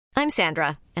I'm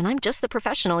Sandra, and I'm just the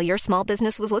professional your small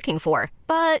business was looking for.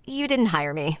 But you didn't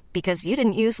hire me because you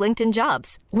didn't use LinkedIn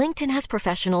Jobs. LinkedIn has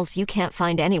professionals you can't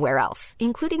find anywhere else,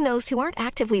 including those who aren't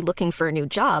actively looking for a new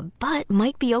job, but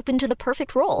might be open to the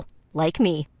perfect role, like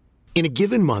me. In a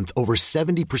given month, over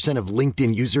 70% of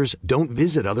LinkedIn users don't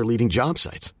visit other leading job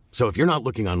sites. So if you're not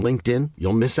looking on LinkedIn,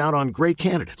 you'll miss out on great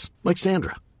candidates like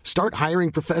Sandra. Start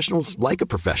hiring professionals like a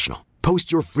professional.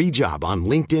 Post your free job on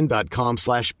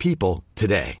linkedin.com/people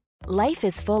today. Life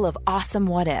is full of awesome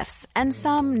what-ifs, and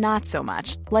some not so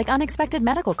much, like unexpected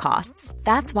medical costs.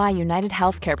 That's why United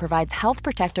Healthcare provides Health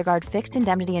Protector Guard fixed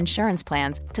indemnity insurance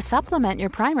plans to supplement your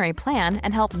primary plan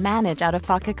and help manage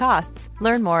out-of-pocket costs.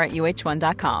 Learn more at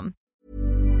uh1.com.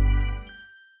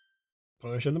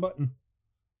 Pushing the button.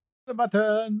 The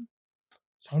button.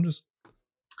 So I'm just...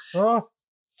 Oh.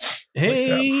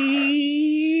 Hey,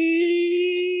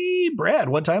 Brad,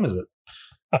 what time is it?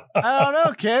 I don't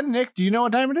know, Ken. Nick, do you know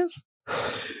what time it is?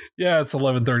 Yeah, it's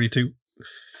 11:32.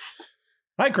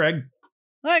 Hi, Craig.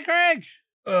 Hi, Craig.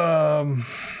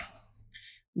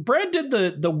 Brad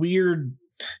did the weird.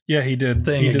 Yeah, he did.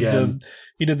 Thing He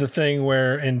did the thing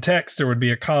where in text there would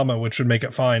be a comma, which would make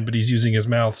it fine, but he's using his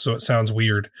mouth, so it sounds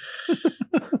weird. I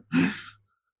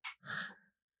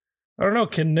don't know,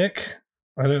 Ken, Nick.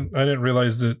 I didn't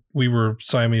realize that we were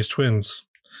Siamese twins.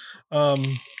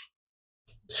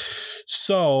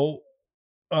 So,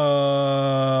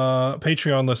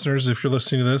 Patreon listeners, if you're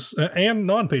listening to this, and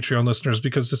non-Patreon listeners,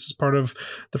 because this is part of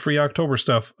the free October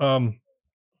stuff. Hi,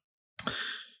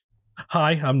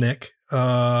 I'm Nick,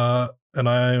 and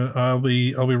I'll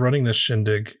be running this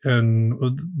shindig, and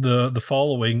the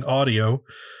following audio,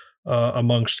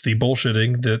 amongst the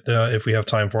bullshitting that if we have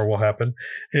time for will happen,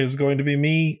 is going to be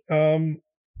me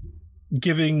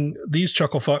giving these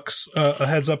chuckle fucks a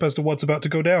heads up as to what's about to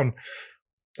go down.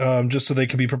 Just so they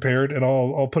can be prepared, and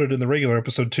I'll put it in the regular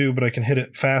episode too, but I can hit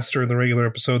it faster in the regular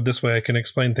episode. This way I can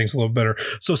explain things a little better.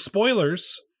 So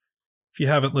spoilers, if you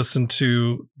haven't listened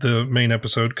to the main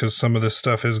episode, because some of this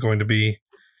stuff is going to be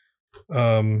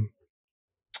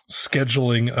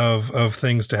scheduling of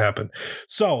things to happen.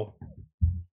 So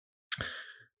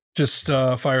just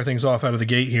fire things off out of the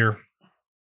gate here.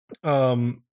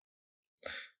 I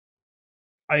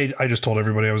just told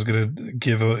everybody I was going to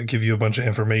give you a bunch of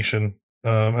information.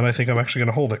 And I think I'm actually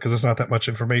going to hold it because it's not that much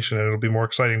information, and it'll be more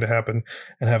exciting to happen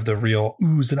and have the real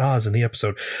oohs and ahs in the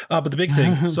episode. But the big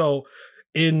thing, so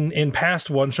in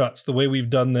past one shots, the way we've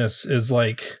done this is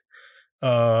like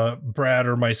Brad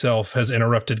or myself has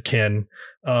interrupted Ken,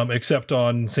 except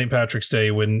on St. Patrick's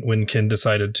Day when Ken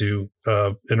decided to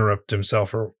interrupt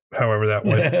himself, or however that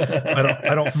went.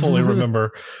 I don't fully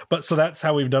remember, but so that's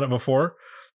how we've done it before.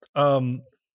 I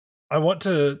want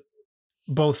to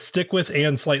both stick with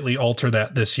and slightly alter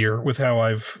that this year with how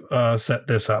I've set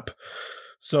this up.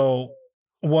 So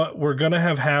what we're going to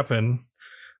have happen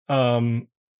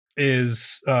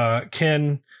is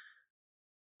Ken,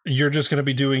 you're just going to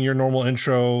be doing your normal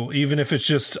intro, even if it's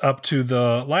just up to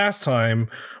the last time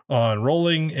on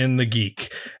Rolling in the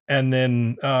Geek. And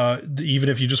then even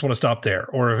if you just want to stop there,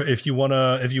 or if you want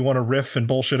to riff and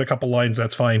bullshit a couple lines,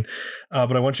 that's fine.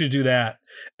 But I want you to do that.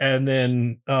 And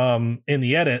then in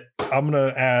the edit, I'm going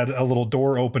to add a little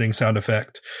door opening sound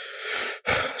effect.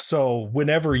 So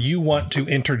whenever you want to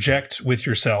interject with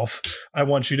yourself, I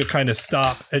want you to kind of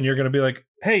stop, and you're going to be like,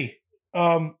 hey,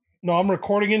 no, I'm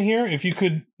recording in here. If you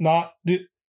could not do,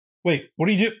 wait, what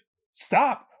do you do?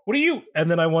 Stop. What are you?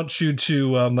 And then I want you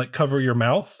to like cover your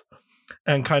mouth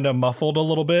and kind of muffled a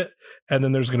little bit. And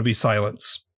then there's going to be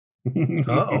silence.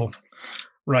 Uh-oh.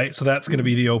 Right. So that's going to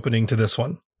be the opening to this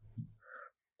one.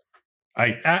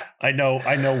 I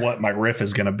know what my riff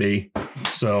is going to be.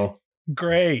 So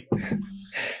great.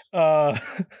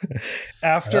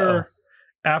 After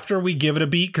we give it a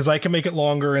beat, because I can make it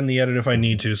longer in the edit if I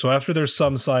need to. So after there's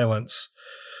some silence,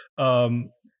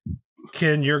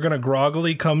 Ken, you're going to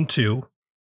groggily come to.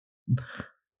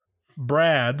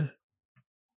 Brad,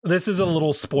 this is a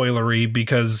little spoilery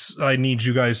because I need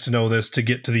you guys to know this to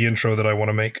get to the intro that I want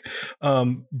to make.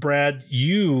 Brad,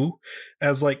 you,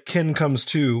 as like Ken comes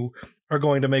to, are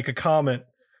going to make a comment.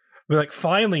 Be like,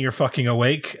 finally, you're fucking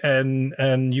awake,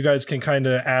 and you guys can kind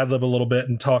of ad-lib a little bit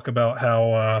and talk about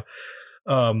how,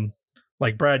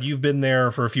 like, Brad, you've been there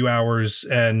for a few hours,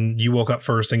 and you woke up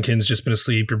first, and Ken's just been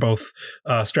asleep. You're both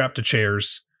strapped to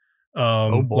chairs.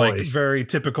 Oh boy. Like very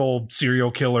typical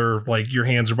serial killer, like your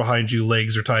hands are behind you,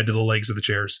 legs are tied to the legs of the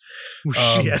chairs.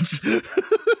 Shit.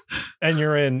 And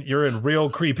you're in real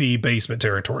creepy basement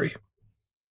territory.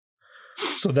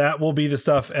 So that will be the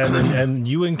stuff, and then and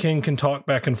you and Ken can talk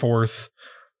back and forth,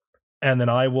 and then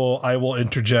I will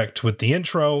interject with the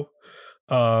intro.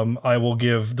 I will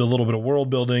give the little bit of world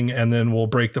building, and then we'll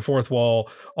break the fourth wall.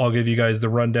 I'll give you guys the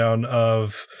rundown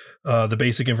of the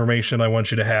basic information I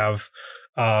want you to have,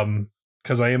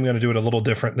 because I am going to do it a little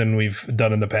different than we've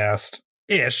done in the past.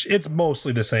 It's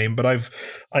mostly the same, but I've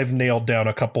nailed down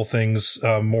a couple things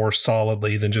more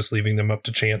solidly than just leaving them up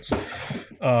to chance.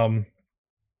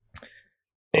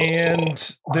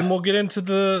 And then we'll get into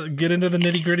the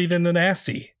nitty gritty, then the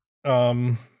nasty.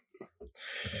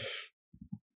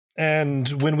 And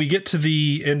when we get to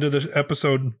the end of the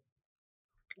episode,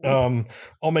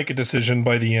 I'll make a decision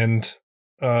by the end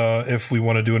if we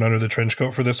want to do an under the trench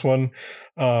coat for this one.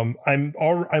 I'm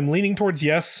leaning towards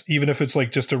yes, even if it's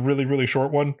like just a really, really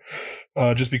short one,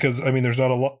 just because, I mean, there's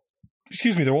not a lot.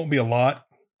 Excuse me, there won't be a lot,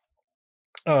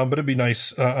 but it'd be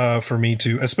nice for me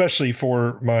to, especially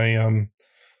for my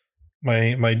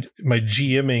my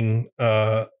GMing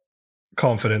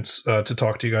confidence to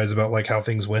talk to you guys about like how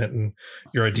things went and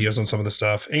your ideas on some of the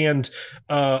stuff. And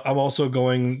I'm also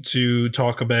going to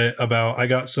talk a bit about, I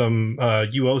got some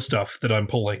UO stuff that I'm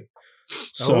pulling.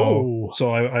 So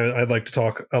I'd like to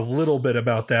talk a little bit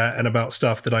about that and about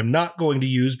stuff that I'm not going to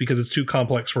use because it's too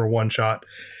complex for a one shot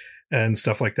and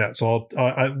stuff like that. So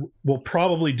I will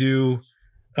probably do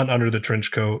an under the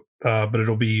trench coat, but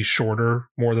it'll be shorter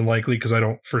more than likely because I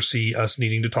don't foresee us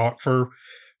needing to talk for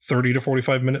 30 to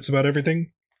 45 minutes about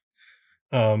everything.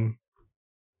 But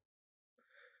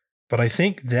I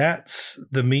think that's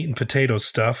the meat and potatoes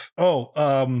stuff.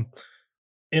 In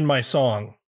my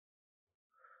song,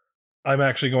 I'm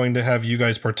actually going to have you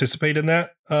guys participate in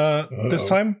that this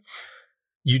time.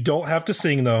 You don't have to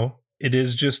sing though. It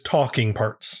is just talking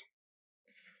parts.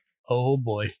 Oh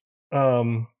boy.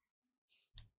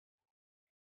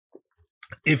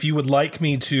 If you would like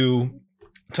me to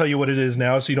tell you what it is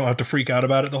now so you don't have to freak out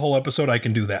about it the whole episode, I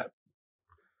can do that.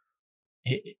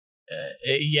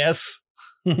 Yes.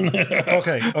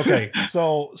 Okay.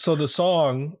 So the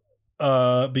song,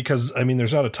 because I mean,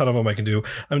 there's not a ton of them I can do.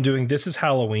 I'm doing This Is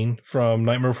Halloween from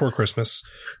Nightmare Before Christmas,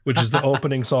 which is the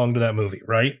opening song to that movie,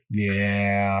 right?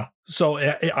 Yeah. So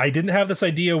I didn't have this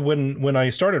idea when I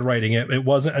started writing it. It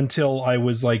wasn't until I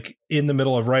was like in the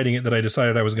middle of writing it that I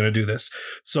decided I was going to do this.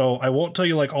 So I won't tell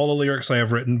you like all the lyrics I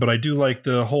have written, but I do like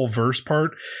the whole verse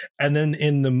part. And then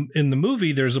in the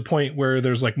movie, there's a point where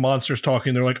there's like monsters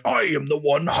talking. They're like, I am the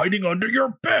one hiding under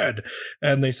your bed.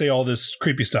 And they say all this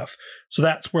creepy stuff. So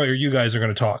that's where you guys are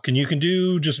going to talk. And you can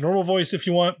do just a normal voice if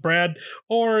you want, Brad,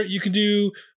 or you can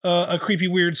do a creepy,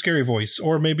 weird, scary voice,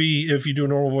 or maybe if you do a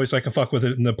normal voice, I can fuck with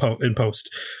it in post.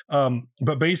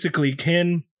 But basically,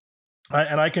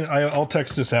 I'll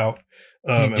text this out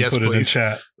and yes, put please. it in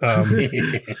chat,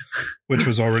 which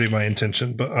was already my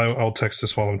intention. But I'll text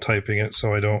this while I'm typing it,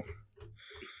 so I don't.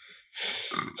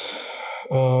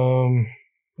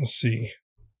 Let's see.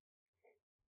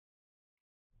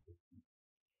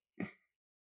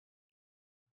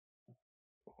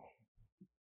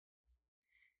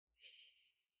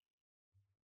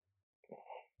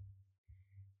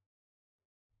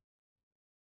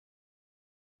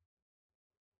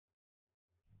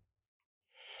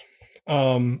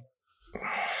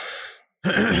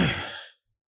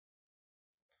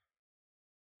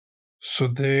 So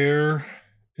there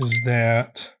is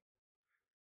that,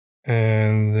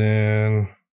 and then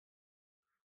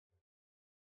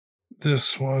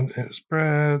this one is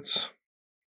Brad's.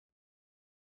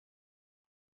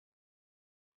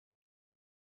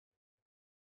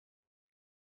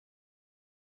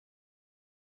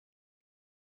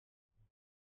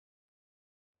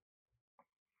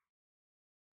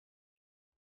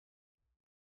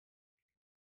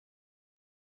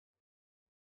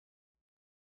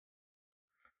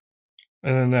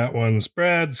 And then that one's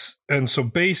Brad's. And so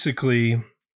basically,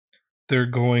 they're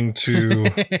going to.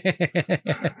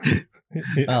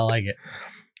 I like it.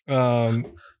 And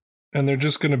they're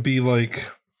just going to be like.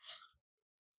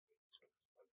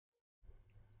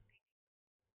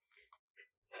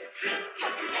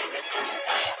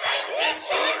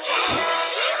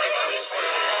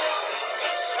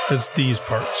 It's these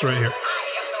parts right here.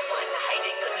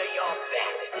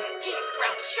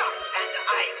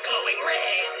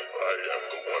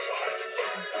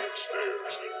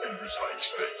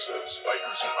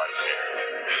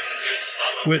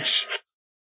 Which,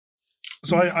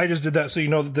 so I just did that so you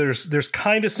know that there's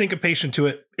kind of syncopation to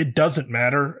it. It doesn't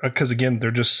matter because again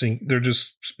they're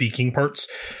just speaking parts.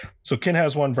 So Ken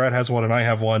has one, Brad has one, and I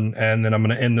have one, and then I'm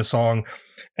going to end the song,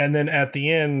 and then at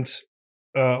the end,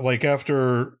 like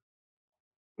after,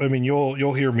 I mean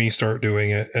you'll hear me start doing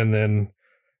it, and then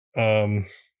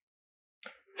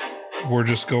we're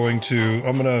just going to,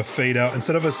 I'm going to fade out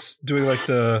instead of us doing like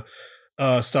the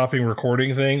stopping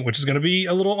recording thing, which is going to be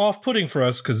a little off-putting for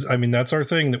us because, I mean, that's our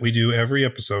thing that we do every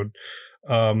episode.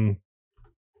 But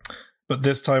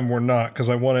this time we're not, because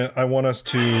I want us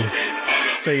to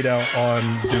fade out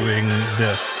on doing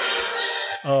this.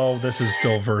 Oh, this is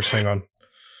still verse. Hang on.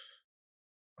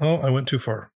 Oh, I went too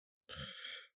far.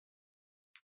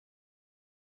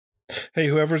 Hey,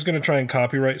 whoever's going to try and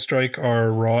copyright strike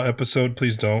our Raw episode,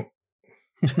 please don't.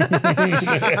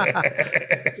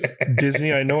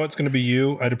 Disney, I know it's going to be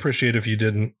you. I'd appreciate if you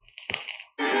didn't.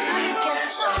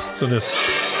 So this.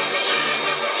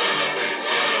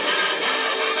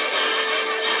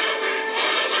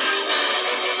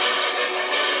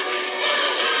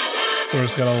 We're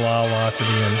just gonna la to the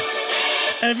end.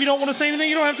 And if you don't want to say anything,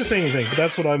 you don't have to say anything. But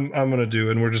that's what I'm gonna do,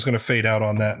 and we're just gonna fade out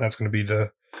on that, and that's gonna be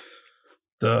the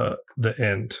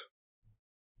end.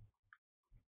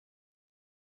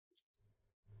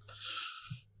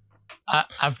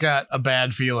 I've got a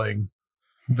bad feeling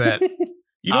that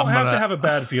you don't have to have a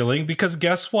bad feeling, because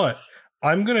guess what?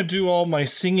 I'm gonna do all my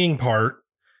singing part,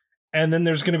 and then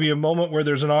there's gonna be a moment where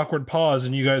there's an awkward pause,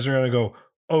 and you guys are gonna go,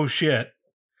 "Oh shit."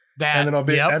 And then I'll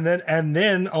be and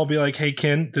then I'll be like, "Hey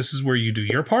Ken, this is where you do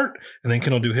your part," and then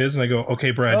Ken will do his, and I go,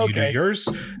 "Okay, Brad, you do yours,"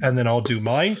 and then I'll do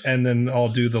mine, and then I'll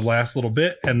do the last little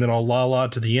bit, and then I'll la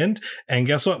to the end. And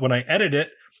guess what? When I edit it,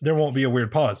 there won't be a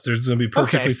weird pause. There's going to be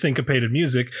perfectly syncopated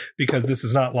music, because this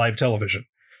is not live television.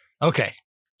 Okay.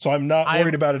 So I'm not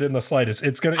worried about it in the slightest.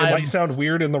 It might sound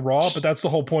weird in the Raw, but that's the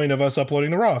whole point of us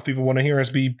uploading the Raw. If people want to hear us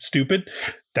be stupid,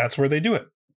 that's where they do it.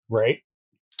 Right.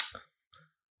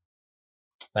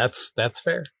 That's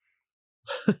fair.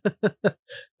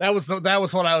 That was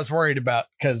what I was worried about,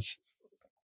 because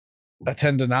I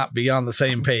tend to not be on the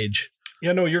same page.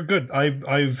 Yeah, no, you're good.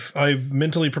 I've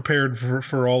mentally prepared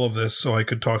for all of this, so I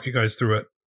could talk you guys through it.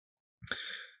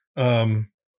 Because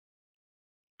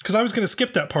I was going to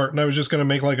skip that part, and I was just going to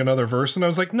make like another verse, and I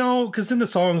was like, no, because then the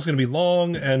song's going to be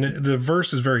long, and the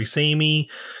verse is very samey,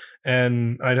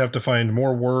 and I'd have to find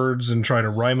more words and try to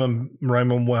rhyme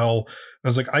them well. I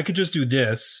was like, I could just do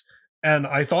this. And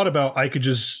I thought about, I could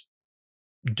just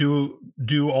do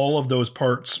all of those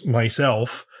parts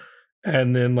myself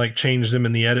and then like change them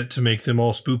in the edit to make them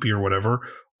all spoopy or whatever.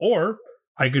 Or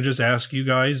I could just ask you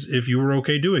guys if you were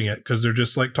okay doing it, because they're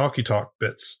just like talky talk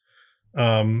bits.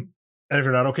 And if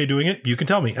you're not okay doing it, you can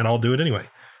tell me and I'll do it anyway.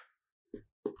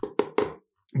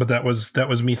 But that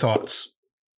was me thoughts.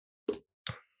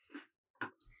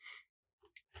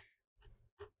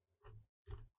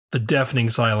 The deafening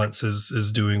silence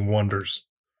is doing wonders.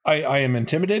 I am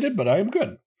intimidated, but I am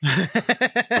good.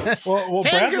 well,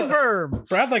 Can confirm.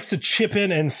 Brad likes to chip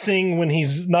in and sing when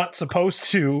he's not supposed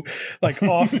to, like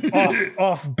off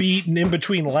beat and in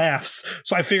between laughs.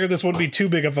 So I figured this wouldn't be too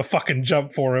big of a fucking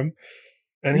jump for him.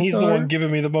 And he's the one giving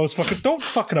me the most fucking. Don't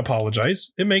fucking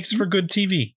apologize. It makes for good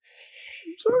TV.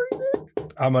 I'm sorry, Nick.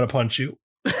 I'm gonna punch you.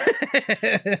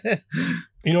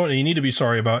 You know what you need to be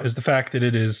sorry about is the fact that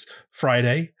it is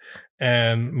Friday,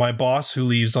 and my boss, who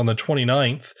leaves on the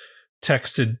 29th,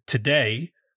 texted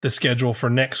today the schedule for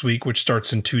next week, which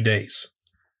starts in 2 days.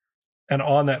 And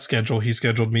on that schedule, he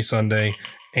scheduled me Sunday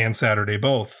and Saturday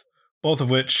both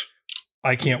of which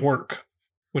I can't work,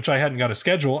 which I hadn't got a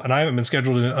schedule, and I haven't been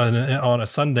scheduled on a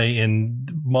Sunday in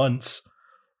months.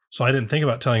 So I didn't think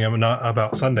about telling him not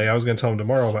about Sunday. I was going to tell him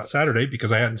tomorrow about Saturday,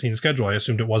 because I hadn't seen the schedule. I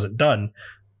assumed it wasn't done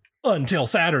until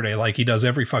Saturday, like he does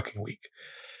every fucking week,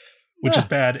 which is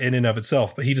bad in and of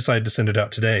itself. But he decided to send it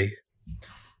out today.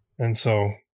 And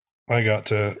so I got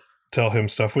to tell him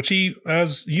stuff, which he,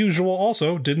 as usual,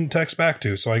 also didn't text back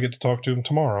to. So I get to talk to him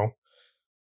tomorrow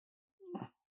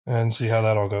and see how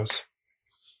that all goes.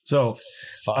 So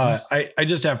I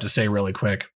just have to say really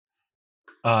quick,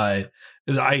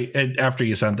 is after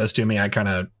you sent this to me, I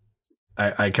kind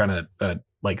of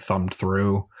like thumbed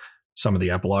through some of the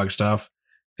epilogue stuff,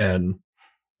 and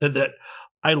that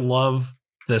I love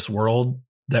this world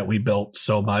that we built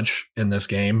so much in this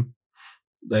game,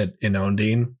 that in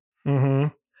Ondine. Mm-hmm.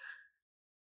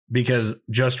 Because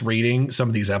just reading some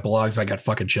of these epilogues, I got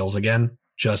fucking chills again.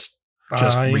 Just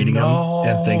reading them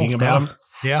and thinking about them.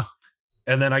 Yeah.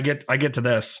 And then I get to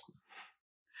this.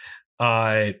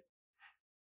 Ro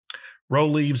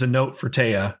leaves a note for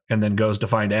Taya and then goes to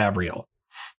find Avriel.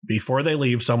 Before they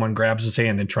leave, someone grabs his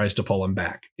hand and tries to pull him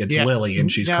back. It's Lily,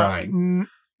 and she's crying.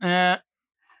 I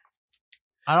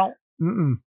don't.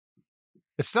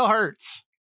 It still hurts.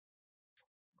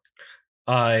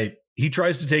 He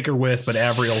tries to take her with, but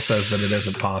Avriel says that it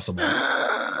isn't possible.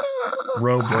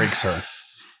 Ro breaks her.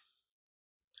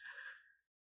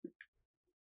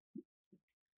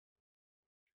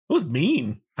 It was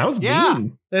mean. I was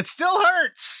mean. It still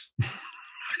hurts.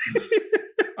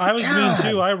 I was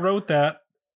mean too. I wrote that.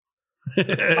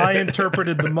 I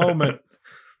interpreted the moment.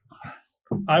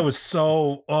 I was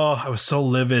so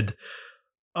livid.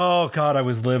 Oh God, I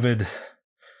was livid.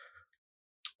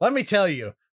 Let me tell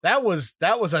you, that was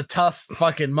a tough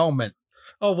fucking moment.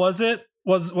 Oh, was it?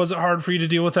 Was it hard for you to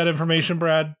deal with that information,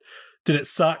 Brad? Did it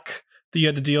suck that you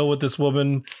had to deal with this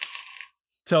woman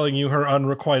telling you her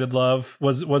unrequited love?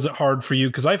 Was it hard for you?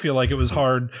 Because I feel like it was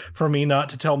hard for me not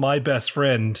to tell my best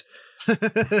friend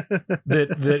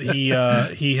that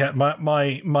he had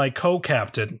my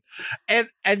co-captain, and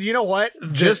you know what?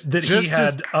 He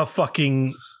had a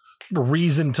fucking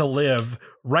reason to live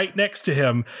right next to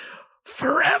him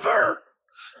forever.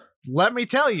 Let me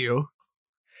tell you,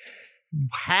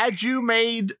 had you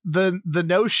made the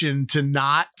notion to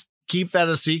not keep that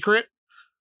a secret,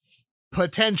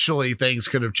 potentially things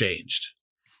could have changed.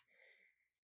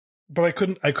 But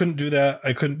I couldn't do that.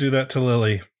 I couldn't do that to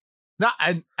Lily. No,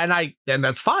 and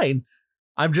that's fine.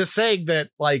 I'm just saying that,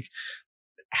 like,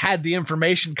 had the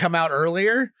information come out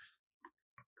earlier,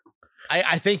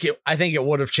 I think it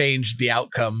would have changed the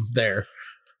outcome there.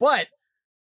 But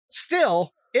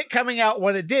still, it coming out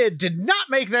when it did not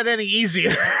make that any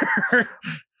easier.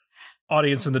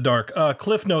 Audience in the dark.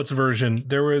 Cliff Notes version.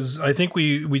 There was, I think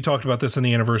we talked about this in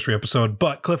the anniversary episode,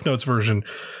 but Cliff Notes version.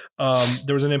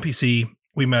 There was an NPC.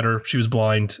 We met her. She was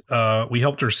blind. We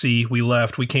helped her see. We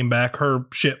left. We came back.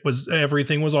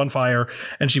 Everything was on fire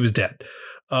and she was dead.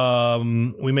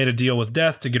 We made a deal with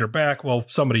death to get her back. Well,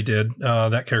 somebody did.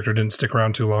 That character didn't stick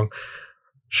around too long.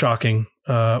 Shocking.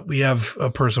 We have a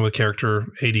person with character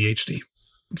ADHD.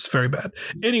 It's very bad.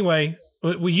 Anyway,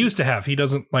 we used to have. He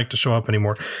doesn't like to show up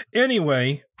anymore.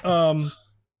 Anyway,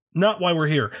 not why we're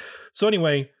here. So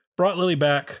anyway, brought Lily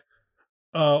back.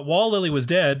 While Lily was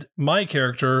dead, my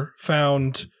character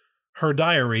found her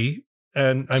diary,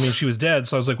 and I mean, she was dead.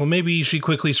 So I was like, well, maybe she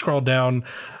quickly scrolled down,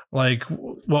 like,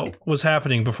 what was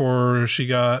happening before she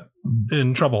got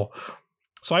in trouble.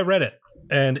 So I read it.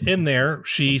 And in there,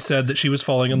 she said that she was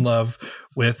falling in love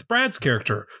with Brad's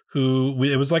character,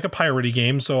 it was like a piratey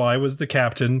game. So I was the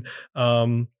captain,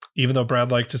 even though Brad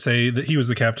liked to say that he was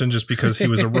the captain just because he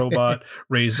was a robot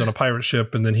raised on a pirate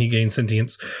ship and then he gained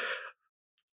sentience.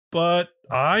 But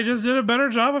I just did a better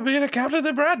job of being a captain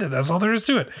than Brad did. That's all there is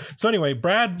to it. So anyway,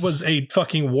 Brad was a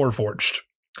fucking warforged.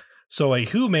 So a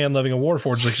Who man loving a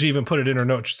warforged, like she even put it in her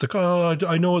notes. She's like, oh,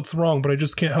 I know it's wrong, but I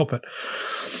just can't help it.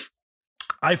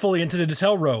 I fully intended to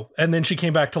tell Ro, and then she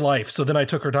came back to life. So then I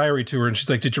took her diary to her, and she's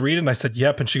like, did you read it? And I said,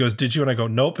 yep. And she goes, did you? And I go,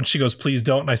 nope. And she goes, please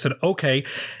don't. And I said, okay.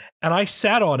 And I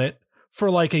sat on it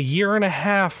for like a year and a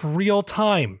half, real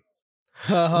time.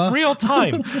 Real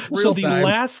time. So the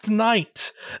last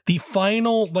night, the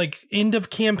final like end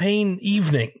of campaign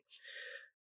evening,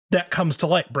 that comes to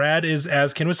light. Brad is,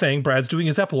 as Ken was saying, Brad's doing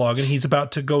his epilogue, and he's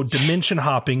about to go dimension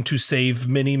hopping to save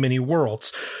many, many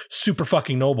worlds. Super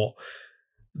fucking noble.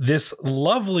 This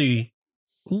lovely,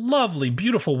 lovely,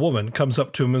 beautiful woman comes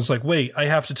up to him and is like, wait, I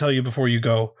have to tell you before you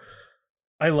go,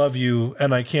 I love you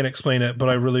and I can't explain it, but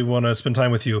I really want to spend time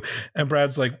with you. And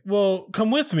Brad's like, well,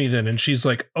 come with me then. And she's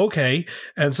like, okay.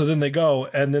 And so then they go.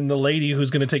 And then the lady who's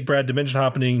going to take Brad dimension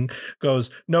hopping goes,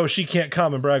 no, she can't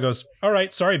come. And Brad goes, all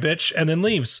right, sorry, bitch. And then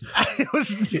leaves. It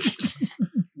was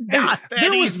not that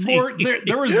there easy.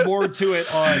 There was more to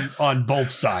it on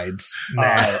both sides.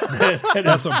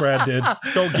 That's what Brad did.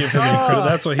 Don't give him any credit.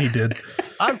 That's what he did.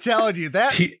 I'm telling you,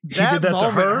 that he did that to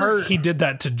her. Hurt. He did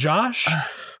that to Josh.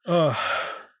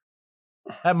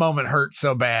 That moment hurt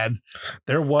so bad.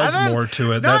 There was more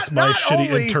to it. That's my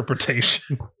shitty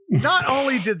interpretation. Not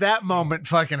only did that moment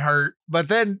fucking hurt, but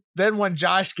then when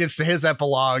Josh gets to his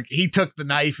epilogue, he took the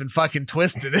knife and fucking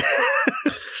twisted it.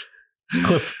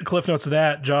 Cliff notes of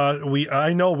that, Josh.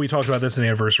 I know we talked about this in the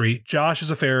anniversary. Josh is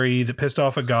a fairy that pissed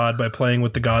off a god by playing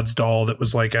with the god's doll that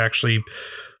was like actually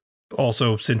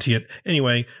also sentient.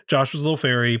 Anyway, Josh was a little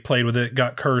fairy, played with it,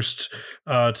 got cursed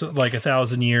to like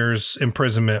 1,000 years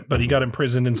imprisonment, but he got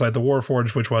imprisoned inside the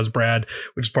Warforged, which was Brad,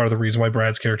 which is part of the reason why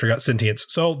Brad's character got sentience.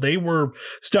 So they were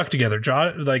stuck together.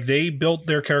 Josh, like they built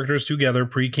their characters together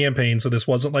pre-campaign, so this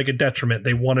wasn't like a detriment.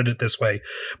 They wanted it this way.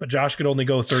 But Josh could only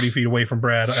go 30 feet away from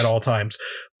Brad at all times.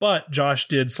 But Josh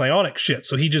did psionic shit,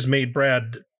 so he just made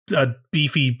Brad a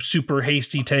beefy, super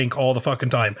hasty tank all the fucking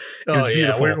time. It was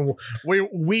beautiful.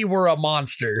 We were a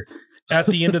monster. At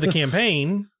the end of the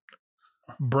campaign,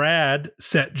 Brad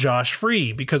set Josh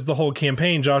free because the whole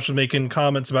campaign, Josh was making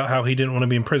comments about how he didn't want to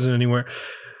be in prison anywhere.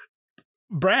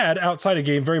 Brad, outside of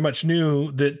game, very much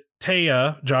knew that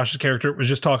Taya, Josh's character, was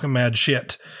just talking mad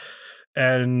shit.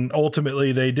 And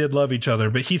ultimately, they did love each other,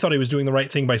 but he thought he was doing the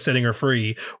right thing by setting her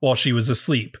free while she was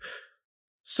asleep.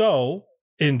 So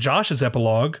in Josh's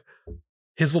epilogue,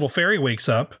 his little fairy wakes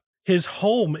up. His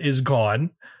home is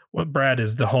gone. Well, Brad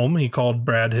is the home. He called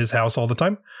Brad his house all the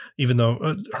time, even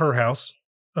though her house,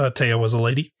 Taya was a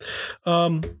lady.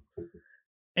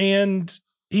 And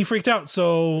he freaked out.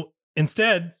 So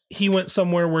instead, he went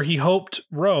somewhere where he hoped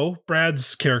Ro,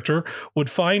 Brad's character, would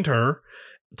find her,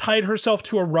 tied herself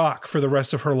to a rock for the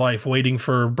rest of her life, waiting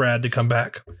for Brad to come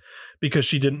back because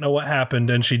she didn't know what happened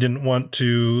and she didn't want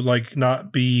to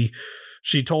not be.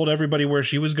 She told everybody where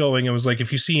she was going and was like,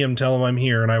 if you see him, tell him I'm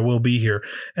here and I will be here.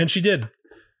 And she did.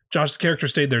 Josh's character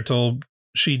stayed there till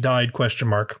she died, ?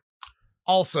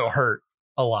 Also hurt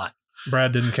a lot.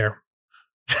 Brad didn't care.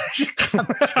 God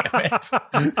damn it.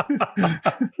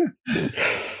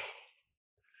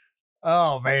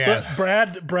 Oh man.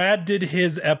 But Brad did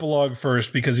his epilogue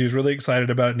first because he was really excited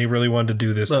about it and he really wanted to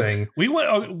do this thing. We went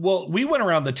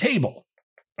around the table.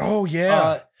 Oh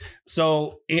yeah.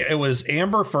 So it was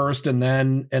Amber first and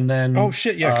then oh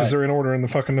shit, yeah, because they're in order in the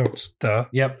fucking notes. Duh.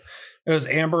 Yep. It was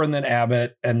Amber and then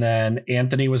Abbott, and then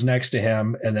Anthony was next to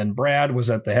him, and then Brad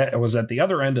was at the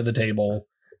other end of the table.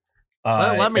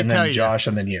 Let me tell you, Josh,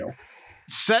 and then you.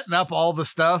 Setting up all the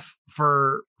stuff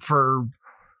for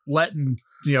letting,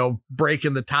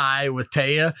 breaking the tie with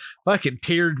Taya fucking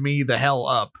teared me the hell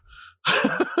up.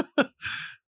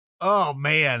 Oh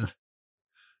man.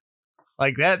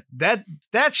 Like that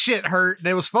shit hurt, and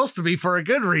it was supposed to be for a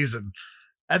good reason.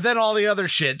 And then all the other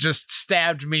shit just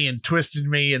stabbed me and twisted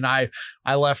me, and I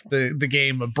left the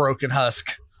game a broken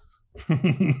husk.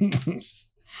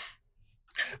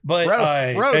 But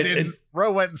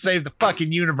Ro went and saved the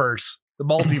fucking universe, the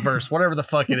multiverse, whatever the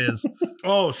fuck it is.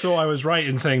 Oh, so I was right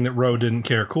in saying that Ro didn't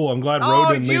care. Cool. I'm glad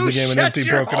Ro didn't leave the game an empty,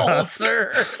 broken husk.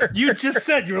 Sir. You just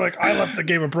said, you were like, I left the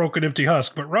game a broken, empty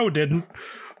husk, but Ro didn't.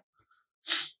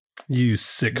 You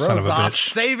sick son of a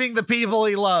bitch. Saving the people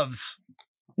he loves.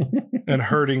 And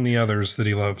hurting the others that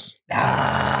he loves.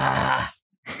 Oh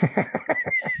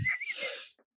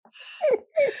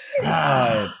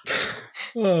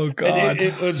God!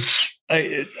 It was.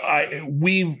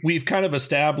 We've kind of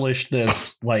established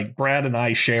this. Like Brad and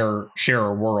I share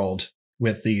a world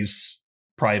with these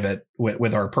private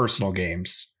with our personal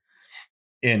games,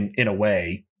 in a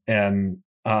way, and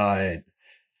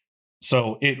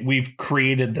so we've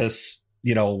created this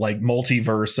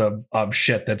multiverse of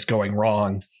shit that's going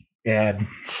wrong. And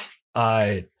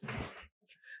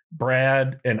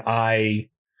Brad and I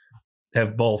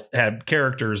have both had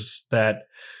characters that,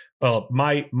 well,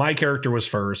 my character was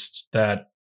first, that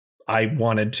I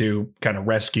wanted to kind of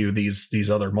rescue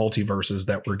these other multiverses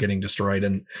that were getting destroyed.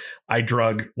 And I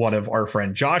drug one of our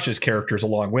friend Josh's characters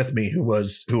along with me, who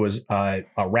was a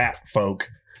rat folk.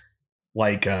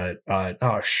 Oh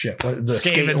shit, the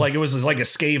Skaven. It was like a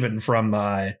Skaven from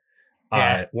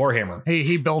Warhammer.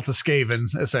 He built a Skaven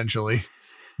essentially.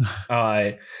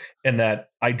 And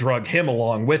that I drug him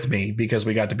along with me because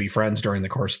we got to be friends during the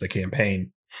course of the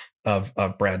campaign of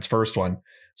Brad's first one.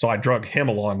 So I drug him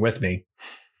along with me.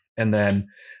 And then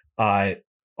our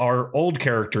old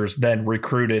characters then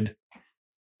recruited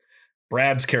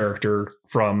Brad's character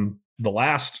from the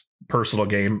last personal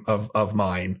game of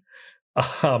mine.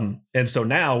 And so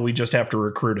now we just have to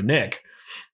recruit a Nick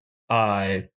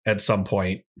at some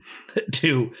point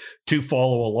to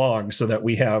follow along so that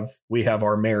we have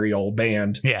our merry old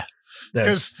band. Yeah.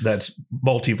 That's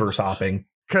multiverse hopping.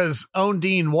 Because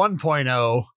Ondine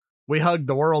 1.0, we hugged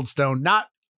the World Stone, not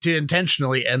to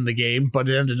intentionally end the game, but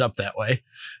it ended up that way.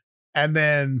 And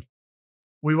then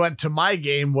we went to my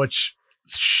game, which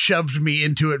shoved me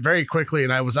into it very quickly,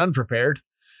 and I was unprepared.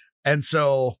 And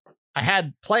so I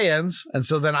had plans, and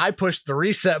so then I pushed the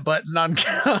reset button on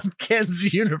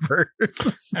Ken's universe.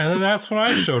 And then that's when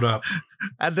I showed up.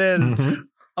 And then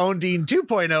Ondine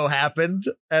 2.0 happened,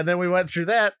 and then we went through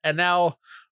that, and now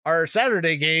our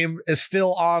Saturday game is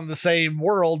still on the same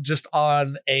world, just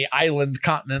on a island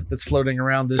continent that's floating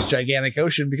around this gigantic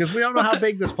ocean, because we don't know how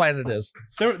big this planet is.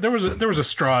 There was a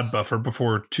Strahd buffer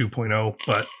before 2.0,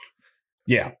 but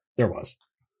yeah, there was,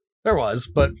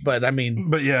 but I mean,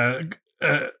 but yeah.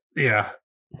 Yeah.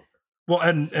 Well,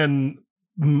 and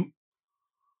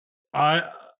I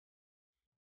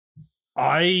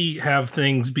have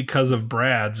things because of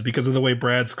the way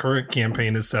Brad's current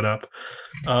campaign is set up.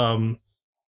 I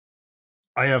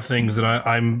have things that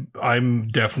I'm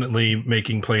definitely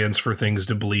making plans for things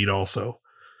to bleed also.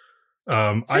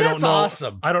 I don't know.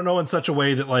 Awesome. I don't know in such a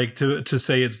way that to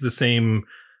say it's the same,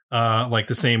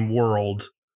 the same world.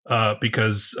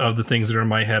 Because of the things that are in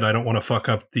my head, I don't want to fuck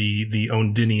up the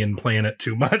Ondinian planet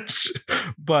too much.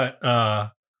 But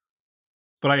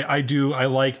but I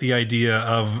like the idea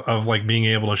of like being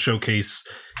able to showcase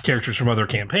characters from other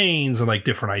campaigns and like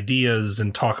different ideas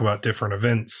and talk about different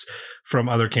events from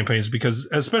other campaigns, because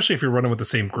especially if you're running with the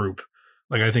same group,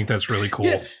 like I think that's really cool.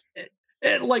 Yeah.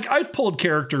 And like I've pulled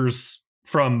characters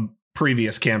from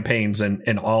previous campaigns and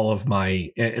all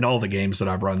the games that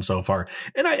I've run so far.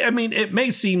 And I mean, it may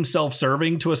seem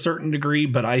self-serving to a certain degree,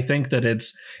 but I think that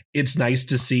it's nice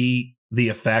to see the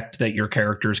effect that your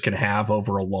characters can have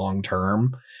over a long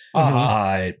term.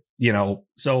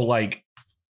 So like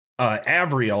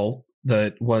Avriel,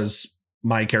 that was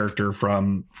my character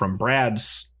from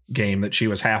Brad's game, that she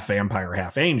was half vampire,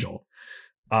 half angel.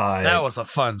 That was a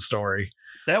fun story.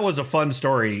 That was a fun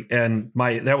story, and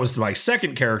that was my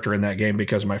second character in that game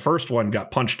because my first one got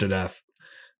punched to death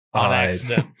on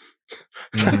accident.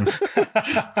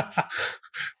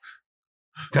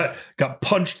 got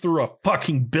punched through a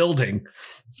fucking building.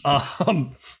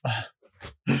 I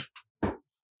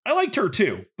liked her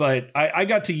too, but I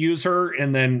got to use her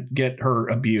and then get her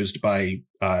abused by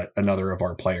another of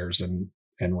our players and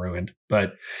ruined.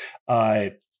 But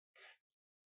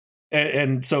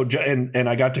And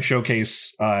I got to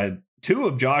showcase two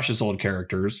of Josh's old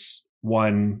characters,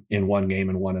 one in one game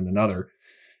and one in another.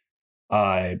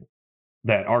 That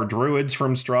our druids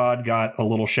from Strahd got a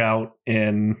little shout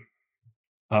in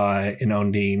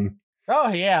Undine.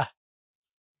 Oh yeah.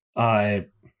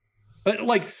 But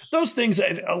like those things,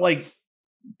 like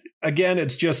again,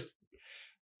 it's just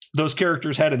those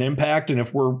characters had an impact, and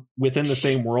if we're within the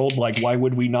same world, like why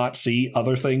would we not see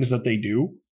other things that they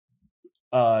do?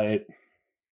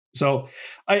 So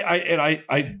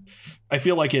I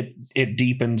feel like it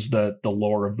deepens the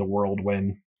lore of the world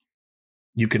when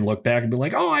you can look back and be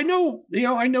like, oh, I know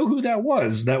who that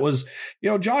was. That was,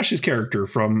 Josh's character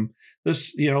from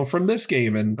this, from this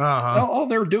game. And oh,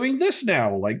 they're doing this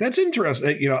now. Like, that's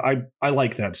interesting. I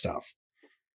like that stuff.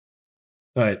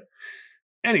 But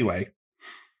anyway,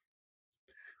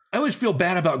 I always feel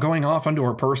bad about going off onto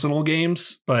our personal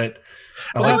games, but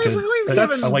I like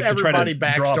to try to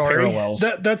draw parallels.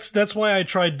 That's why I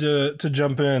tried to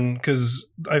jump in, because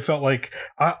I felt like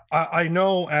I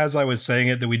know, as I was saying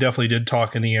it, that we definitely did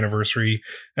talk in the anniversary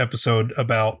episode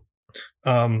about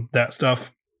that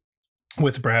stuff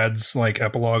with Brad's like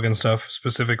epilogue and stuff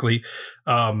specifically.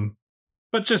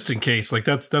 But just in case, like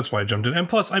that's why I jumped in. And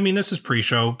plus, I mean, this is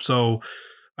pre-show, so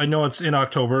I know it's in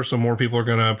October, so more people are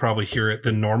going to probably hear it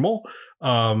than normal.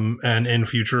 And in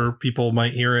future, people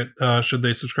might hear it should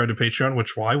they subscribe to Patreon,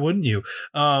 which why wouldn't you?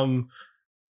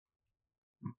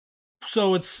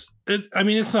 So it's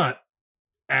not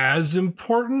as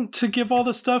important to give all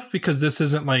the stuff, because this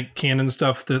isn't like canon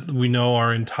stuff that we know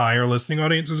our entire listening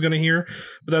audience is going to hear.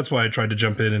 But that's why I tried to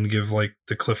jump in and give like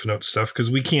the Cliff Notes stuff, because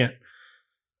we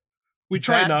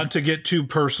try not to get too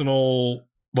personal,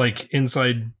 like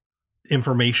inside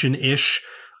information ish,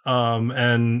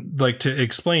 and like to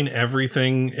explain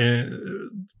everything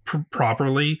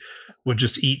properly would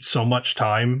just eat so much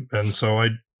time, and so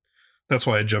that's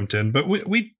why I jumped in. But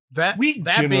we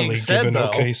generally give an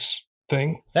okay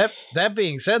thing. That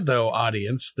being said, though,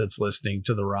 audience that's listening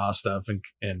to the raw stuff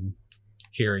and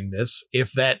hearing this,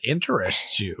 if that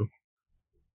interests you,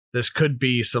 this could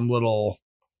be some little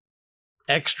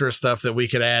extra stuff that we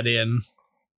could add in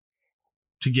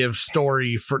to give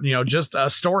story for, just a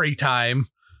story time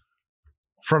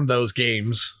from those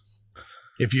games,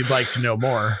 if you'd like to know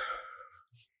more.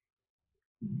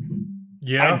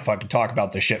 Yeah, I can fucking talk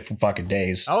about this shit for fucking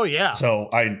days. Oh yeah. So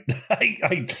I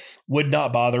would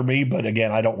not bother me, but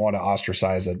again, I don't want to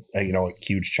ostracize a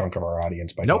huge chunk of our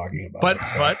audience by talking about it.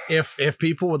 So. But if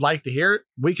people would like to hear it,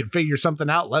 we can figure something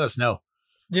out. Let us know.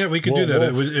 Yeah, we could do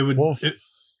that.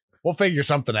 We'll figure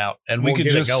something out, and we'll get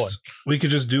it going. We could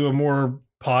just do a more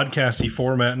podcasty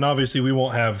format, and obviously we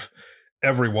won't have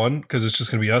everyone, because it's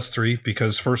just going to be us three,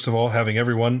 because first of all, having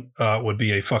everyone would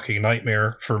be a fucking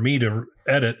nightmare for me to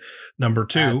edit. Number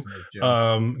two,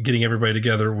 getting everybody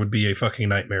together would be a fucking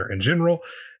nightmare in general.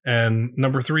 And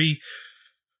number three,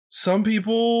 some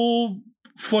people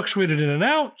fluctuated in and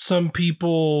out. Some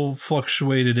people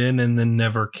fluctuated in and then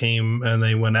never came, and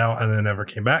they went out and then never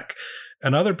came back.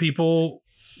 And other people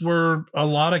were a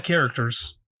lot of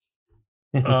characters.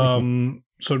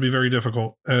 So it'd be very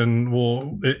difficult. And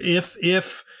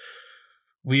if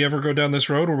we ever go down this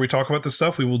road where we talk about this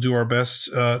stuff, we will do our best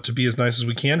to be as nice as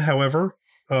we can. However,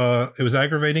 it was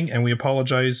aggravating, and we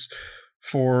apologize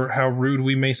for how rude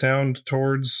we may sound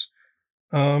towards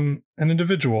an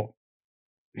individual.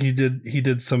 He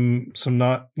did some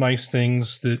not nice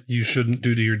things that you shouldn't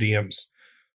do to your DMs.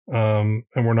 And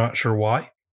we're not sure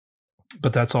why,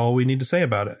 but that's all we need to say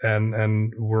about it.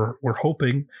 And we're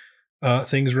hoping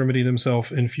things remedy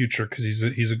themselves in future, because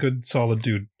he's a good, solid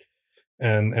dude,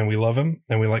 and we love him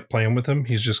and we like playing with him.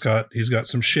 He's got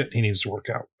some shit he needs to work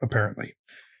out, apparently.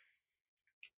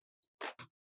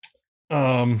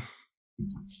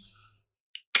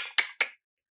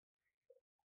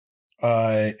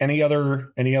 Any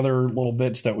other little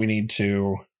bits that we need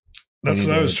to? That's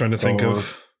what I was trying to think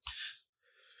of.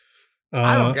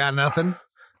 I don't got nothing.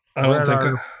 We're at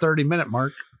our 30-minute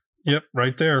mark. Yep,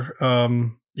 right there.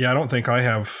 Yeah, I don't think I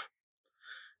have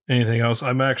anything else.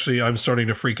 I'm starting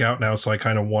to freak out now, so I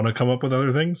kind of want to come up with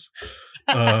other things.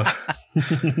 I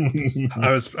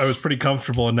was pretty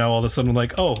comfortable, and now all of a sudden I'm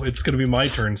like, oh, it's going to be my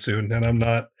turn soon, and I'm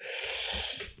not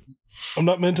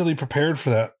mentally prepared for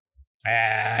that.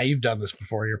 You've done this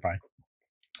before. You're fine.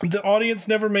 The audience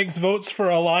never makes votes for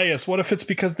Elias. What if it's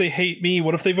because they hate me?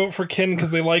 What if they vote for Ken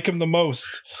because they like him the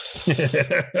most?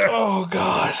 Oh,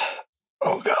 God.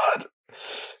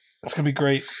 It's going to be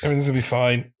great. Everything's going to be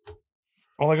fine.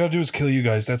 All I got to do is kill you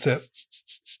guys. That's it.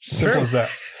 Simple as that.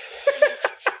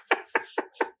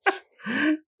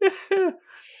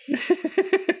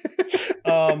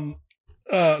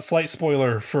 Slight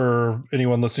spoiler for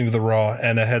anyone listening to the Raw,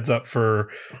 and a heads up for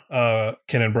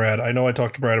Ken and Brad. I know I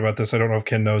talked to Brad about this. I don't know if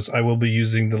Ken knows. I will be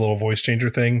using the little voice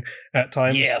changer thing at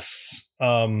times. Yes.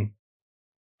 I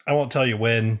won't tell you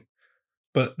when,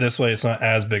 but this way it's not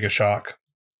as big a shock.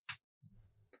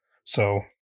 So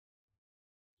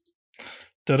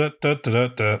that's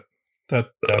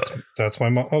my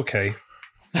mom. Okay.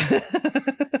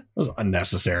 That was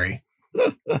unnecessary.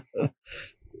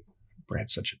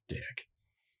 Brad's such a dick.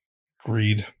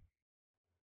 Agreed.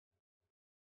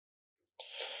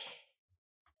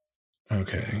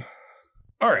 Okay.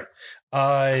 All right.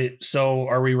 So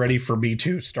are we ready for me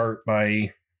to start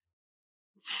my...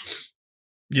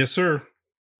 Yes, sir.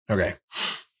 Okay.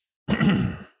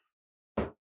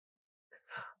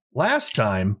 Last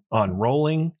time on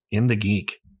Rolling in the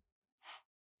Geek,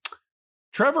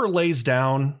 Trevor lays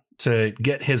down to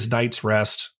get his night's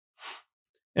rest,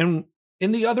 and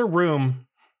in the other room,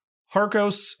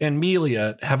 Harkos and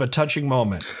Melia have a touching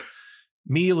moment.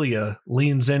 Melia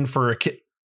leans in for a kiss.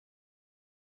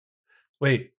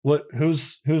 Wait, what?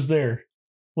 Who's there?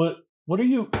 What are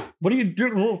you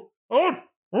doing? Oh!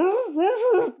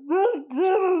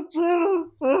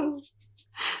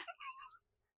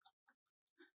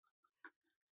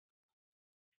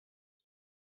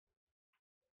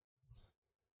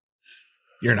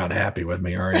 You're not happy with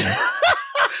me, are you?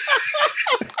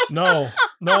 No,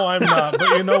 I'm not.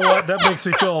 But you know what? That makes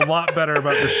me feel a lot better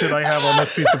about the shit I have on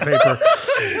this piece of paper.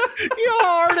 You know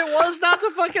how hard it was not to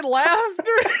fucking laugh?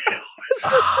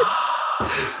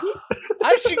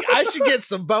 I should get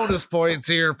some bonus points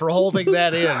here for holding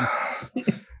that in.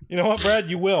 You know what, Brad?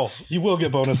 You will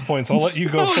get bonus points. I'll let you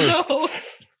go first. No.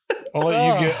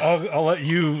 I'll let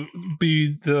you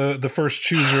be the first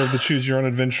chooser of the Choose Your Own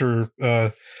Adventure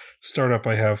startup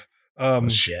I have.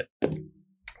 Shit.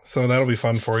 So that'll be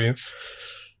fun for you.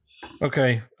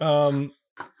 Okay. Ken,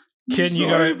 you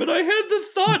gotta. But I had the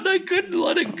thought and I couldn't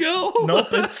let it go. Nope,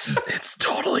 it's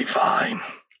totally fine.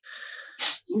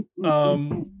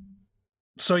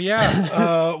 So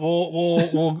yeah,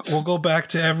 we'll go back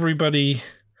to everybody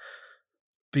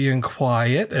being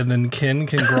quiet, and then Ken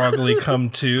can groggily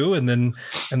come to, and then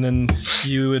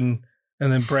you and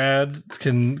then Brad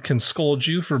can scold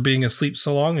you for being asleep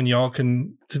so long, and y'all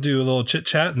can to do a little chit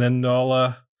chat, and then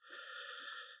I'll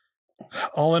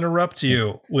interrupt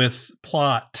you with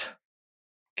plot.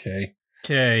 Okay.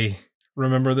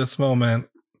 Remember this moment.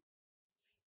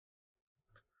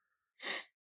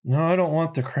 No, I don't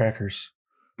want the crackers.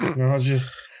 No,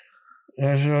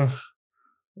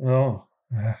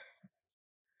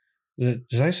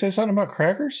 did I say something about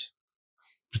crackers?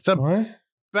 It's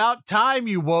about time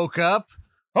you woke up.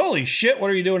 Holy shit, what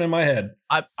are you doing in my head?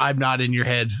 I'm not in your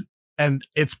head. And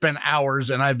it's been hours,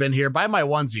 and I've been here by my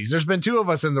onesies. There's been two of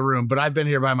us in the room, but I've been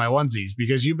here by my onesies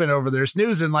because you've been over there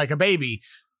snoozing like a baby.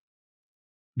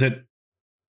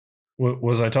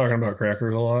 Was I talking about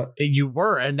crackers a lot? You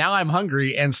were, and now I'm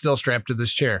hungry and still strapped to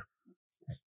this chair.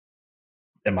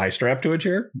 Am I strapped to a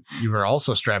chair? You were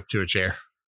also strapped to a chair.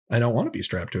 I don't want to be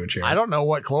strapped to a chair. I don't know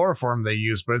what chloroform they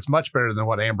use, but it's much better than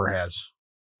what Amber has.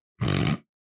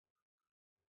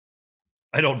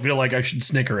 I don't feel like I should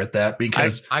snicker at that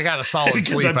because I got a solid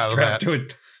sleep out of that.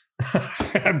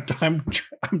 I'm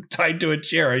tied to a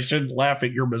chair. I shouldn't laugh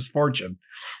at your misfortune.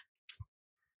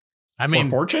 I mean,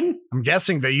 fortune? I'm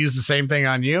guessing they use the same thing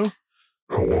on you.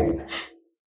 Hello.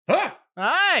 Ah!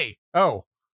 Hi. Oh.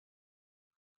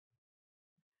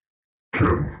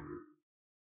 Ken.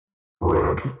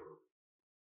 Brad.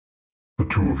 The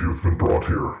two of you have been brought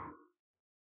here.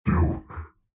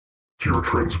 to your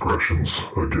transgressions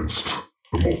against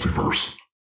the multiverse.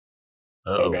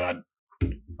 Oh, God.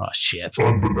 Oh, shit.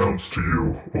 Unbeknownst to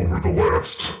you, over the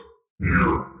last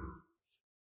year,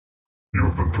 you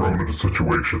have been thrown into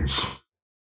situations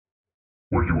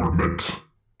where you were meant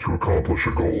to accomplish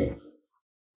a goal.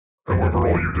 However,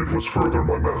 all you did was further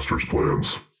my master's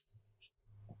plans.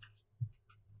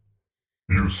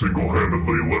 You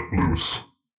single-handedly let loose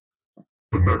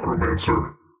the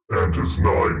Necromancer and his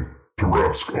 9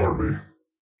 Tarask army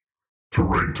to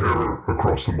rain terror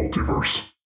across the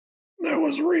multiverse. That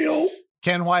was real.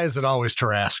 Ken, why is it always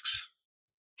Tarasks?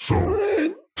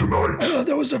 So, tonight, I thought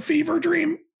that was a fever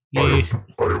dream. I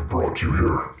have brought you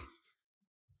here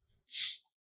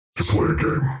to play a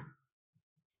game.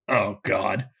 Oh,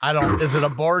 God. I don't. Is it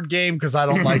a board game? Because I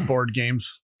don't like board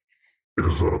games. It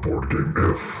is not a board game.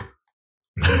 If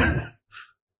you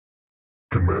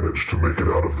can manage to make it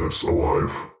out of this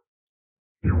alive,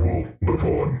 you will live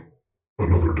on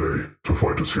another day to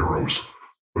fight as heroes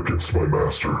against my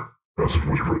master, as it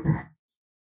was written.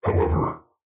 However,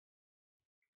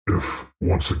 if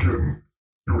once again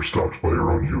you are stopped by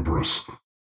your own hubris,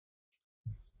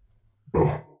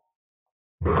 well,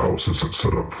 the house isn't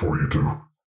set up for you to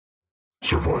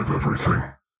survive everything.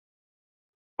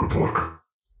 Good luck.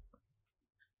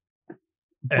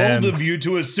 Bold of you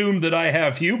to assume that I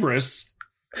have hubris.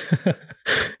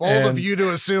 Bold of you to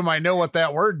assume I know what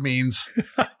that word means.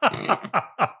 And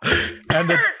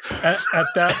at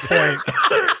that point,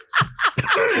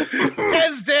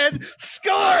 Ken's dead.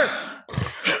 Score!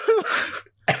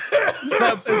 Is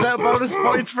that bonus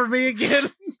points for me again?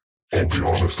 I'll be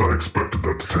honest, I expected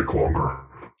that to take longer.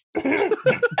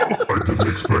 I didn't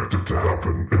expect it to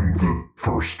happen in the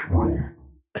first room.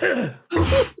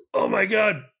 Oh, my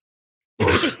God. I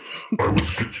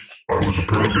was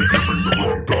apparently giving the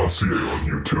wrong dossier on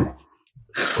you two.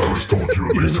 I was told you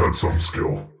at least had some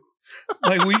skill.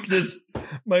 My weakness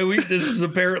is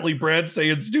apparently Brad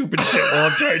saying stupid shit while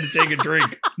I'm trying to take a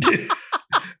drink.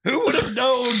 Who would have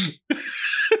known?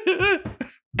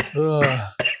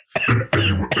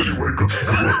 Anyway, good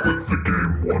luck with the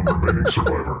game. One remaining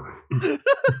survivor.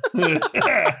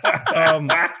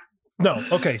 No,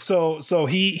 okay. So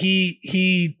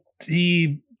he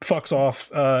fucks off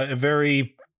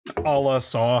very a la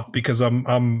Saw, because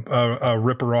I'm a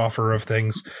ripper offer of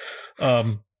things.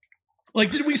 Like,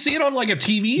 did we see it on like a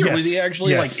TV, or was he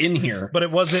actually like in here? But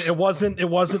it wasn't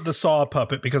the Saw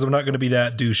puppet, because I'm not going to be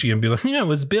that douchey and be like, yeah, it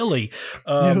was Billy.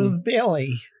 It was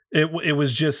Billy. It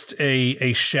was just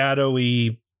a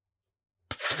shadowy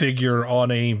figure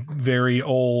on a very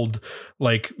old,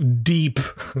 like, deep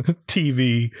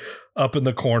TV up in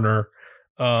the corner.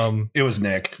 It was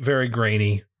Nick. Very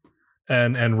grainy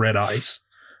and red eyes.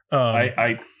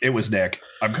 It was Nick.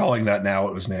 I'm calling that now.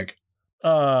 It was Nick.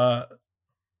 So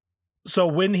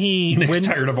Nick's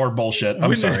tired of our bullshit.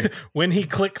 I'm sorry. When he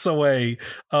clicks away,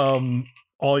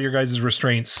 all your guys'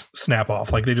 restraints snap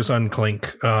off. Like, they just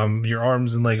unclink. Your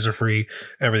arms and legs are free.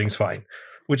 Everything's fine.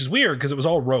 Which is weird, because it was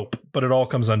all rope, but it all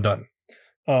comes undone.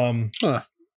 And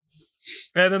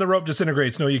then the rope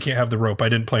disintegrates. No, you can't have the rope. I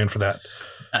didn't plan for that.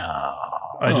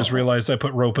 I just realized I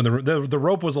put rope in the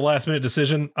rope was a last minute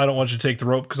decision. I don't want you to take the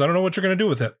rope because I don't know what you're going to do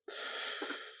with it.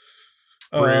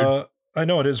 Rude. I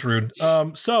know it is rude.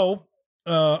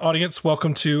 Audience,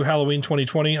 welcome to Halloween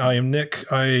 2020. I am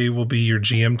Nick. I will be your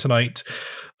GM tonight.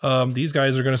 These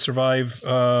guys are going to survive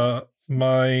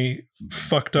my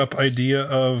fucked up idea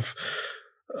of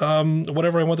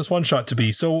whatever I want this one shot to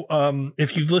be. So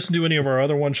if you've listened to any of our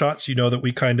other one shots, you know that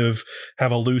we kind of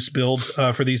have a loose build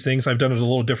for these things. I've done it a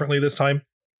little differently this time.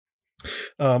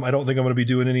 I don't think I'm going to be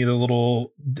doing any of the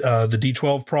little the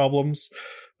D12 problems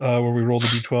where we roll the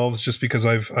D12s, just because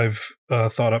I've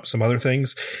thought up some other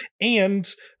things, and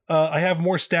I have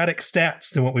more static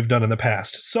stats than what we've done in the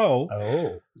past. So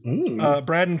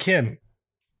Brad and Ken,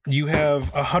 you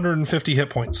have 150 hit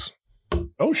points.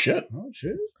 Oh shit.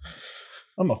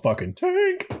 I'm a fucking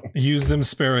tank. Use them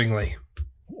sparingly.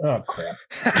 Oh crap.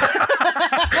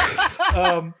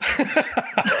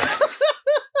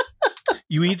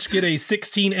 You each get a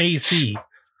 16 AC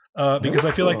because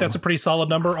I feel like that's a pretty solid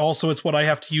number. Also, it's what I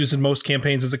have to use in most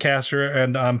campaigns as a caster,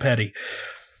 and I'm petty.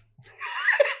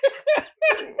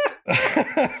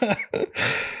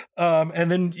 And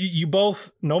then you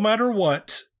both, no matter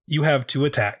what, you have 2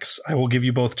 attacks. I will give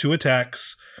you both 2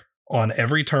 attacks on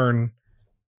every turn,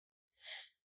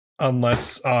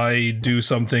 unless I do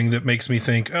something that makes me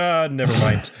think, never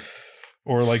mind.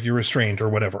 Or like you're restrained or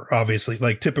whatever, obviously,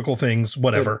 like typical things,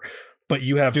 whatever. But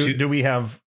you have 2. Do we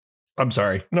have I'm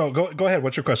sorry. No, go ahead.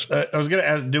 What's your question? I was going to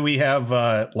ask, do we have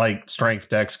like strength,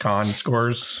 dex, con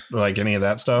scores, like any of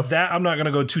that stuff? That I'm not going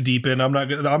to go too deep in.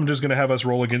 I'm just going to have us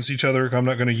roll against each other. I'm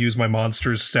not going to use my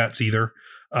monster's stats either.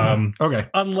 Okay.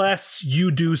 Unless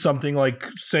you do something like,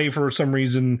 say, for some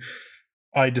reason,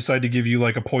 I decide to give you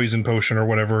like a poison potion or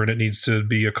whatever, and it needs to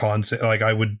be a con. Like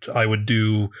I would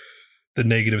do the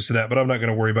negatives to that, but I'm not going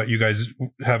to worry about you guys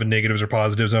having negatives or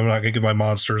positives. I'm not going to give my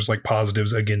monsters like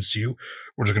positives against you.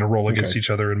 We're just going to roll against each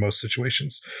other in most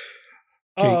situations.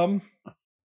 Okay.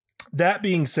 That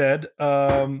being said,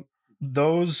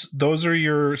 those are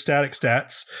your static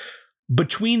stats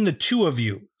between the two of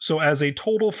you. So as a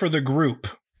total for the group,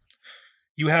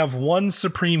 you have 1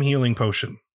 supreme healing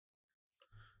potion.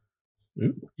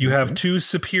 You have 2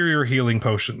 superior healing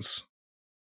potions.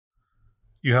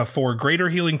 You have 4 greater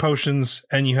healing potions,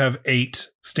 and you have 8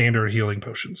 standard healing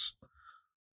potions.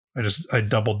 I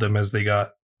doubled them as they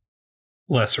got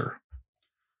lesser.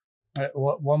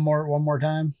 One more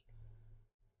time.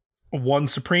 1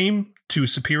 supreme, 2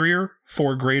 superior,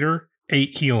 4 greater,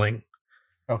 8 healing.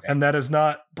 Okay. And that is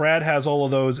not, Brad has all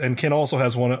of those, and Ken also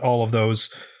has all of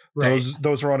those. Right.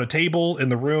 Those are on a table in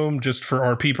the room just for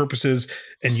RP purposes,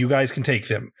 and you guys can take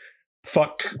them.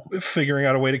 Fuck figuring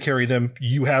out a way to carry them.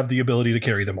 You have the ability to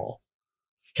carry them all.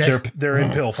 Okay. They're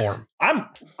in pill form.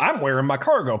 I'm wearing my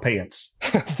cargo pants.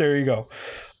 There you go.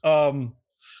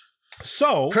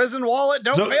 So prison wallet,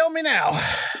 don't fail me now.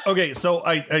 Okay, so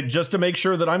I just to make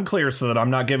sure that I'm clear, so that I'm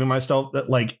not giving myself that,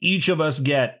 like, each of us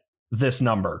get this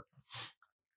number.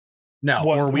 No,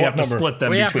 or we have to split them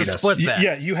between us. We have to split that.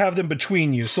 Yeah, you have them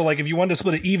between you. So like if you wanted to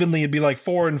split it evenly, it'd be like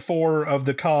 4 and 4 of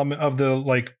the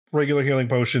like regular healing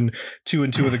potion, 2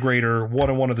 and 2 of the greater, 1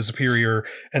 and 1 of the superior,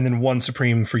 and then 1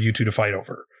 supreme for you two to fight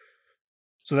over.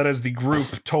 So that is the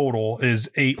group total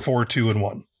is 8, 4, 2, and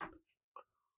 1.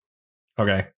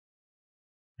 Okay.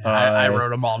 I wrote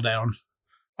them all down.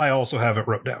 I also have it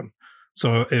wrote down.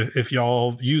 So if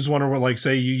y'all use one, or like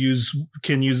say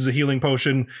Ken uses a healing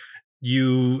potion,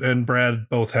 you and Brad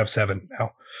both have 7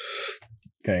 now.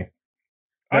 Okay.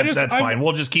 That's fine.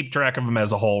 We'll just keep track of them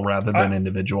as a whole rather than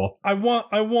individual. I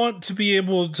want to be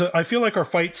able to. I feel like our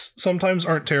fights sometimes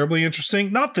aren't terribly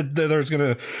interesting. Not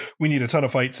that we need a ton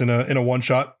of fights in a one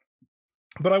shot,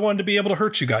 but I wanted to be able to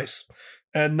hurt you guys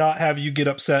and not have you get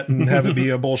upset and have it be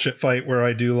a bullshit fight where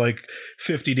I do like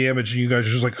 50 damage and you guys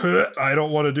are just like, I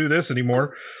don't want to do this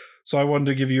anymore. So I wanted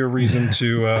to give you a reason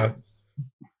to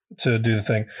do the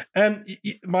thing. And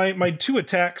my 2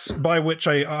 attacks, by which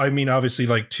I mean obviously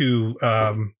like 2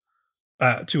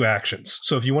 actions.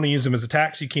 So if you want to use them as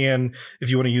attacks, you can. If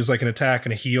you want to use like an attack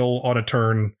and a heal on a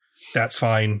turn, that's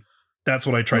fine. That's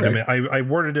what I tried to make. I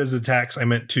worded it as attacks. I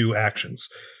meant 2 actions.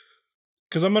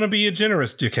 Because I'm going to be a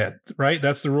generous dickhead, right?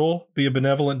 That's the rule. Be a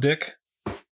benevolent dick.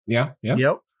 Yeah.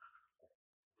 Yep.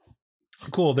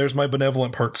 Cool. There's my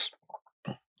benevolent parts.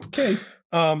 Okay.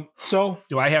 So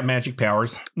do I have magic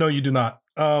powers? No, you do not.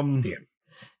 Damn.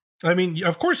 I mean,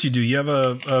 of course you do. You have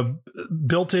a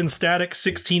built-in static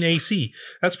 16 AC.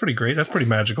 That's pretty great. That's pretty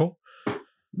magical.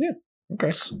 Yeah. Okay.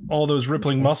 It's all those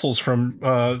rippling muscles from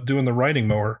doing the riding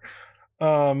mower.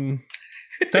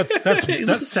 That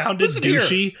sounded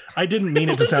douchey. I didn't mean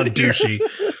it to sound douchey.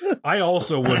 I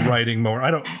also would riding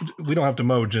mower. We don't have to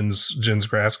mow Jen's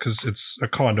grass because it's a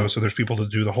condo, so there's people to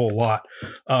do the whole lot.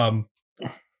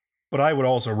 But I would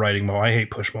also riding mow. I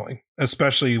hate push mowing,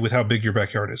 especially with how big your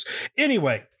backyard is.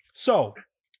 Anyway, so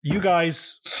you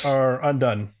guys are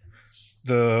undone.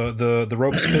 The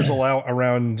ropes fizzle out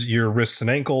around your wrists and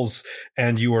ankles,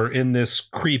 and you are in this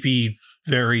creepy,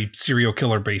 very serial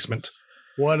killer basement.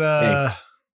 What are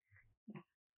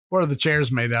the chairs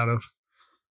made out of?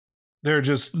 They're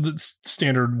just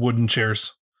standard wooden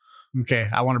chairs. Okay,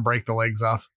 I want to break the legs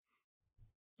off.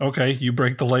 Okay, you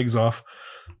break the legs off.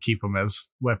 Keep them as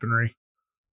weaponry.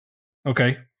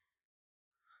 Okay.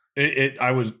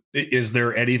 Is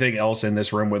there anything else in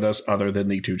this room with us other than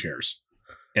the 2 chairs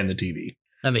and the TV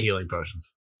and the healing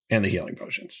potions?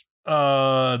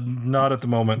 Not at the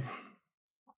moment.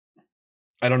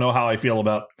 I don't know how I feel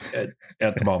about it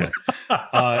at the moment.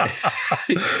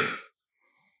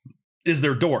 Is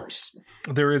there doors?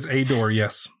 There is a door.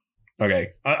 Yes.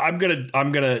 Okay. I'm gonna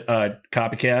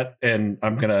copycat, and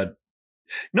I'm gonna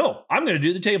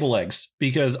do the table legs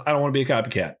because I don't want to be a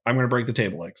copycat. I'm gonna break the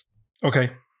table legs.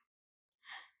 Okay.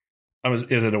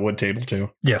 Is it a wood table too?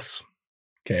 Yes.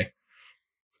 Okay.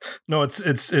 No,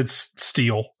 it's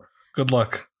steel. Good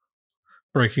luck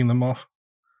breaking them off.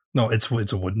 No, it's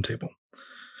a wooden table.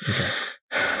 Okay.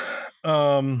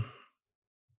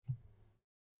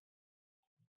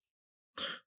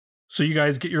 So you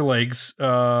guys get your legs. You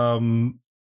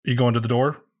go into the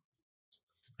door?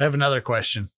 I have another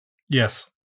question. Yes.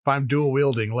 If I'm dual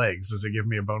wielding legs, does it give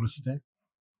me a bonus attack?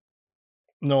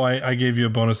 No, I gave you a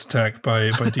bonus attack by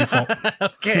default.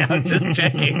 Okay, I'm just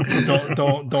checking.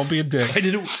 Don't be a dick. I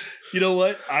didn't. You know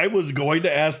what? I was going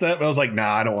to ask that, but I was like,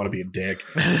 nah, I don't want to be a dick.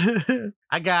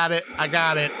 I got it.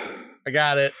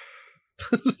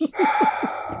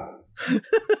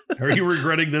 Are you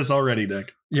regretting this already,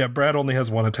 Nick? Yeah, Brad only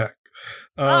has one attack.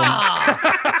 That's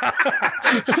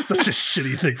such a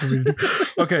shitty thing for me to do.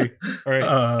 Okay. All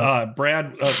right.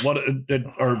 Brad,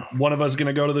 one of us going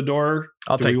to go to the door?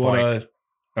 I'll take point.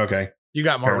 Okay. You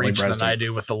got more Apparently reach Brad's than I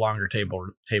do with the longer table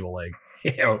leg.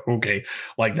 Yeah, okay.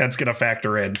 Like, that's going to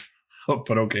factor in.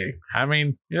 But okay. I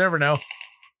mean, you never know.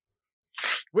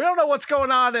 We don't know what's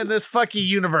going on in this fucking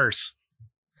universe.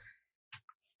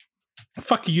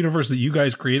 Fucking universe that you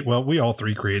guys create. Well, we all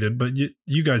three created, but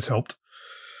you guys helped.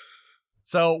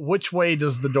 So, which way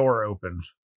does the door open?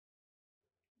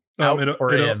 Out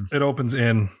or in? It opens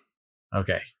in.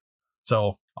 Okay.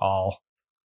 So, I'll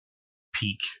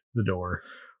peek the door.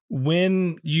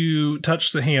 When you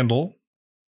touch the handle,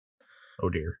 oh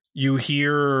dear, you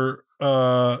hear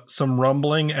some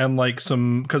rumbling and like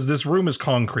some, because this room is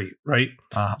concrete, right?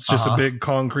 It's just a big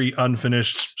concrete,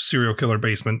 unfinished serial killer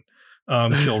basement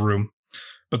kill room.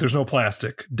 But there's no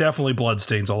plastic. Definitely blood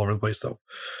stains all over the place, though.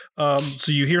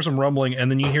 So you hear some rumbling,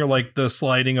 and then you hear like the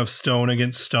sliding of stone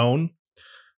against stone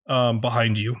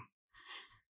behind you.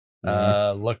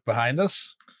 Look behind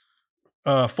us.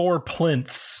 4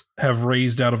 plinths have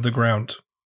raised out of the ground.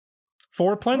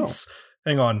 4 plinths? Oh.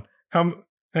 Hang on.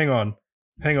 Hang on.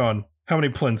 How many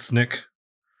plinths, Nick?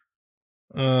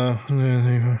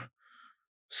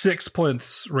 6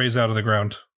 plinths raise out of the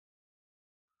ground.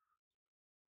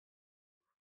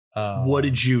 What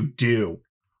did you do?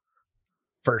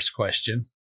 First question.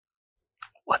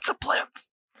 What's a plinth?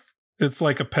 It's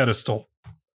like a pedestal.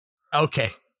 Okay.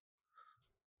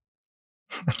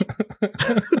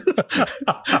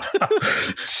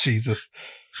 Jesus.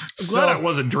 I'm glad I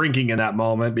wasn't drinking in that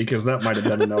moment, because that might have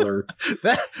been another.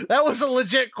 that was a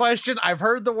legit question. I've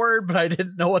heard the word, but I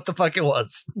didn't know what the fuck it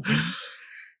was.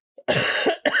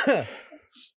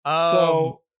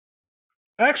 So,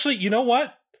 actually, you know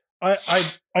what?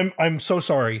 I'm so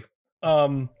sorry.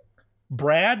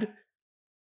 Brad,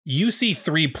 you see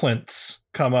 3 plinths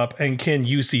come up, and Ken,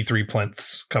 you see 3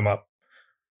 plinths come up.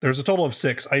 There's a total of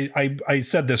 6. I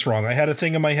said this wrong. I had a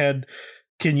thing in my head.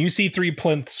 Can you see 3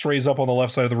 plinths raise up on the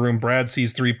left side of the room? Brad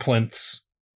sees 3 plinths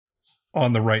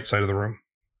on the right side of the room.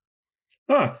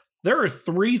 Huh. There are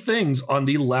 3 things on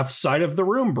the left side of the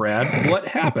room, Brad. What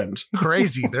happened?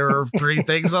 Crazy. There are 3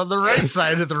 things on the right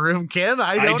side of the room, Ken.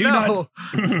 I do know.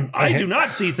 I do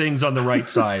not see things on the right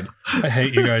side. I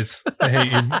hate you guys. I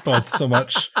hate you both so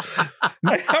much.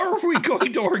 How are we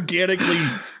going to organically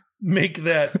make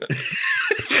that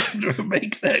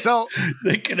so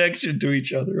the connection to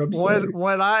each other? I'm sorry.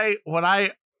 When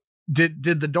I did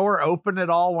the door open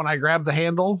at all when I grabbed the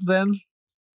handle then?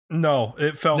 No,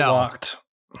 it felt locked.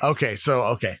 Okay,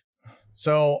 so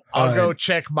I'll go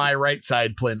check my right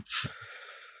side plinths.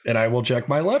 And I will check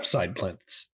my left side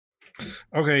plinths.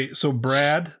 Okay, so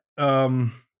Brad,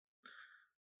 when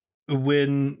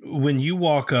you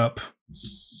walk up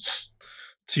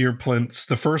to your plinths,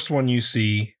 the first one you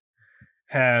see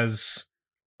has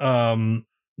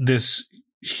this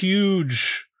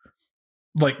huge,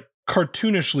 like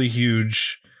cartoonishly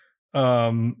huge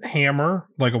hammer,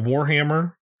 like a war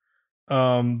hammer.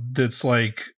 That's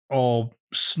like all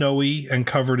snowy and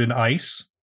covered in ice.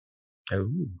 Oh.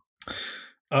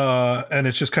 And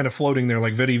it's just kind of floating there,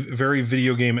 like very, very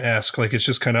video game-esque, like it's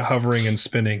just kind of hovering and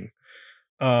spinning.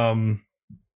 And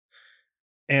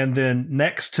then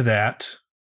next to that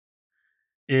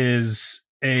is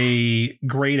a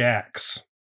great axe.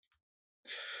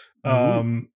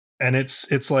 And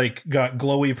it's like got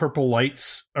glowy purple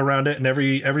lights around it, and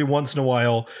every once in a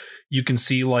while you can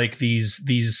see like these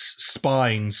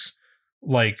spines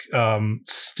like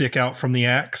stick out from the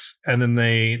axe, and then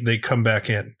they come back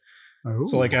in. Ooh.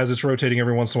 So like as it's rotating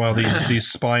every once in a while,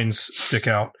 these spines stick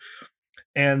out.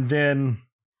 And then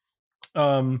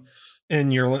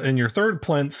in your third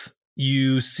plinth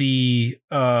you see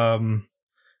a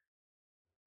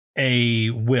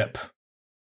whip.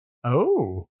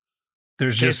 Oh.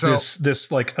 There's just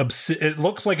this like it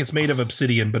looks like it's made of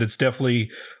obsidian, but it's definitely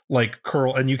like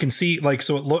curl, and you can see like,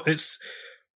 so it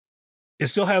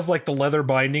still has like the leather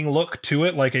binding look to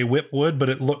it, like a whip would, but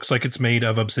it looks like it's made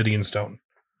of obsidian stone.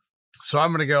 So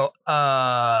I'm gonna go,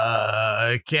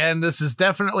 Ken, this is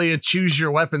definitely a choose your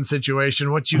weapon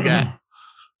situation. What you got?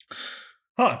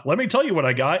 Let me tell you what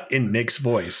I got in Nick's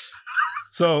voice.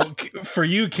 So for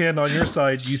you, Ken, on your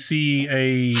side, you see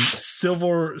a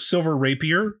silver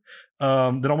rapier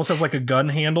that almost has like a gun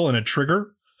handle and a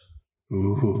trigger.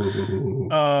 Ooh.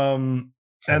 And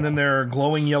then there are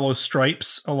glowing yellow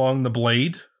stripes along the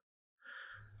blade.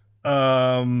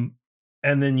 And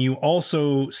then you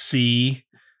also see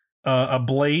a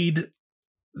blade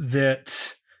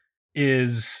that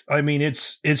is, I mean,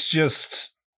 it's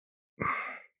just,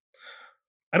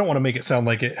 I don't want to make it sound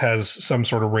like it has some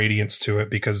sort of radiance to it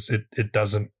because it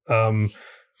doesn't.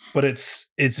 But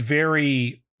it's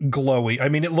very glowy. I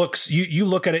mean, it looks, you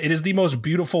look at it, it is the most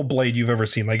beautiful blade you've ever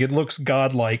seen. Like, it looks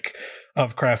godlike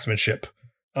of craftsmanship.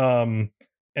 And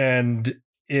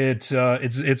it's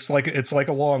like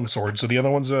a long sword. So the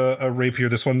other one's a rapier.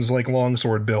 This one's like long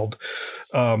sword build.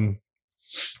 And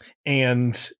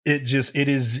it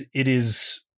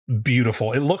is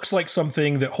beautiful. It looks like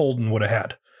something that Holden would have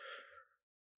had.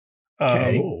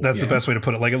 That's the best way to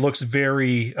put it. Like, it looks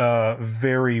very,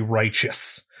 very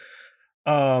righteous.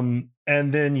 And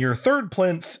then your third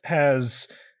plinth has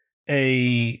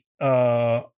a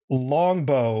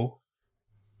longbow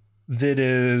that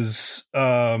is,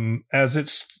 as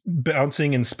it's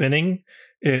bouncing and spinning,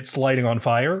 it's lighting on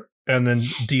fire and then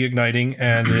deigniting,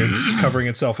 and it's covering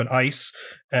itself in ice,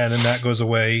 and then that goes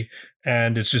away,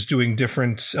 and it's just doing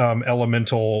different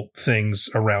elemental things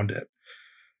around it.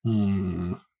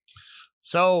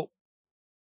 So,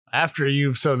 after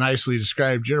you've so nicely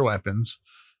described your weapons,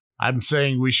 I'm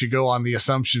saying we should go on the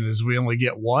assumption is we only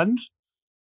get one,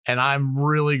 and I'm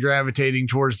really gravitating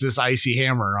towards this icy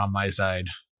hammer on my side.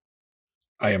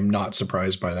 I am not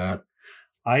surprised by that.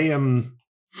 I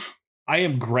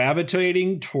am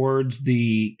gravitating towards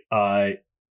the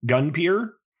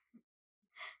gunpiercer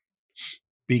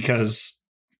because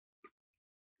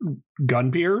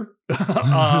gunpiercer.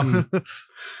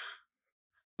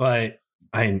 But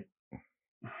I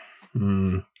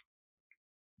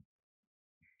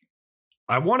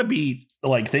want to be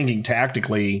like thinking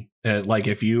tactically, like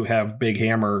if you have big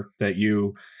hammer that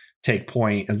you take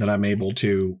point and then I'm able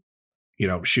to,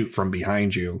 shoot from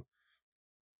behind you.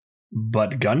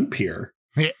 But gunpiercer.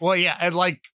 Yeah, well, yeah, and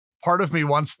like part of me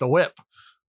wants the whip,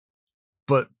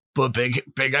 but big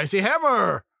icy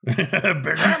hammer. Big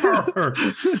hammer.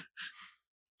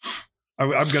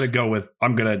 I'm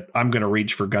gonna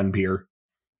reach for gunpiercer.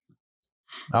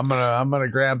 I'm gonna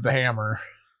grab the hammer.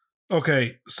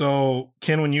 Okay, so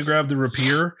Ken, when you grab the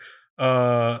rapier,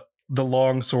 the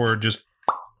long sword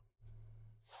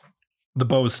the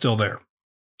bow is still there.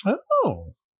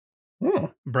 Oh.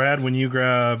 Brad, when you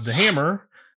grab the hammer,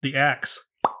 the axe,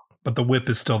 but the whip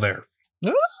is still there.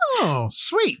 Oh,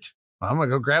 sweet. I'm gonna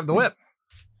go grab the whip.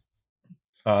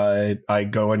 I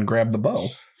go and grab the bow.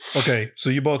 Okay, so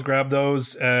you both grab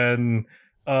those, and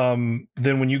then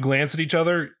when you glance at each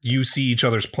other, you see each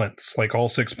other's plinths. Like, all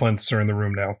 6 plinths are in the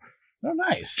room now. Oh,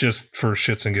 nice. Just for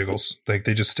shits and giggles. Like,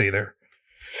 they just stay there.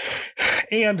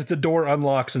 And the door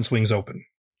unlocks and swings open.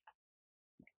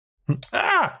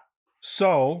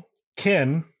 So,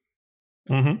 Ken,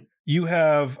 you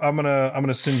have, I'm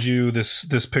gonna send you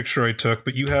this picture I took,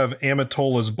 but you have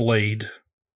Amatola's blade.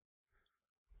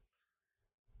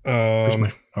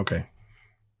 Okay.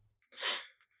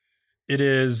 It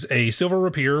is a silver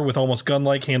rapier with almost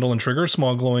gun-like handle and trigger,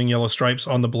 small glowing yellow stripes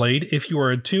on the blade. If you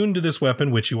are attuned to this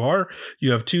weapon, which you are,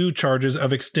 you have 2 charges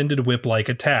of extended whip-like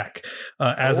attack.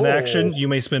 As an action, you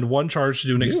may spend 1 charge to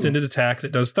do an extended attack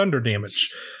that does thunder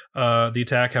damage. The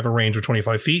attack have a range of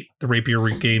 25 feet. The rapier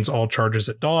regains all charges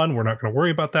at dawn. We're not going to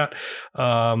worry about that.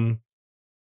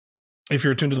 If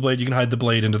you're attuned to the blade, you can hide the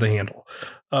blade into the handle.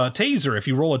 Taser, if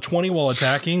you roll a 20 while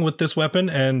attacking with this weapon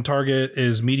and target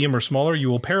is medium or smaller, you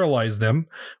will paralyze them.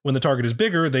 When the target is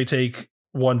bigger, they take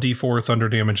 1d4 thunder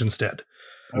damage instead.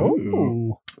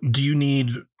 Oh. Do you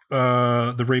need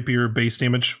the rapier base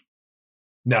damage?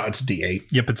 No, it's D8.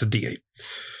 Yep, it's a D8.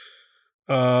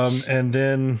 And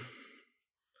then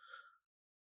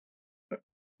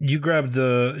you got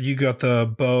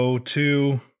the bow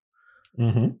too.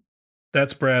 Mm-hmm.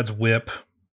 That's Brad's whip.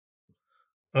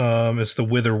 It's the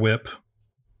Wither Whip.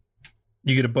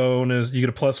 You get a bonus. You get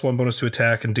a +1 bonus to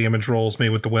attack and damage rolls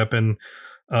made with the weapon.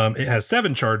 It has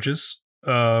 7 charges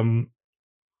that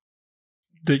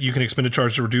you can expend a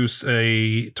charge to reduce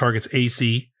a target's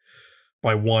AC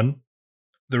by 1.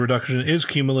 The reduction is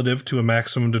cumulative to a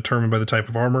maximum determined by the type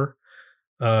of armor.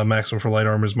 Maximum for light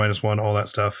armor is -1. All that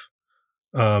stuff.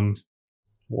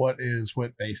 What is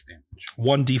whip base damage?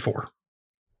 1d4.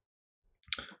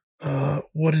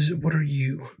 What is it? What are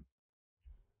you?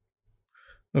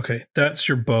 Okay, that's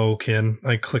your bow, Ken.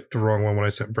 I clicked the wrong one when I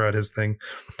sent Brad his thing.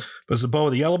 But it's the bow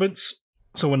of the elements.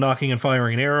 So when knocking and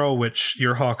firing an arrow, which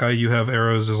you're Hawkeye, you have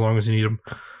arrows as long as you need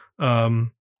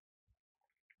them.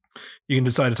 You can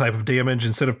decide a type of damage.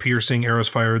 Instead of piercing, arrows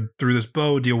fired through this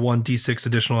bow deal 1d6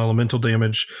 additional elemental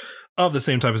damage of the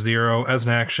same type as the arrow. As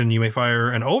an action, you may fire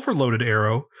an overloaded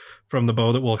arrow from the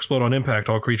bow that will explode on impact.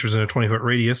 All creatures in a 20-foot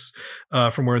radius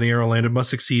from where the arrow landed must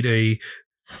succeed a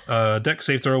dex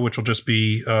save throw, which will just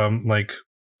be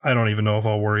I don't even know if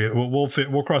I'll worry.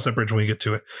 We'll cross that bridge when we get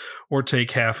to it. Or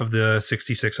take half of the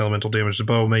 66 elemental damage. The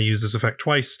bow may use this effect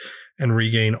twice and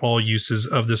regain all uses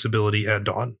of this ability at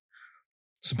dawn.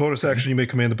 So bonus action, you may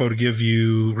command the bow to give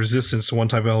you resistance to one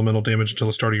type of elemental damage until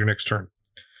the start of your next turn.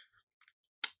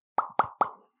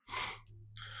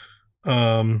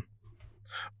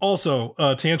 Also,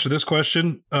 to answer this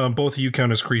question, both of you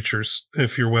count as creatures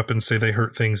if your weapons say they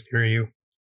hurt things near you.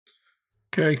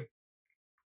 Okay.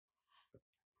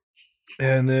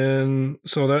 And then,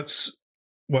 so that's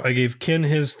what I gave Ken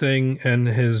his thing and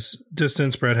his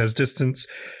distance. Brad has distance.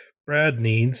 Brad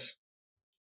needs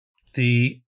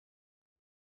the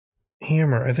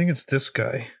hammer. I think it's this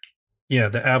guy. Yeah,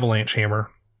 the avalanche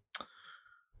hammer.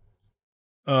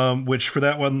 Which for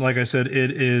that one, like I said,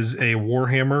 it is a war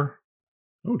hammer.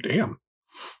 Oh, damn.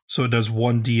 So it does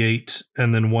 1d8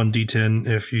 and then 1d10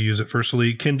 if you use it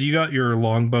firstly. Ken, do you got your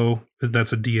longbow?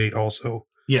 That's a d8 also.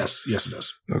 Yes, it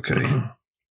does. Okay.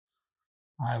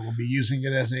 I will be using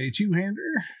it as a two-hander.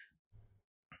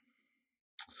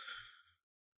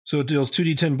 So it deals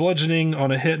 2d10 bludgeoning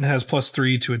on a hit and has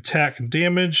 +3 to attack and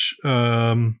damage.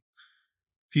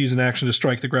 If you use an action to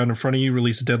strike the ground in front of you,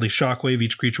 release a deadly shockwave.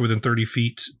 Each creature within 30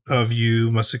 feet of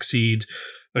you must succeed.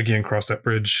 Again, cross that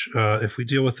bridge if we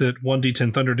deal with it.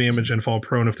 1d10 thunder damage and fall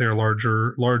prone if they are large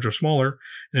or smaller.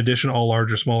 In addition, all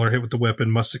large or smaller hit with the weapon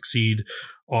must succeed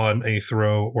on a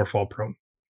throw or fall prone.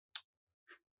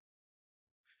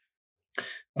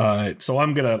 So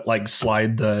I'm gonna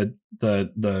slide the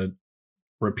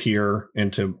rapier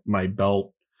into my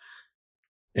belt,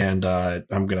 and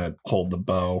I'm gonna hold the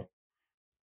bow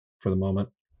for the moment.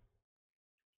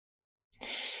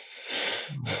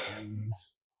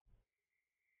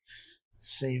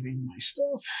 Saving my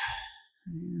stuff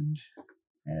and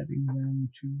adding them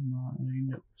to my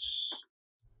notes.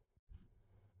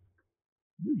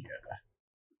 Ooh,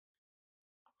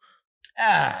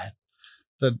 yeah.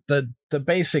 The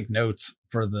basic notes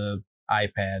for the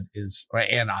iPad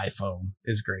and iPhone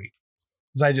is great.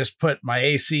 Because I just put my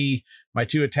AC, my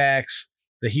 2 attacks,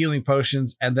 the healing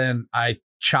potions, and then I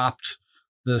chopped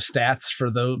the stats for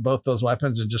both those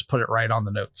weapons and just put it right on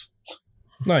the notes.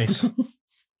 Nice.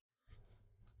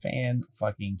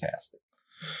 Fan-fucking-tastic.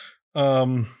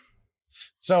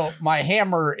 So my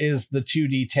hammer is the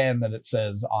 2d10 that it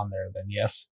says on there then,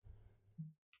 yes?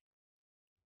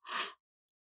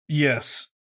 Yes.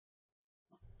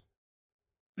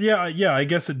 Yeah, I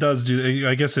guess it does do.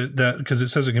 I guess that because it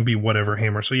says it can be whatever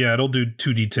hammer. So yeah, it'll do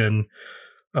 2d10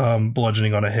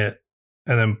 bludgeoning on a hit.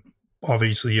 And then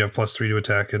obviously you have +3 to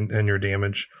attack and your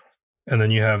damage. And then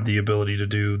you have the ability to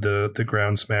do the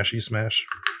ground smashy smash.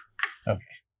 Okay.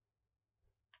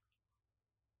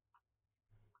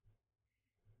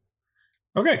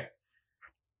 Okay.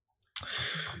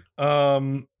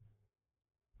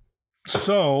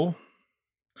 So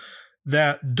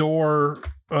that door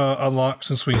unlocks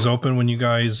and swings open when you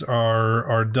guys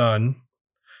are done.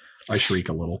 I shriek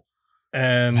a little.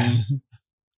 And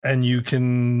you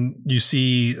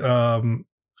see a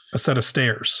set of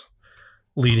stairs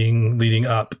leading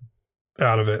up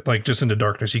out of it, like just into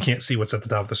darkness. You can't see what's at the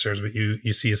top of the stairs, but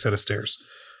you see a set of stairs.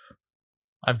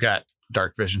 I've got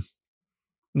dark vision.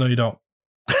 No, you don't.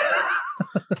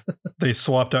 They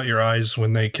swapped out your eyes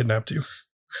when they kidnapped you.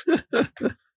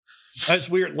 That's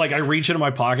weird. I reach into my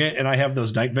pocket and I have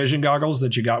those night vision goggles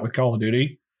that you got with Call of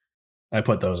Duty. I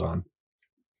put those on.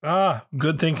 Ah,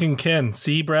 good thinking, Ken.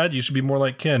 See, Brad, you should be more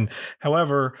like Ken.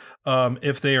 However,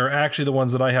 if they are actually the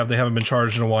ones that I have, they haven't been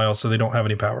charged in a while, so they don't have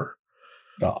any power.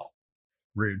 Oh,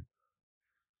 rude.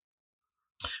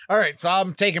 All right, so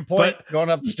I'm taking point,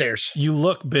 going up the stairs. You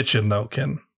look bitchin' though,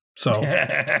 Ken. So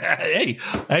hey,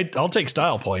 I'll take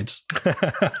style points.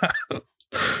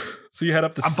 So you head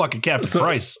up the I'm fucking Captain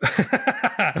Price.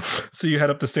 So you head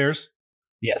up the stairs?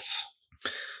 Yes.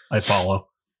 I follow.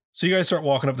 So you guys start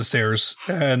walking up the stairs,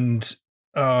 and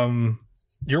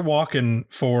you're walking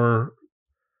for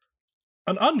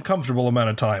an uncomfortable amount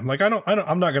of time.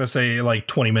 I'm not going to say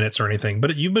 20 minutes or anything,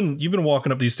 but you've been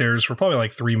walking up these stairs for probably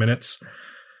 3 minutes,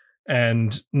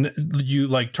 and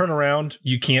you turn around,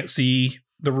 you can't see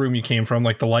the room you came from.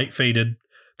 The light faded.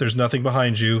 There's nothing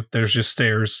behind you. There's just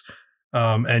stairs.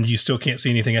 And you still can't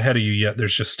see anything ahead of you yet.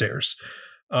 There's just stairs.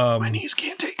 My knees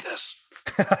can't take this.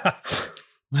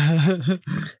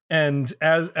 And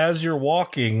as you're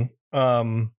walking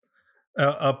up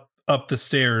the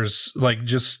stairs, like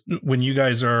just when you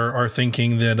guys are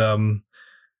thinking that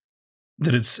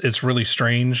that it's really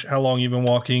strange how long you've been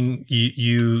walking,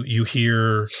 you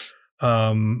hear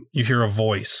a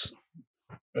voice.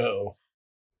 Oh.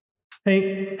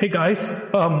 Hey guys.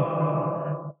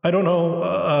 I don't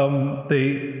know.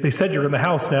 They said you're in the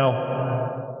house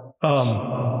now.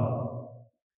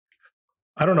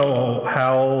 I don't know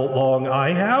how long I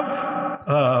have.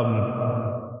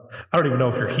 I don't even know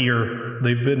if you're here.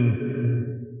 They've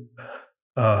been.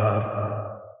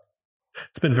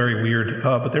 It's been very weird.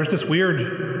 But there's this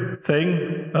weird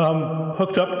thing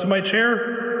hooked up to my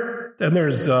chair, and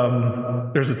there's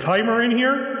a timer in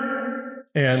here,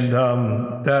 and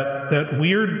that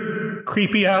weird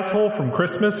creepy asshole from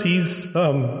Christmas. He's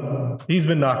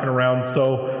been knocking around.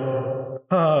 So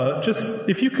just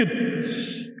if you could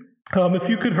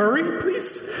hurry,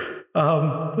 please.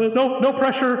 But no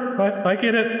pressure. I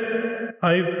get it.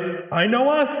 I know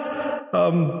us.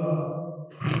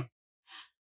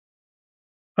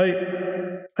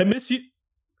 I miss you.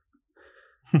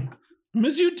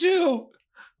 Miss you too.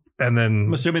 And then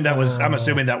I'm assuming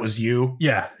that was you.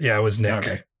 Yeah, it was Nick.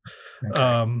 Okay.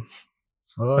 I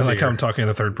like how I'm talking in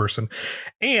the third person.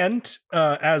 And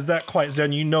as that quiets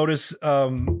down, you notice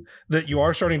that you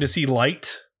are starting to see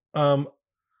light up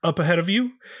ahead of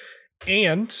you.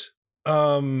 And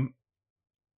both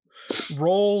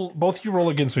of you roll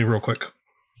against me real quick.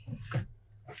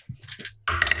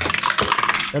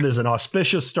 That is an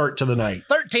auspicious start to the night.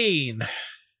 13.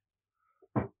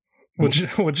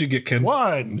 What'd you get, Ken?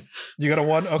 1. You got a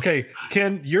 1? Okay,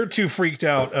 Ken, you're too freaked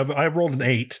out. I rolled an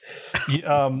 8.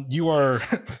 You are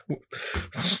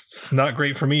it's not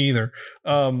great for me either.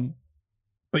 But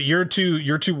you're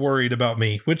too worried about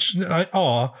me, which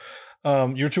you're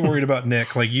too worried about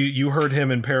Nick. Like you heard him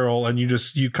in peril and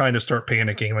you kind of start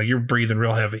panicking, like you're breathing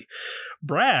real heavy.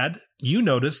 Brad, you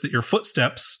notice that your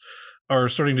footsteps are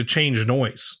starting to change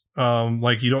noise.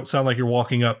 Like you don't sound like you're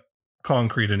walking up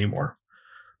concrete anymore.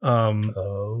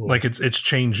 Like it's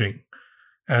changing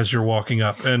as you're walking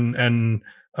up, and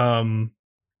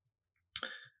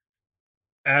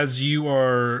as you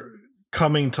are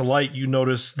coming to light, you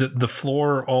notice that the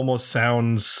floor almost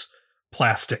sounds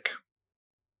plastic.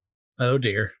 Oh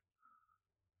dear.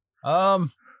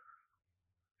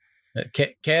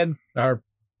 Ken, our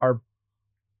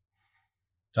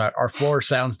floor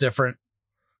sounds different.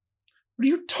 What are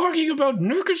you talking about?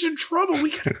 Nick is in trouble. We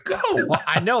gotta go. Well,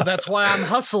 I know, that's why I'm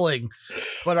hustling,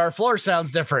 but our floor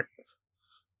sounds different.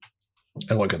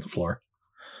 I look at the floor.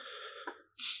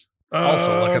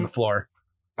 Also look at the floor.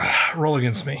 Roll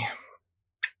against me.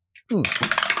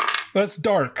 That's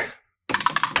dark.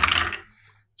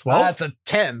 12? That's a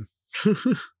 10.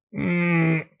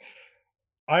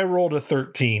 I rolled a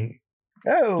 13.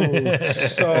 Oh.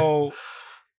 So,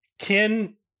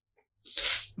 Ken,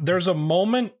 there's a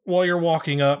moment while you're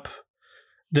walking up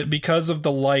that because of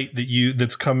the light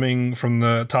that's coming from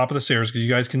the top of the stairs, because you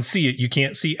guys can see it, you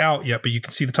can't see out yet, but you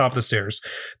can see the top of the stairs.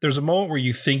 There's a moment where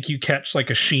you think you catch like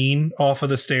a sheen off of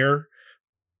the stair,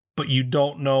 but you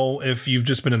don't know if you've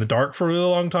just been in the dark for a really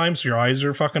long time, so your eyes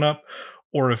are fucking up,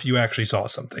 or if you actually saw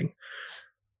something.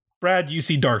 Brad, you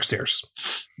see dark stairs.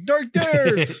 Dark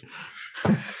stairs.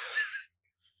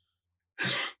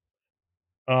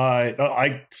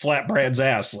 I slap Brad's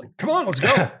ass. Like, come on, let's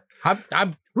go.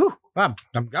 I'm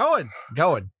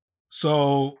going.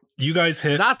 So you guys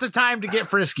hit. Not the time to get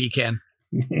frisky, Ken.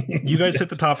 You guys hit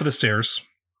the top of the stairs,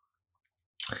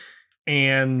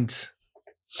 and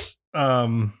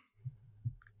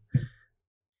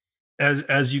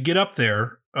as you get up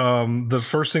there, the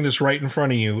first thing that's right in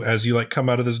front of you as you like come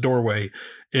out of this doorway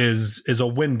is a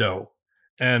window.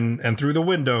 And through the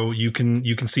window, you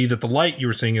can see that the light you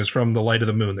were seeing is from the light of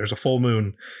the moon. There's a full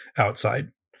moon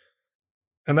outside.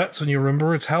 And that's when you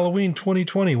remember it's Halloween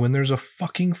 2020 when there's a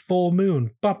fucking full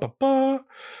moon. Ba ba ba.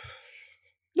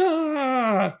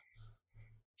 Ah.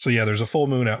 So yeah, there's a full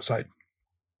moon outside.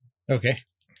 Okay.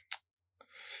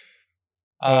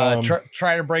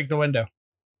 Try to break the window.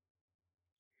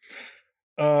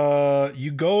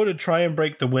 You go to try and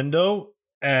break the window,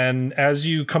 and as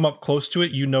you come up close to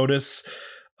it, you notice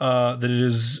that it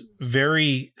is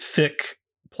very thick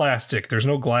plastic. There's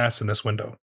no glass in this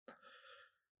window.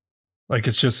 Like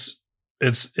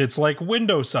it's like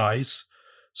window size,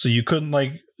 so you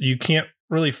can't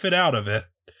really fit out of it,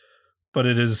 but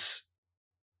it's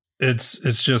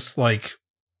just like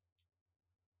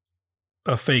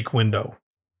a fake window.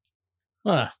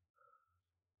 Huh.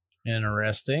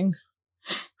 Interesting.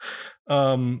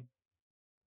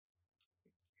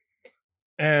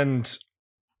 And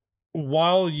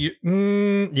while you,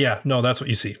 yeah, no, that's what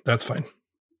you see. That's fine.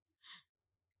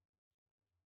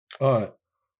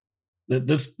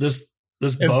 This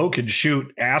bow could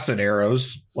shoot acid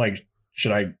arrows. Like,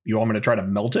 you want me to try to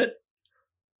melt it?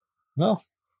 Well,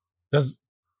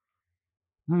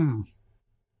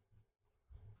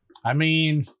 I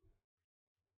mean,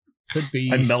 could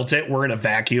be. I melt it. We're in a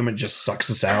vacuum. It just sucks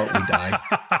us out. We die.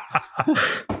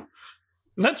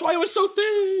 That's why it was so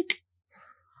thick.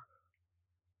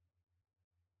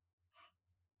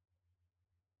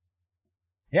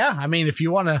 Yeah, I mean, if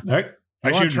you want to, right.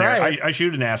 I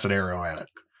shoot an acid arrow at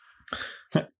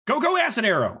it. Go acid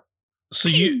arrow. So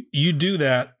you do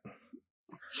that,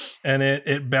 and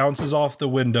it bounces off the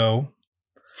window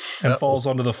and falls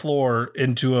onto the floor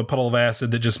into a puddle of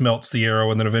acid that just melts the arrow,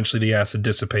 and then eventually the acid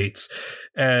dissipates.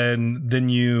 And then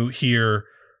you hear,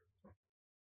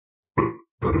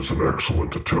 That is an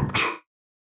excellent attempt,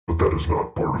 but that is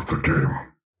not part of the game.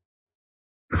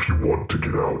 If you want to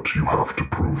get out, you have to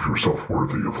prove yourself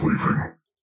worthy of leaving.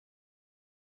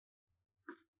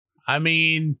 I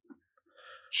mean,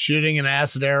 shooting an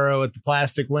acid arrow at the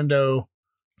plastic window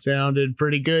sounded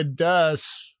pretty good to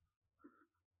us.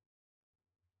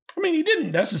 I mean, he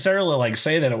didn't necessarily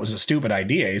say that it was a stupid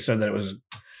idea. He said that it was a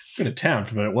good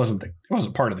attempt, but it wasn't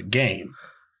part of the game.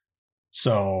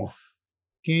 So,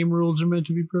 game rules are meant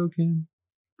to be broken.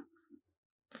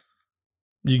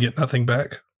 you get nothing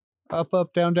back. Up,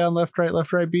 up, down, down, left, right,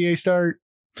 BA start.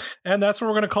 And that's what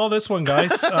we're going to call this one,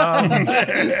 guys.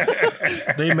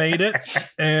 They made it,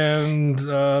 and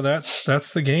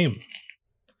that's the game.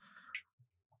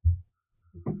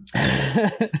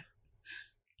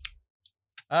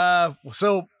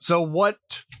 So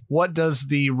what does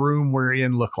the room we're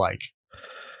in look like?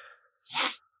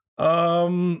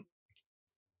 Are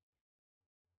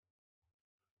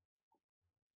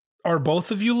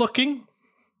both of you looking?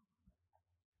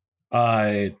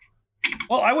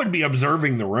 Well, I would be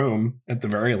observing the room at the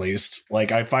very least.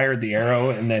 Like, I fired the arrow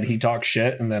and then he talked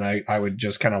shit, and then I would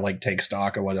just kind of take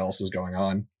stock of what else is going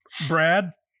on.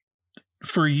 Brad,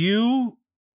 for you,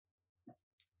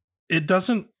 it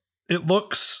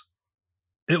looks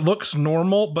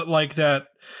normal, but like that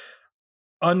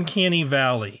uncanny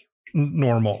valley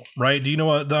normal, right? Do you know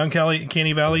what the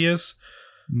uncanny valley is?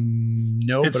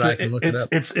 No, but I can look it up.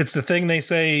 It's the thing they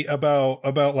say about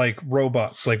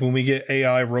robots, like when we get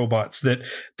AI robots that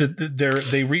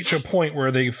they reach a point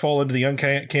where they fall into the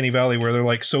uncanny valley where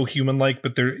they're so human like,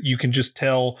 but you can just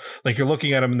tell, you're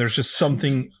looking at them and there's just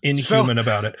something inhuman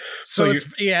about it. So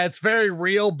it's very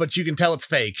real, but you can tell it's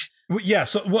fake. Yeah.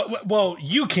 So well,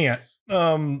 you can't,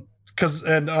 because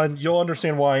you'll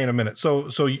understand why in a minute. So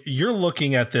you're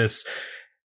looking at this,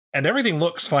 and everything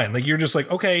looks fine. You're just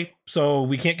okay, so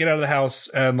we can't get out of the house,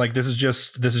 and this is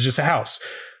just a house.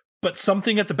 But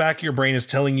something at the back of your brain is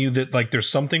telling you that there's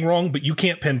something wrong, but you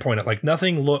can't pinpoint it.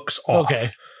 Nothing looks off. Okay.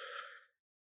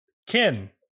 Ken,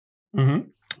 mm-hmm.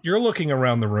 You're looking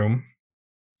around the room,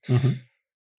 mm-hmm.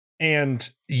 and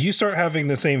you start having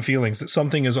the same feelings that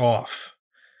something is off.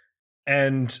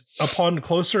 And upon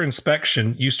closer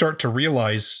inspection, you start to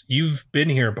realize you've been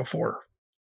here before.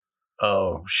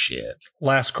 Oh, shit.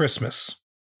 Last Christmas.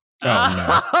 Oh,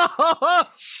 no. Oh,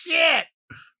 shit.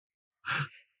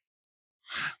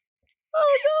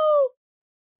 Oh,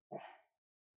 no.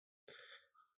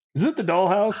 Is it the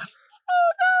dollhouse?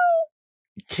 Oh,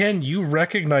 no. Ken, you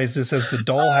recognize this as the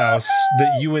dollhouse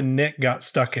that you and Nick got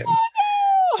stuck in. Oh,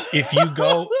 no.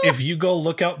 If you go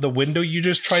look out the window you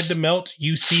just tried to melt,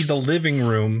 you see the living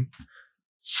room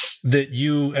that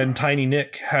you and Tiny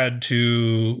Nick had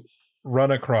to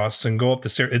run across and go up the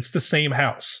stairs. It's the same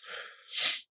house.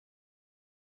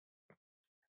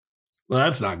 Well,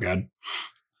 that's not good.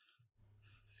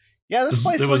 Yeah, this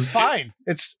place looks fine.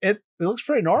 It looks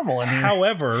pretty normal in here.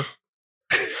 However,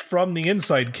 from the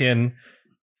inside, Ken,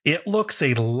 it looks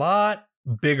a lot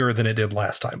bigger than it did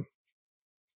last time.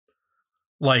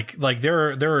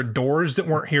 There are doors that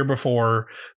weren't here before.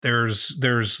 There's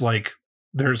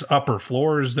upper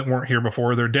floors that weren't here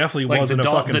before. There definitely wasn't a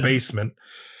fucking basement.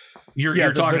 You're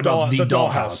talking about the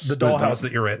dollhouse. The dollhouse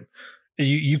that you're in.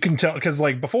 You can tell, because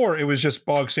before it was just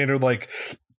bog standard,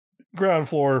 ground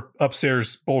floor,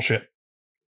 upstairs bullshit.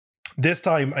 This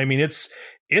time, I mean, it's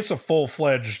a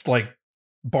full-fledged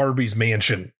Barbie's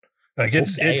mansion.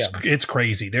 It's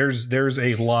crazy. There's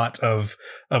a lot of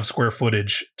square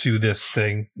footage to this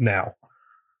thing now.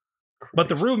 Crazy. But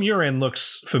the room you're in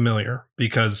looks familiar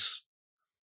because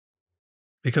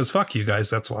fuck you guys,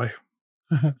 that's why.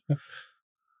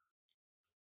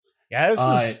 Yeah,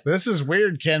 this is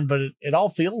weird, Ken, but it all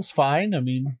feels fine. I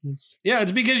mean, it's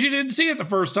because you didn't see it the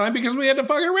first time because we had to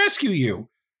fucking rescue you.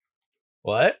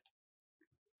 What?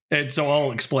 And so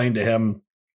I'll explain to him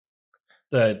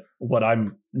that what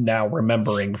I'm now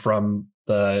remembering from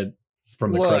the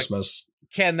Christmas.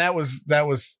 Ken, that was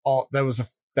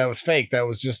fake. That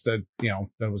was just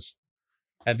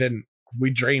we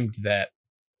dreamed that.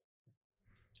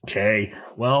 Okay.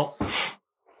 Well,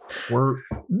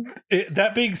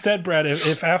 that being said, Brad,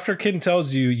 if after Ken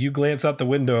tells you, you glance out the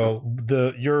window,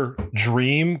 your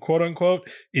dream, quote unquote,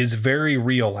 is very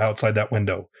real outside that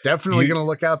window. Definitely going to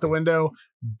look out the window.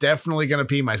 Definitely going to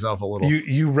pee myself a little.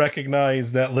 You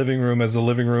recognize that living room as a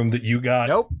living room that you got.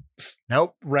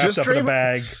 Nope. Wrapped Just up dreaming. in a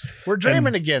bag. We're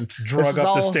dreaming again. Drug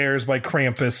up the stairs by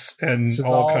Krampus and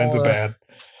all kinds of bad.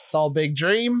 It's all big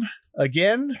dream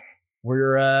again.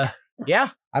 We're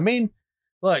I mean,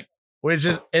 look,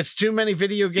 it's too many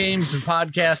video games and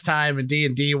podcast time and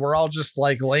D&D. We're all just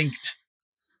like linked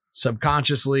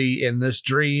subconsciously in this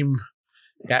dream.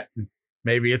 Yeah,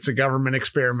 maybe it's a government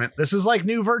experiment. This is like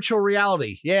new virtual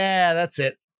reality. Yeah, that's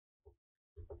it.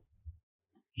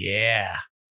 Yeah.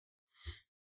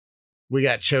 We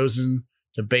got chosen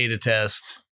to beta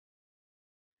test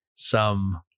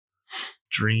some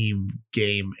dream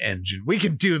game engine. We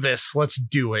can do this. Let's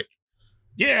do it.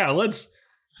 Yeah, let's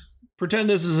pretend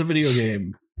this is a video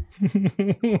game.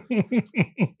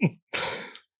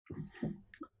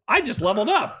 I just leveled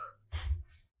up.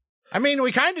 I mean,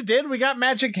 we kind of did. We got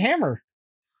magic hammer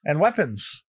and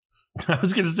weapons. I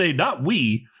was going to say, not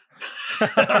we.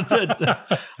 on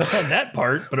that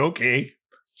part, but okay.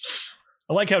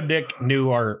 I like how Nick knew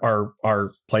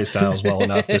our play styles well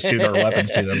enough to suit our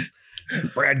weapons to them.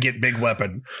 Brad, get big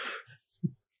weapon.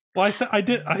 Well, I said I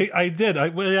did.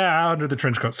 Under the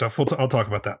trench coat stuff. I'll talk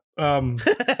about that.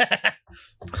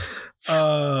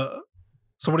 So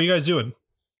what are you guys doing?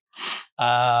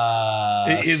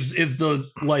 Is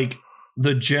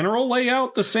the general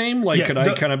layout the same? Like, could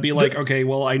I kind of be like, okay,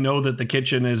 well, I know that the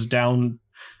kitchen is down,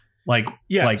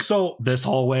 so this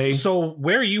hallway. So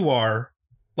where you are,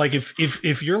 like,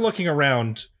 if you're looking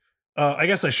around, I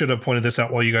guess I should have pointed this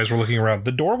out while you guys were looking around.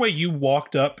 The doorway you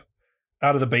walked up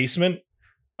out of the basement,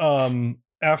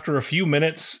 after a few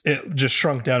minutes, it just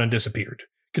shrunk down and disappeared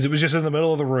because it was just in the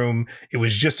middle of the room. It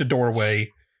was just a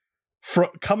doorway.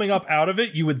 Coming up out of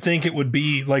it, you would think it would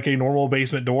be like a normal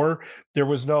basement door. There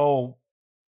was no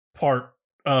part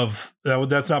of that.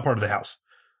 That's not part of the house.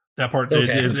 That part,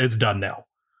 it's done now.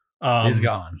 It's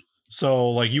gone. So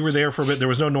like you were there for a bit. There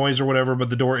was no noise or whatever, but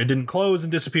the door, it didn't close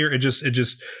and disappear. It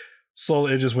just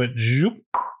slowly, it just went zoop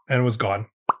and was gone.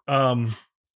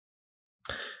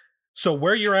 So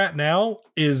where you're at now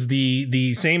is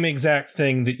the same exact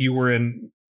thing that you were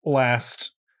in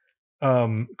last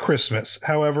Christmas.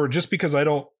 However, just because I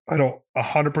don't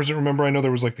 100% remember, I know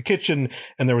there was like the kitchen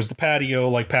and there was the patio,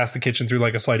 like past the kitchen through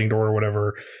like a sliding door or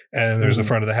whatever, and there's the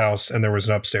front of the house and there was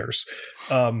an upstairs.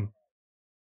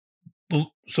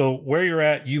 So where you're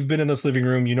at, you've been in this living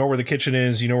room, you know where the kitchen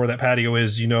is, you know where that patio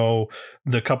is, you know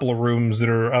the couple of rooms that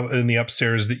are up in the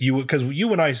upstairs that because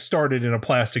you and I started in a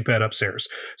plastic bed upstairs.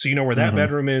 So you know where that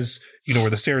bedroom is, you know where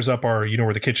the stairs up are, you know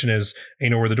where the kitchen is, and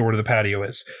you know where the door to the patio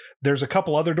is. There's a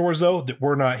couple other doors though that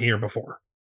were not here before.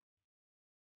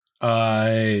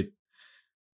 We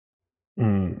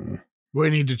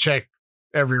need to check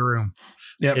every room.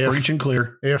 Yeah, breach and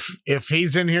clear. If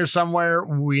he's in here somewhere,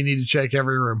 we need to check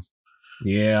every room.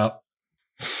 Yeah.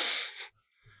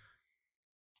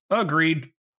 Agreed.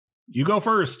 You go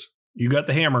first. You got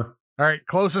the hammer. All right,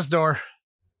 closest door.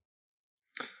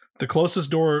 The closest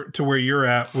door to where you're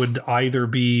at would either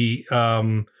be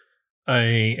a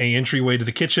entryway to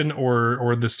the kitchen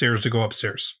or the stairs to go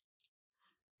upstairs.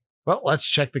 Well, let's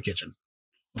check the kitchen.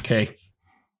 Okay.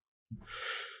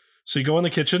 So you go in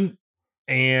the kitchen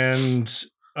and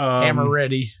hammer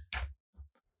ready.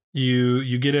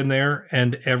 You get in there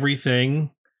and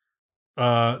everything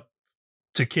to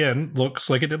Ken looks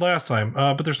like it did last time.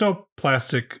 But there's no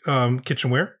plastic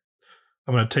kitchenware.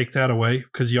 I'm going to take that away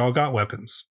because y'all got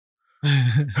weapons.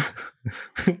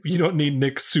 You don't need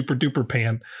Nick's super duper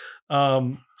pan.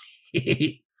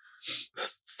 It's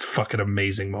a fucking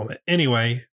amazing moment.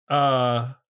 Anyway,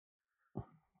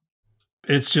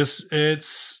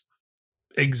 it's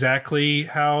exactly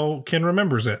how Ken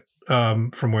remembers it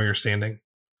from where you're standing.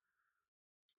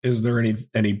 Is there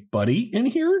anybody in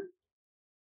here?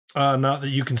 Not that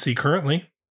you can see currently.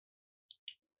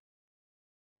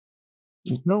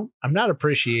 No, I'm not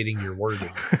appreciating your wording.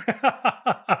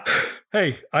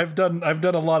 Hey, I've done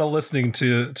a lot of listening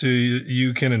to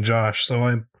you, Ken and Josh, so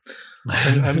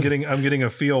I'm getting a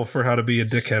feel for how to be a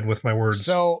dickhead with my words.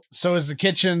 So is the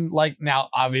kitchen like now?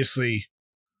 Obviously,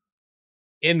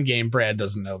 in game Brad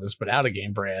doesn't know this, but out of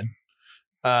game Brad,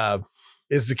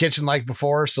 Is the kitchen like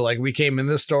before? So like we came in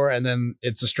this door and then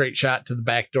it's a straight shot to the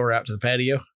back door out to the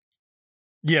patio.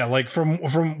 Yeah, like from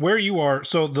where you are.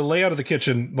 So the layout of the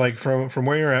kitchen, like from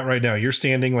where you're at right now, you're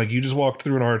standing like you just walked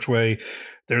through an archway.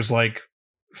 There's like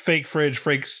fake fridge,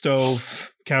 fake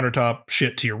stove, countertop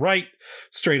shit to your right.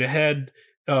 Straight ahead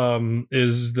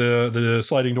is the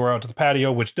sliding door out to the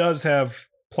patio, which does have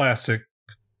plastic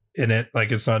in it. Like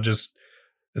it's not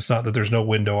that there's no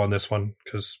window on this one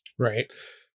because right.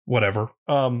 Whatever.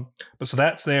 But so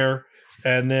that's there,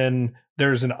 and then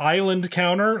there's an island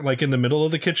counter like in the middle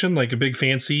of the kitchen, like a big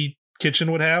fancy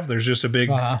kitchen would have. There's just a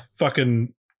big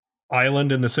fucking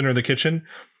island in the center of the kitchen.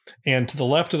 And to the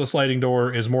left of the sliding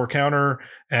door is more counter.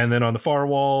 And then on the far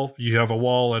wall, you have a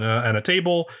wall and a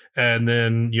table. And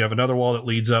then you have another wall that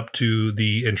leads up to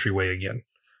the entryway again.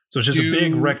 So it's just a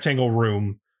big rectangle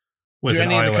room with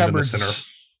an island in the center.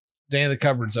 Do any of the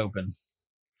cupboards open?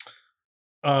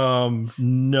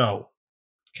 No.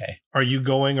 Okay. Are you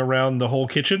going around the whole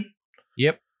kitchen?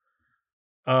 Yep.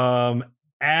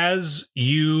 As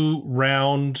you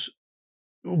round,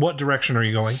 what direction are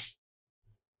you going?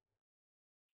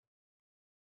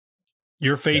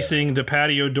 You're facing the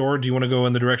patio door. Do you want to go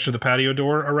in the direction of the patio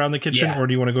door around the kitchen, or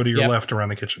do you want to go to your left around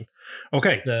the kitchen?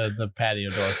 Okay. The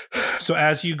patio door. So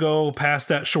as you go past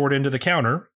that short end of the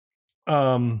counter,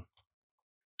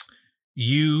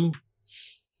 you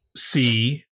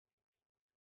see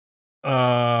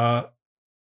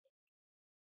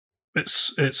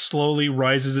it slowly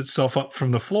rises itself up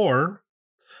from the floor.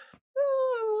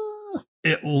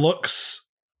 It looks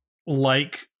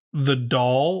like the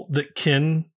doll that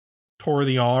Ken tore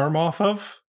the arm off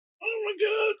of. Oh my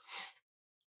god.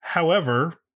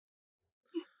 However,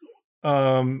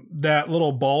 that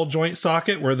little ball joint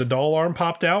socket where the doll arm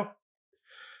popped out,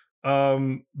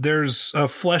 there's a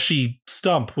fleshy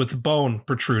stump with bone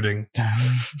protruding,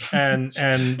 and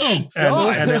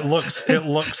it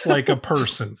looks like a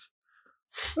person.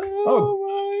 Oh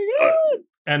my god!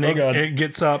 And it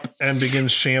gets up and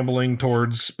begins shambling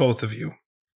towards both of you.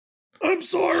 I'm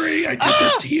sorry, I did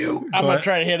this to you. I'm gonna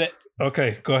try to hit it.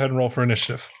 Okay, go ahead and roll for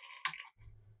initiative.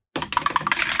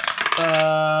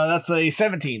 That's a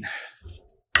 17.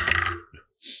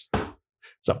 It's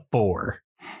a 4.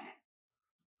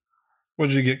 What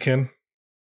did you get, Ken?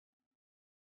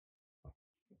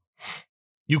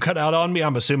 You cut out on me.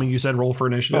 I'm assuming you said roll for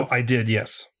initiative. Oh, I did,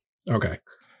 yes. Okay.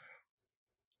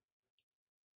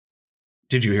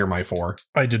 Did you hear my 4?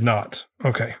 I did not.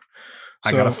 Okay.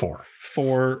 I got a 4.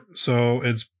 4, so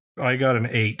I got an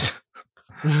 8.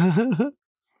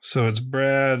 So it's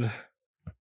Brad,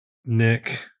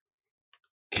 Nick,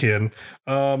 Ken.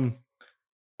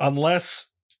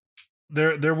 Unless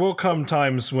there will come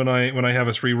times when I have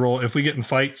us re-roll. If we get in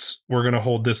fights, we're gonna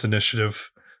hold this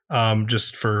initiative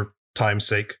just for time's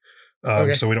sake.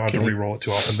 Okay. So we don't have to re-roll it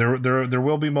too often. There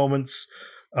will be moments,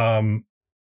 at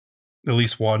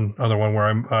least one other one where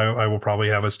I will probably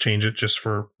have us change it just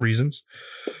for reasons.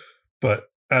 But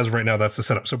as of right now, that's the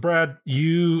setup. So Brad,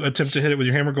 you attempt to hit it with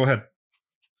your hammer. Go ahead.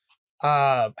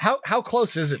 How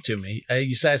close is it to me?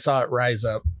 You said I saw it rise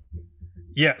up.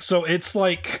 Yeah, so it's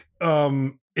like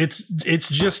it's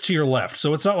just to your left.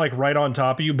 So it's not like right on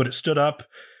top of you, but it stood up.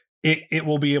 It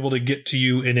will be able to get to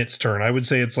you in its turn. I would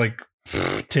say it's like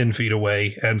 10 feet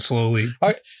away and slowly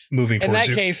moving towards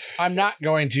you. In that case, I'm not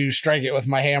going to strike it with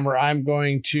my hammer. I'm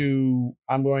going to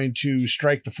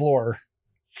strike the floor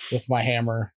with my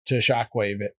hammer to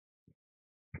shockwave it.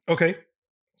 Okay.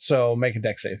 So make a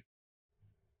dex save.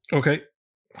 Okay.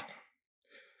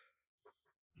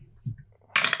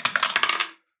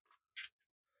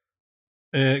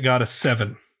 It got a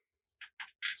 7.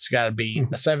 It's got to be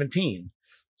a 17.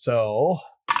 So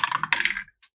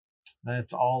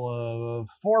that's all of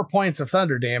 4 points of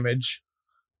thunder damage.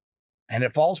 And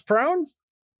it falls prone?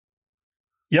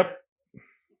 Yep.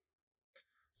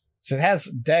 So it has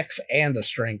dex and a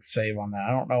strength save on that. I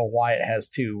don't know why it has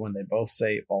 2 when they both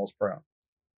say it falls prone.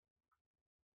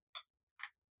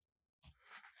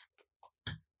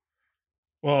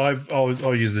 Well,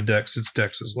 I'll use the dex. Its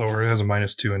dex is lower. It has a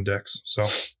 -2 in dex. So,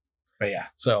 but yeah.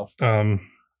 So,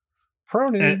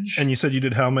 pronage. And you said you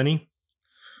did how many?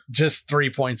 Just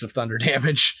 3 points of thunder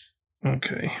damage.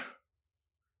 Okay.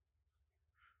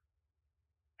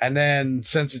 And then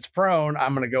since it's prone,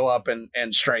 I'm going to go up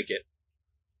and strike it.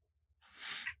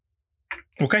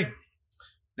 Okay.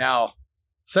 Now,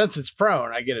 since it's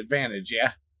prone, I get advantage.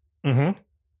 Yeah. Mm-hmm.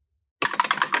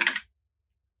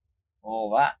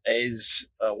 Well, that is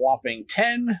a whopping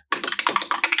 10.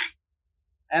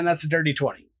 And that's a dirty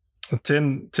 20.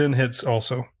 10 hits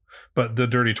also. But the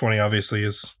dirty 20 obviously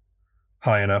is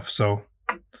high enough. So,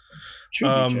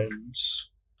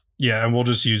 Yeah, and we'll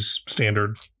just use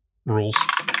standard rules.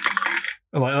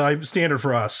 Standard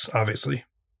for us, obviously.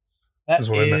 That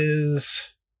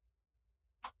is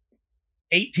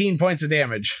 18 points of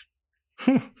damage.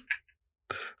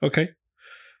 Okay.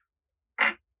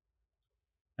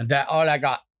 And that's all I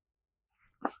got.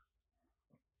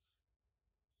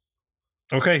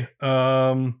 Okay.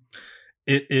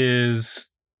 It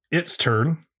is its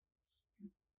turn.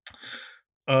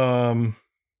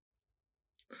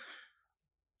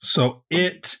 So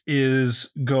it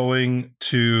is going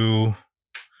to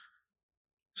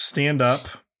stand up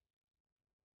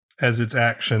as its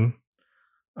action.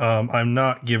 I'm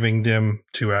not giving them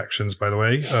 2 actions, by the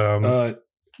way.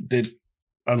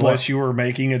 Unless you were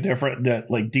making a different, that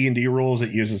like D&D rules,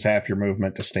 it uses half your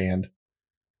movement to stand.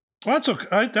 Well, that's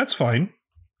okay. That's fine.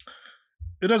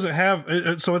 It doesn't have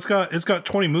so it's got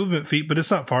 20 movement feet, but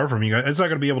it's not far from you guys. It's not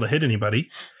going to be able to hit anybody.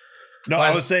 No,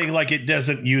 I was saying like it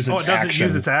doesn't use its action. Doesn't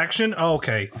use its action? Oh,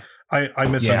 okay. I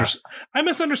misunderstand. Yeah. I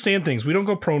misunderstand things. We don't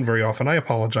go prone very often. I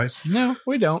apologize. No,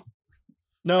 we don't.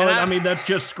 No, I mean that's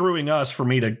just screwing us for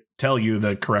me to tell you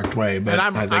the correct way. But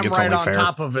and I think it's right only on fair.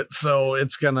 top of it, so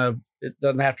it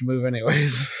doesn't have to move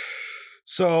anyways.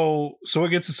 So it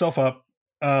gets itself up,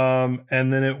 and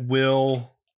then it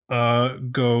will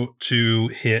go to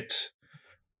hit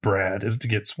Brad. It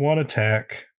gets 1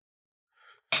 attack.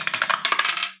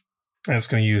 And it's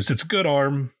going to use its good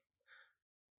arm.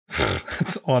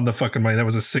 It's on the fucking money. That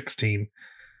was a 16.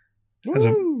 Has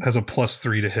a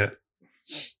 +3 to hit.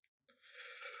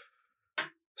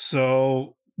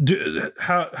 So,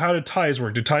 how do ties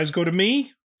work? Do ties go to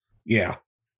me? Yeah.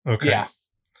 Okay. Yeah.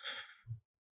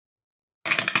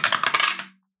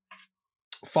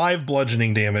 5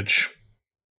 bludgeoning damage.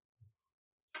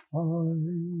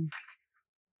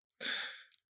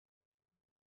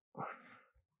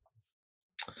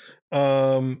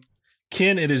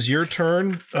 Ken, it is your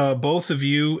turn. Both of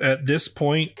you at this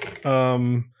point,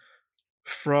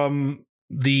 from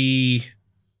the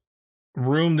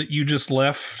room that you just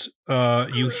left,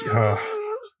 you hear,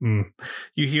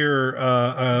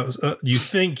 you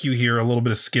think you hear a little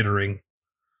bit of skittering.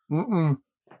 Mm-mm.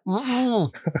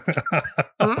 Mm-mm.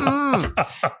 Mm-mm.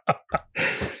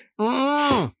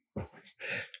 Mm-mm.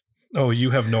 Oh,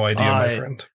 you have no idea, my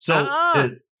friend.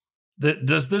 So,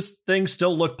 does this thing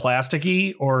still look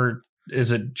plasticky, or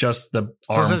is it just the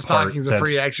arm since part? Stocking's a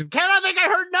free action. Ken, I think I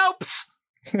heard nopes.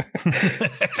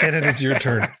 Ken, it is your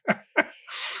turn.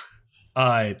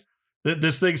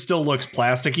 This thing still looks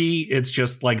plasticky. It's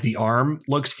just like the arm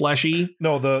looks fleshy.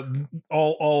 No,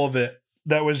 all of it.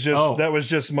 That was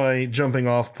just my jumping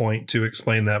off point to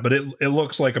explain that. But it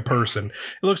looks like a person.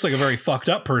 It looks like a very fucked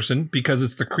up person because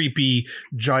it's the creepy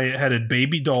giant headed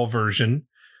baby doll version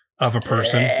of a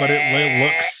person. But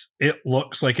it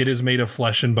looks like it is made of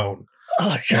flesh and bone.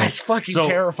 Oh, that's fucking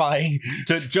terrifying.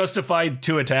 To justify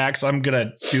 2 attacks, I'm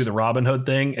gonna do the Robin Hood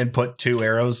thing and put 2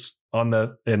 arrows on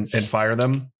and fire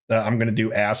them. I'm gonna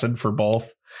do acid for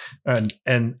both. And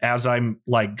as I'm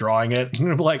like drawing it,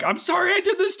 I'm like, I'm sorry I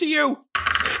did this to you.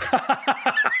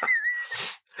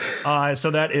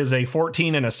 So that is a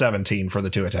 14 and a 17 for the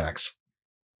 2 attacks.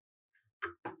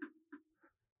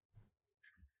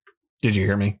 Did you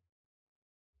hear me?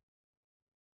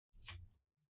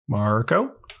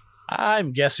 Marco?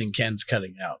 I'm guessing Ken's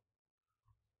cutting out.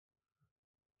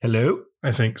 Hello?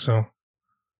 I think so.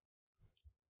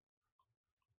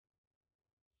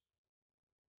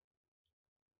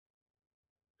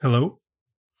 Hello?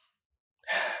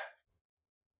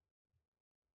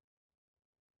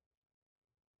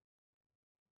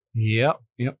 Yep.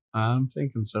 I'm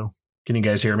thinking so. Can you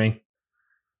guys hear me?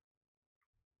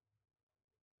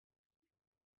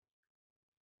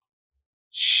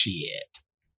 Shit.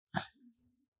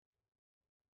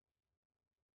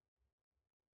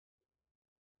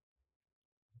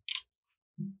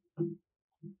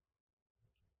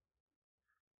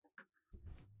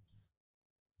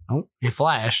 Oh, he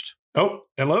flashed. Oh,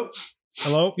 hello?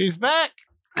 Hello? He's back.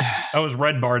 I was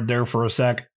red barred there for a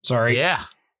sec. Sorry. Yeah.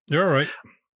 You're all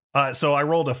right. So I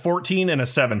rolled a 14 and a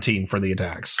 17 for the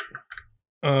attacks.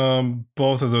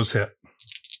 Both of those hit.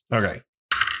 Okay.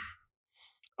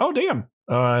 Oh, damn.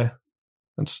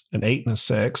 That's an 8 and a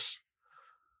 6.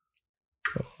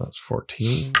 So that's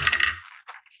 14.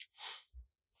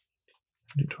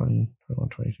 20, 21,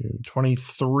 22,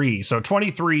 23. So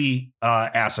 23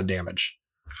 acid damage.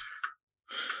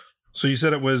 So you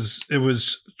said it was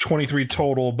 23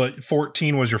 total, but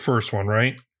 14 was your first one,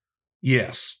 right?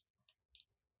 Yes.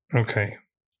 Okay.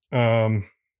 I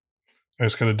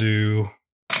just gotta do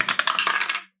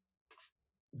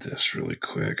this really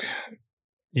quick.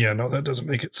 Yeah, no, that doesn't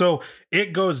make it. So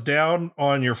it goes down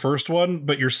on your first one,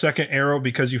 but your second arrow,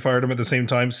 because you fired them at the same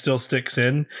time, still sticks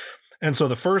in. And so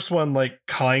the first one, like,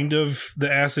 kind of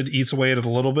the acid eats away at it a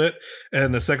little bit,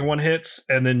 and the second one hits,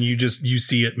 and then you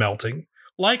see it melting.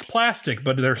 Like plastic,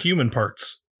 but they're human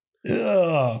parts.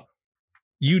 Ugh.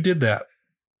 You did that.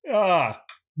 Ah.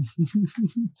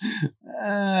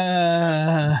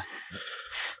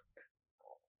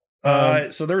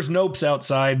 So there's nopes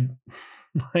outside.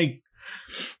 Like,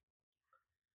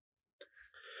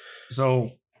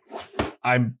 so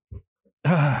I'm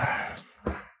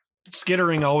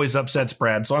skittering always upsets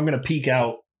Brad, so I'm going to peek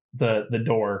out the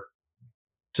door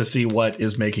to see what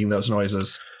is making those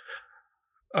noises.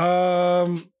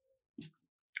 Roll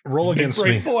against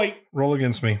me. Boy. Roll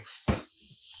against me.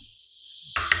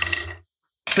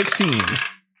 16.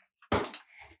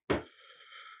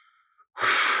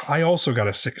 I also got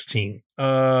a 16.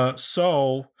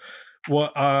 So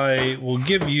what I will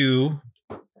give you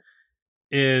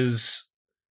is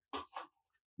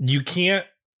you can't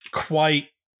quite,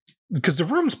 because the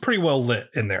room's pretty well lit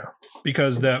in there,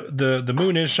 because the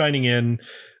moon is shining in,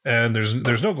 and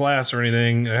there's no glass or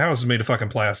anything. The house is made of fucking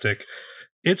plastic.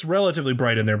 It's relatively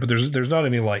bright in there, but there's not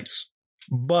any lights.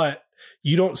 But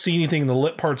you don't see anything in the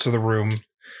lit parts of the room.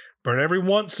 But every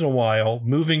once in a while,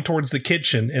 moving towards the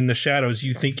kitchen in the shadows,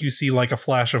 you think you see like a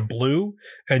flash of blue,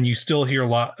 and you still hear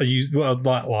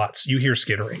not lots. You hear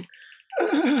skittering.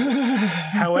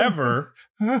 However,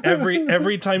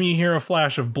 every time you hear a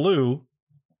flash of blue,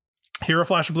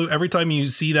 every time you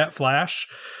see that flash,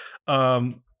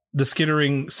 the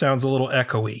skittering sounds a little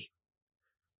echoey.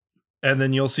 And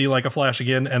then you'll see like a flash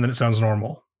again, and then it sounds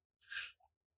normal.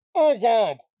 Oh,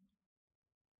 God.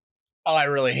 Oh, I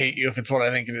really hate you if it's what I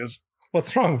think it is.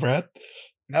 What's wrong, Brad?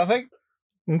 Nothing?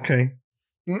 Okay.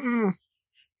 Mm-mm.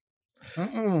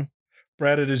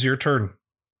 Brad, it is your turn.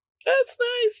 That's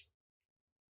nice.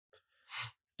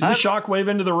 Do the shockwave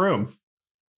into the room.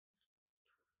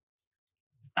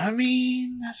 I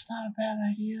mean, that's not a bad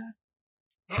idea.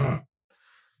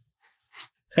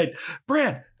 Hey,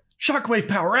 Brad, shockwave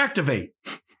power activate.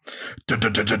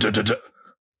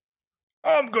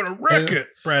 I'm gonna wreck it.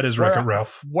 Brad is Wreck-It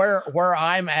Ralph. Where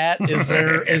I'm at, is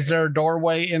there a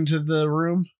doorway into the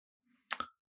room?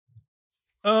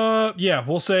 Yeah,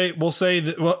 we'll say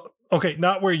that. Well, okay,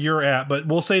 not where you're at, but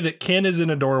we'll say that Ken is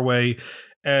in a doorway,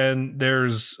 and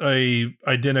there's a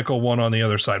identical one on the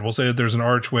other side. We'll say that there's an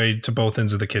archway to both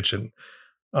ends of the kitchen.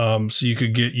 So you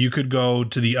could go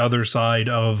to the other side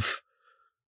of.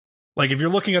 Like, if you're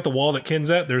looking at the wall that Ken's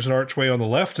at, there's an archway on the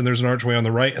left, and there's an archway on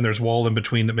the right, and there's wall in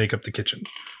between that make up the kitchen.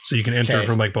 So you can enter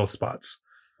from, like, both spots.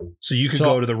 So you could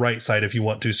go to the right side if you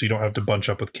want to, so you don't have to bunch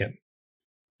up with Ken.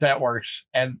 That works.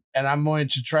 And I'm going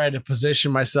to try to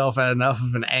position myself at enough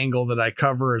of an angle that I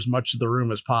cover as much of the room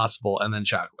as possible, and then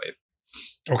shockwave.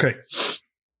 Okay.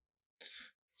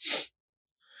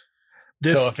 So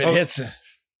if it hits...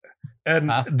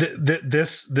 And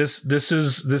this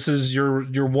is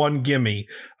your one gimme.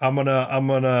 I'm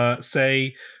gonna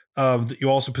say that you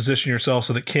also position yourself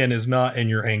so that Ken is not in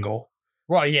your angle.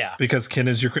 Well, yeah, because Ken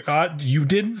is your. You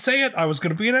didn't say it. I was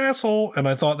gonna be an asshole, and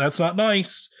I thought that's not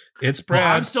nice. It's Brad.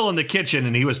 Well, I'm still in the kitchen,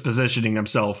 and he was positioning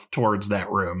himself towards that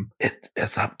room.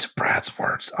 It's up to Brad's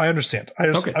words. I understand.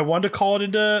 I wanted to call it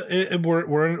into.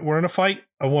 We're in a fight.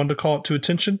 I wanted to call it to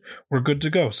attention. We're good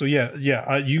to go. So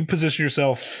yeah. You position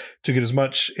yourself to get as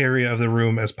much area of the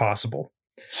room as possible.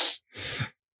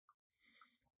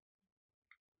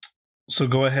 So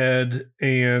go ahead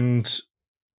and.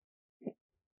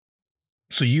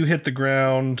 So you hit the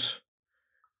ground.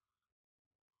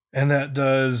 And that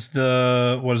does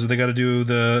what is it? They got to do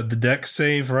the deck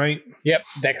save, right? Yep,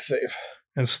 deck save.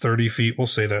 That's 30 feet. We'll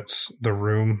say that's the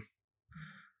room.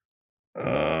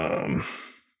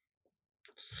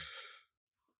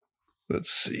 Let's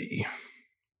see.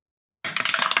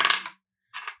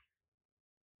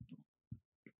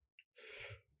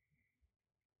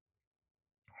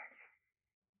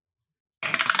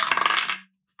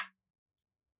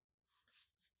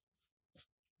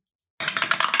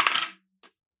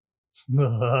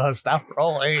 Stop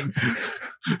rolling.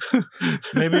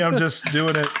 Maybe I'm just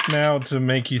doing it now to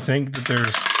make you think that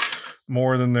there's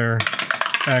more than there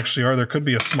actually are. There could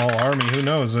be a small army. Who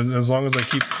knows? As long as I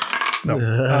keep...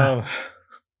 No.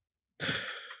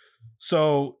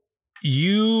 So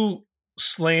you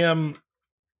slam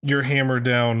your hammer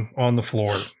down on the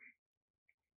floor,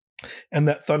 and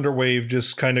that thunder wave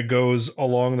just kind of goes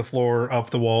along the floor, up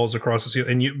the walls, across the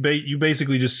ceiling, and you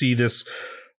basically just see this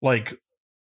like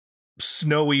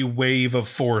snowy wave of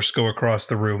force go across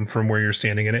the room from where you're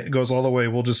standing, and it goes all the way.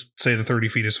 We'll just say the 30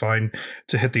 feet is fine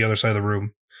to hit the other side of the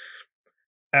room.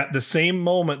 at the same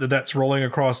moment that that's rolling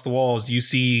across the walls, you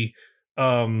see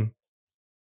 2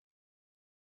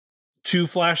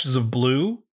 flashes of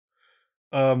blue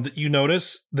that you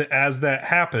notice that as that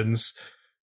happens,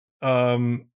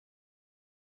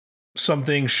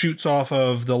 something shoots off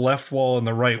of the left wall and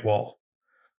the right wall.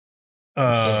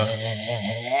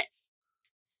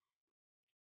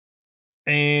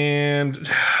 And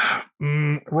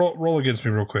roll against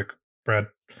me real quick, Brad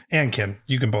and Ken.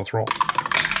 You can both roll.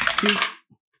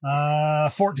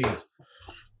 14.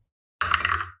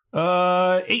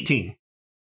 18.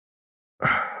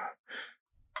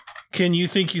 Ken, you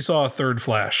think you saw a third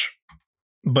flash,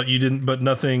 but you didn't. But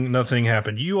nothing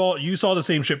happened. You saw the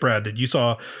same shit Brad did. You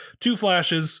saw 2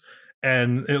 flashes,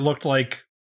 and it looked like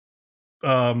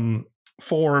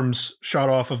forms shot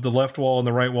off of the left wall and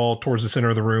the right wall towards the center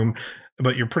of the room.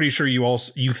 But you're pretty sure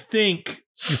you're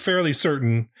fairly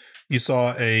certain you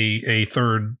saw a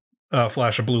third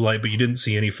flash of blue light, but you didn't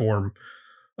see any form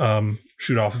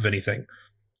shoot off of anything.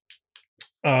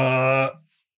 And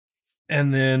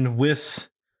then with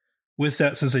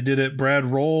that, since I did it, Brad,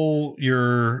 roll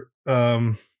your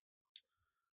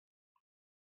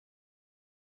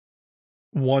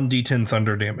 1d10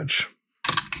 thunder damage.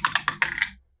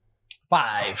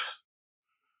 5.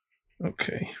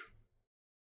 Okay.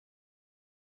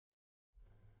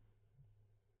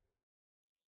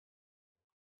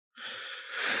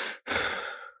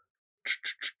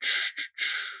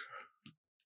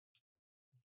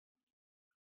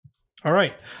 All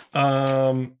right.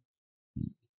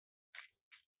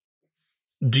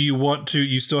 Do you want to?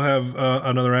 You still have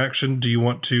another action. Do you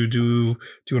want to do? Do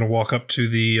you want to walk up to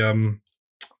the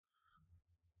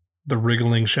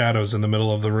wriggling shadows in the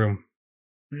middle of the room?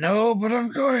 No, but I'm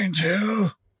going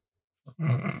to.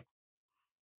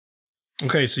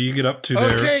 Okay, so you get up to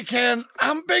there. Okay, Ken.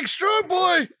 I'm a big, strong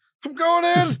boy. I'm going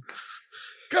in.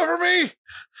 Cover me.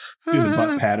 Do the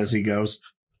butt pat as he goes.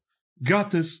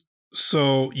 Got this.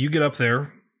 So you get up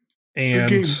there,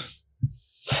 and in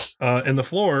the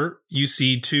floor, you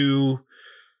see 2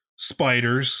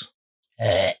 spiders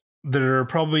that are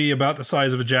probably about the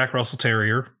size of a Jack Russell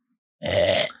Terrier.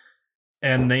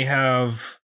 And they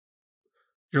have...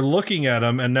 You're looking at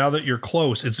them, and now that you're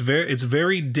close, it's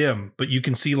very dim, but you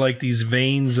can see like these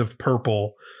veins of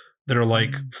purple that are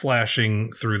like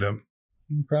flashing through them.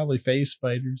 Probably face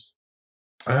spiders.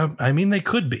 I mean, they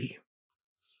could be.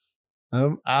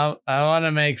 I want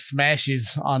to make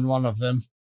smashes on one of them.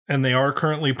 And they are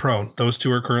currently prone. Those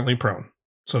 2 are currently prone.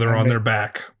 So they're on their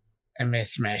back. And make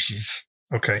smashes.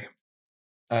 Okay.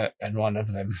 And one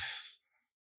of them.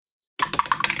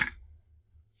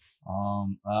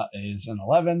 That is an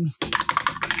 11.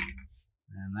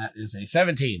 And that is a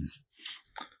 17.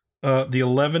 The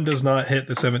 11 does not hit.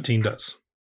 The 17 does.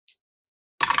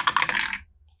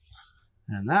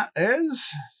 And that is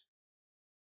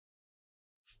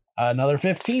another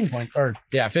 15 points.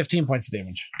 15 points of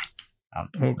damage.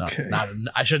 Okay.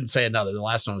 I shouldn't say another. The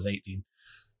last one was 18.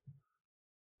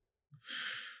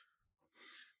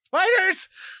 Spiders!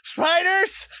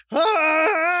 Spiders!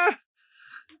 Ah!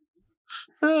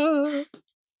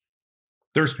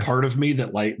 There's part of me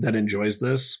that enjoys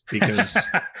this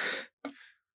because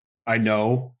I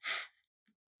know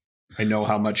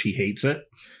how much he hates it.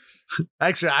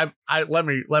 Actually, I let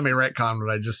me retcon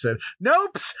what I just said.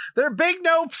 Nopes! They're big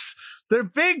nopes! They're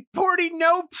big porty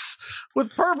nopes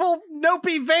with purple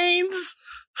nopey veins.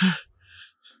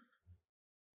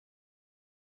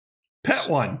 Pet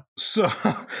one. So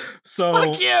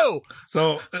Fuck you.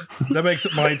 So that makes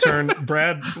it my turn.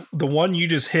 Brad, the one you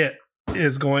just hit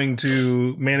is going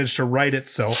to manage to right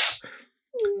itself,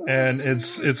 and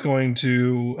it's going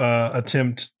to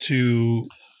attempt to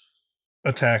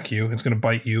attack you. It's going to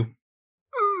bite you.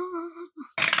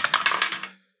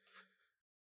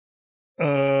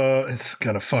 It's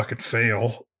gonna fucking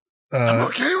fail. I'm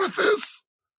okay with this.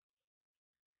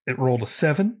 It rolled a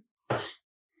 7.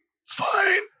 It's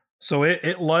fine. So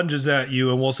it lunges at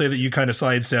you, and we'll say that you kind of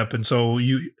sidestep, and so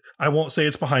I won't say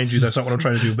it's behind you. That's not what I'm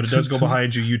trying to do, but it does go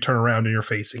behind you. You turn around and you're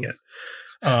facing it.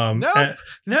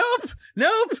 Nope.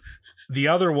 The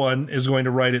other one is going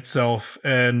to right itself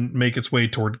and make its way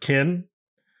toward Ken.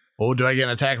 Oh, do I get an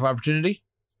attack of opportunity?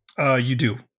 You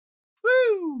do.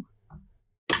 Woo!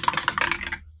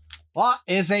 What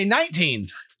is a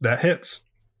 19? That hits.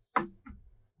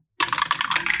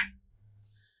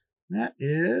 That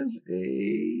is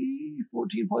a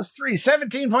 14 plus 3.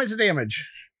 17 points of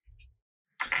damage.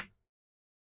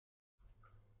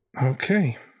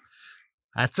 Okay.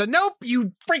 That's a nope,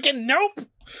 you freaking nope.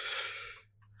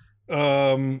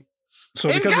 So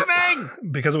Incoming!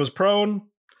 because it was prone,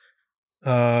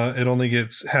 It only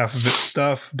gets half of its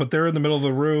stuff, but they're in the middle of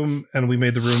the room, and we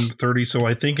made the room 30, so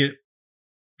I think it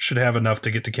should have enough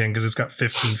to get to Ken because it's got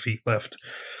 15 feet left.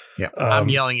 Yeah, I'm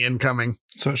yelling incoming.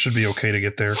 So it should be okay to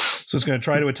get there. So it's going to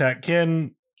try to attack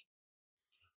Ken.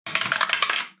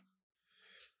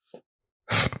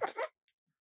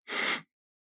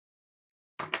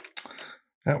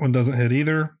 That one doesn't hit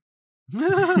either.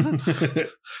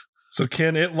 So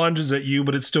Ken, it lunges at you,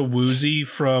 but it's still woozy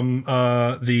from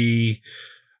the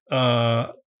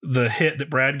hit that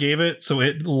Brad gave it. So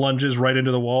it lunges right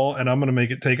into the wall, and I'm going to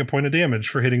make it take a point of damage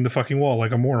for hitting the fucking wall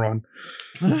like a moron.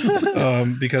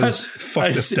 Because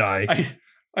fuck this die.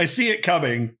 I see it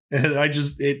coming, and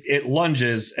it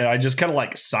lunges, and I just kind of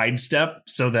like sidestep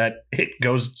so that it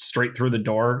goes straight through the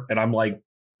door, and I'm like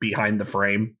behind the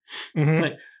frame. Mm-hmm.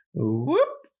 Like, whoop.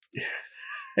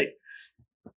 Hey.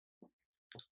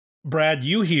 Brad,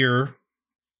 you hear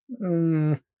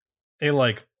a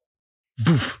like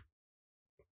voof,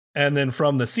 and then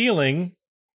from the ceiling,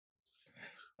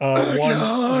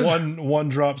 one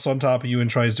drops on top of you and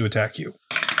tries to attack you.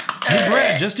 Hey,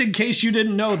 Brad, just in case you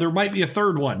didn't know, there might be a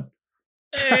third one.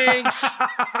 Thanks.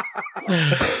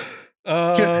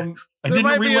 I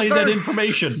didn't relay that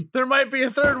information. There might be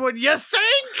a third one. You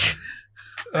think?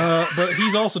 But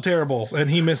he's also terrible, and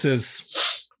he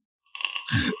misses.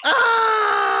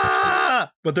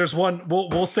 But there's one.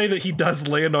 We'll say that he does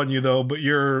land on you though. But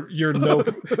your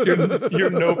nope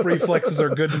reflexes are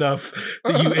good enough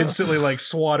that you instantly like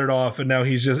swat it off, and now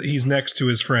he's next to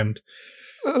his friend.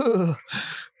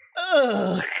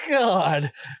 Oh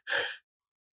God!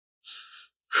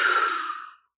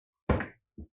 Is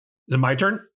it my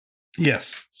turn?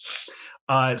 Yes.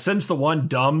 Since the one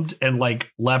dumbed and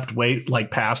like leapt way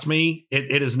like past me,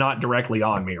 it is not directly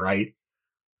on me, right?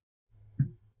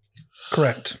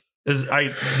 Correct. As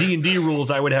D&D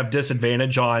rules, I would have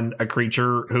disadvantage on a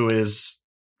creature who is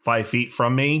 5 feet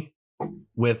from me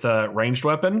with a ranged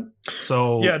weapon.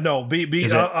 So yeah, no,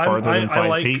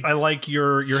 I like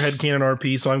your headcanon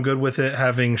RP, so I'm good with it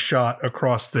having shot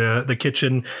across the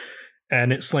kitchen,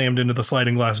 and it slammed into the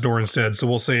sliding glass door instead. So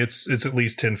we'll say it's at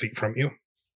least 10 feet from you.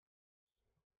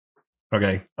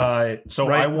 Okay.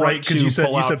 So I want to you said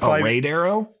a raid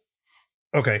arrow.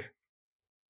 Okay.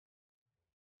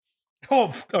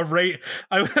 Oh, a raid.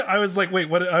 I was like, wait,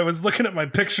 what? I was looking at my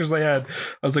pictures I had.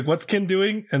 I was like, what's Ken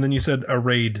doing? And then you said a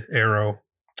raid arrow.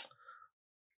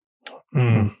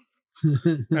 I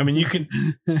mean, you can.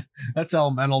 That's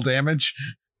elemental damage.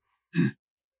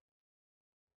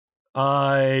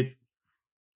 I'm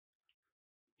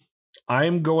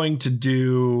going to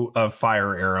do a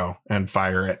fire arrow and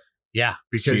fire it. Yeah,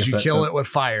 because you kill it with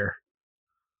fire.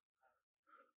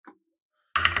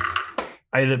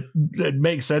 It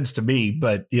makes sense to me,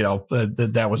 but you know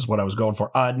that was what I was going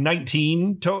for.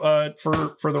 19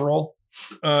 for the roll.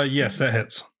 Yes, that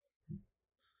hits.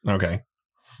 Okay.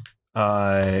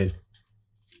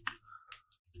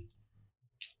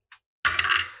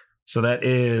 So that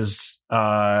is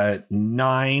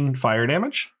 9 fire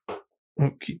damage.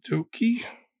 Okie dokie.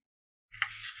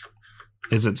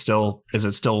 Is it still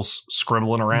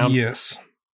scribbling around? Yes.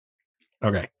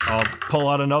 Okay. I'll pull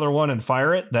out another one and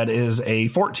fire it. That is a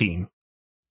 14.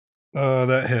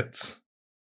 That hits.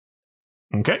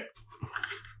 Okay.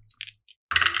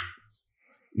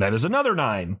 That is another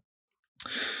 9.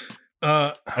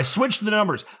 I switched the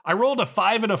numbers. I rolled a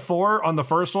 5 and a 4 on the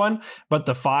first one, but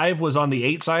the 5 was on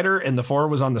the 8-sider and the 4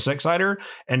 was on the 6-sider,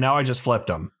 and now I just flipped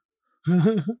them.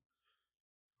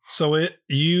 So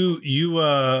you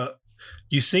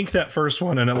sink that first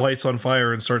one and it lights on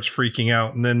fire and starts freaking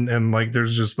out, and like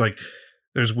there's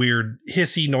weird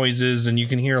hissy noises, and you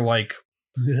can hear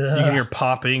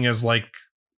popping as like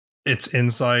its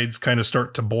insides kind of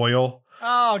start to boil.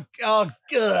 Oh, good.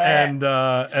 And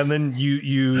then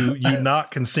you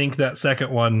not can sink that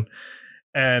second one,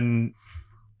 and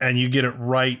you get it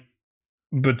right,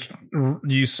 but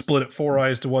you split it 4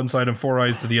 eyes to one side and 4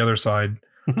 eyes to the other side,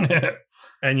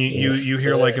 and you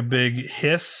hear like a big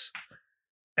hiss.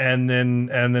 And then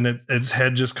its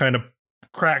head just kind of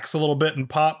cracks a little bit and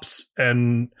pops,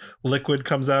 and liquid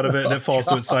comes out of it, and it falls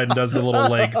to its side and does the little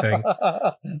leg thing.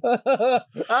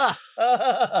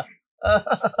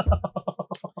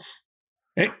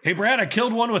 Hey, Brad, I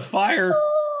killed one with fire.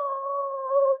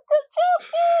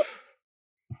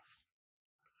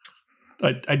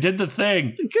 I did the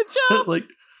thing. Good job. Like,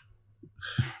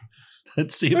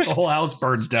 let's see if the whole house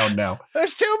burns down now.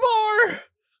 There's 2 more.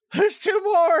 There's 2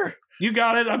 more. You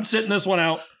got it. I'm sitting this one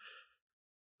out.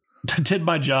 Did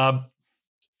my job.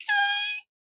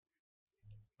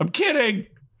 I'm kidding.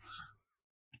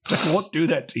 I won't do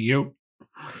that to you.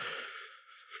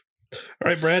 All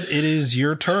right, Brad, it is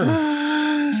your turn.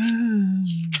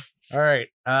 All right.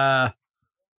 The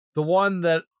one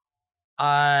that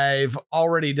I've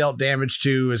already dealt damage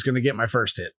to is going to get my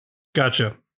first hit.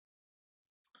 Gotcha.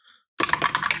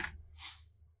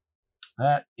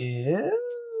 That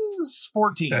is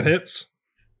 14. That hits.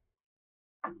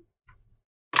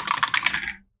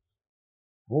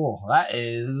 Oh, that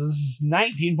is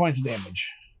 19 points of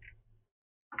damage.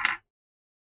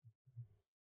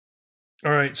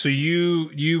 All right, so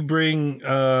you bring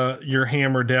your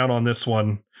hammer down on this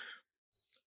one,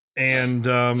 and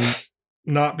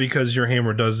not because your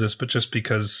hammer does this, but just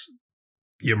because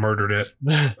you murdered it.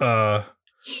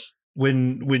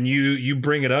 When you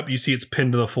bring it up, you see it's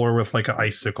pinned to the floor with like an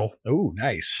icicle. Oh,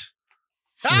 nice.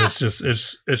 And it's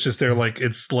just there, like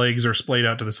its legs are splayed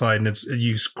out to the side, and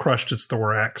you crushed its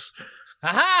thorax.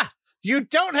 Aha! You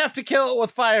don't have to kill it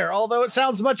with fire, although it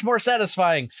sounds much more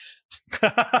satisfying.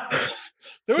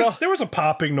 There was a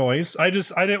popping noise. I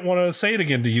didn't want to say it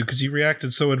again to you because you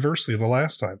reacted so adversely the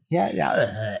last time.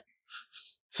 Yeah.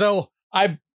 So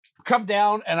I come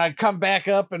down and I come back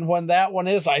up, and when that one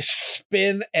is, I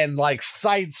spin and like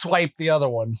side swipe the other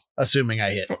one, assuming I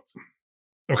hit.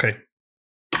 Okay.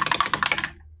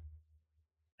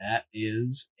 That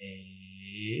is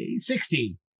a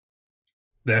 16.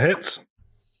 That hits.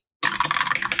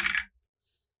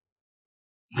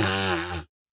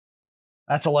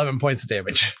 That's 11 points of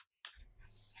damage.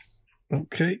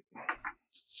 Okay.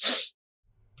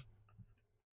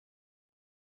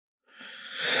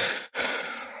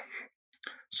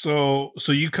 So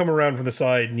you come around from the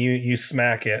side and you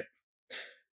smack it,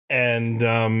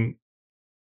 and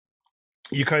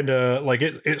you kind of like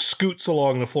it scoots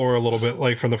along the floor a little bit,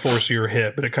 like from the force of your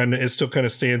hit, but it still kind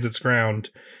of stands its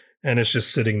ground, and it's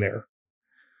just sitting there.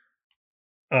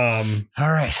 All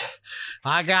right,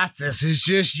 I got this. It's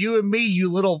just you and me, you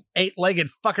little 8-legged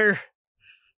fucker,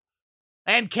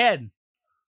 and Ken.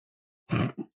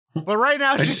 But right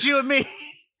now, it's just you and me.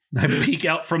 I peek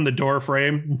out from the door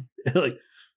frame, like,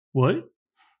 what?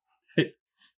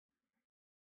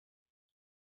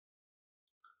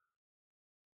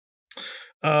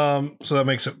 So that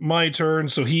makes it my turn.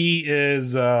 So he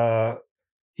is Brad,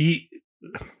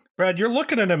 you're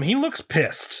looking at him. He looks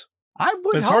pissed. I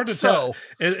would It's hope hard to so. tell.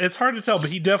 It's hard to tell, but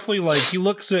he definitely he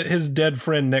looks at his dead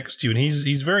friend next to you, and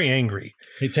he's very angry.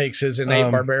 He takes his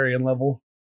innate barbarian level.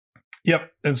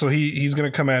 Yep, and so he's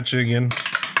gonna come at you again.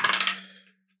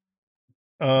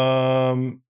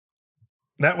 That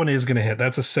one is gonna hit.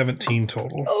 That's a 17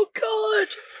 total. Oh God!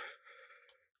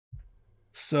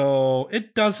 So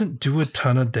it doesn't do a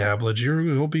ton of damage.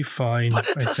 You'll be fine. But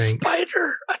it's I a think.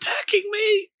 spider attacking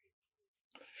me.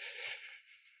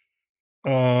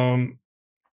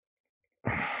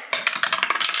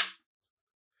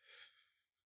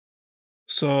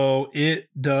 So it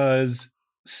does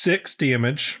 6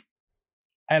 damage.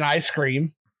 And I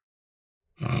scream.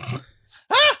 Ah!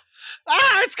 Ah!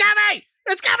 It's coming!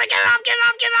 It's coming! Get off! Get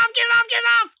off! Get off! Get off! Get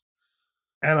off!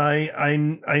 And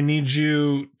I need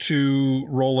you to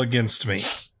roll against me.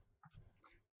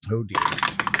 Oh dear.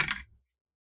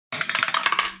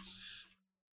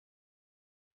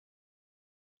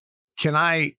 Can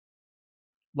I,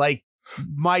 like,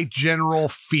 my general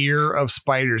fear of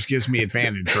spiders gives me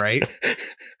advantage, right?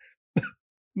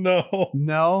 No.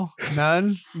 No?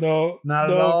 None? No.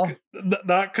 Not at all?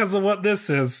 Not because of what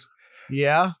this is.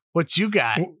 Yeah? What you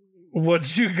got?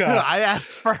 What you got? I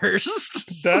asked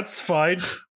first. That's fine.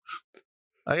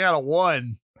 I got a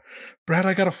 1. Brad,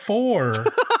 I got a 4.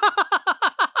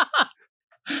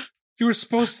 You were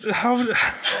supposed to... How...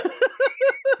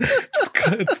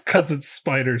 It's because it's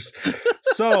spiders.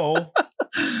 So,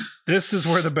 this is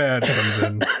where the bad comes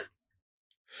in.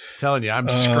 Telling you, I'm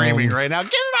screaming right now.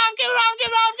 Get it off! Get it off! Get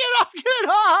it off! Get it off! Get it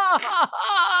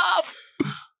off!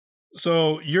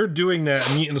 So you're doing that,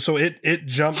 and so it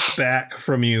jumps back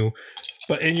from you,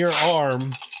 but in your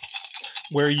arm,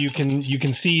 where you can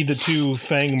see the 2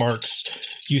 fang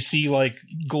marks, you see like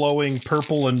glowing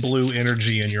purple and blue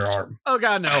energy in your arm. Oh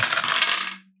God, no!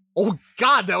 Oh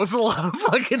God, that was a lot of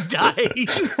fucking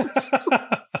dice.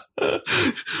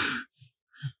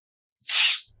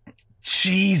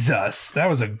 Jesus, that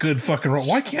was a good fucking roll.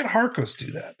 Why can't Harkos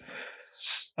do that?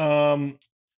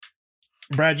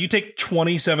 Brad, you take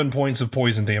 27 points of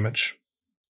poison damage.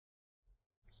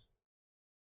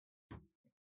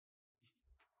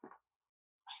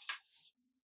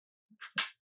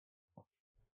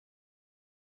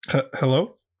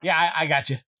 Hello? Yeah, I got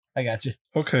you. I got you.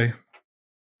 Okay.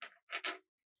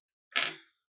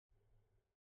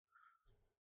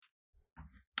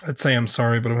 I'd say I'm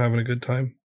sorry, but I'm having a good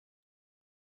time.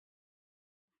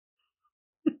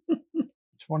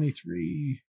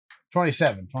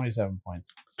 27 points.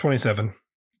 27.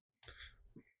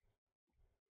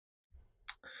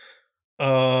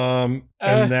 And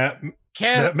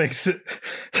that makes it.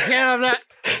 I'm not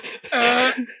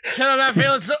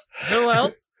feeling so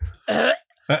well.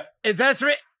 Is that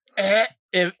me? I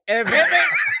don't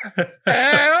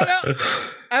know.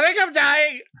 I think I'm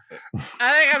dying.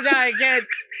 Ken.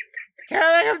 I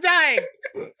think I'm dying.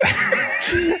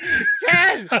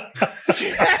 Ken! I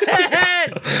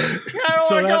don't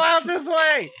want to go out this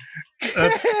way.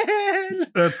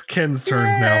 That's Ken's turn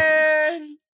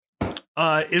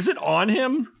now. Is it on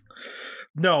him?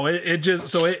 No,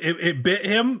 it bit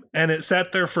him and it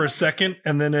sat there for a second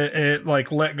and then it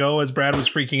like let go as Brad was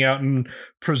freaking out and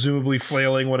presumably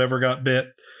flailing whatever got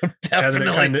bit.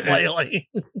 Definitely flailing.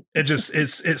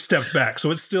 It stepped back.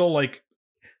 So it's still like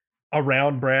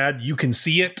around Brad. You can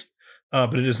see it,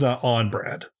 but it is not on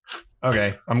Brad.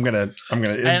 Okay, I'm gonna.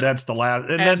 That's the last.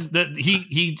 And that's the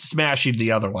he smashed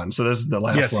the other one. So this is the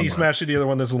last. Yes, one he smashed the other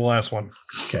one. This is the last one.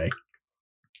 Okay.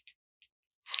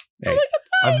 Hey,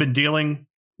 I've been dealing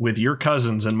with your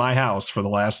cousins in my house for the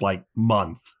last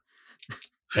month,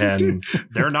 and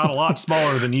they're not a lot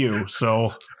smaller than you.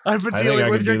 So I've been dealing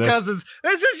with your cousins.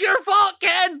 This is your fault,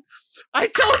 Ken. I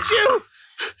told you.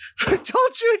 It'd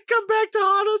come back to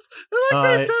haunt us.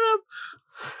 They sent him.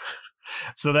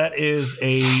 So that is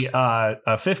a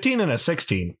 15 and a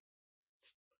 16.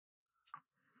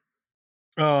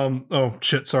 Oh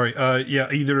shit. Sorry. Yeah.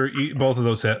 Both of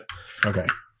those hit. Okay.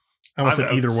 I almost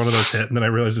said either one of those hit, and then I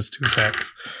realized it's 2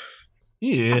 attacks.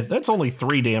 Yeah, that's only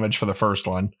 3 damage for the first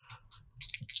one.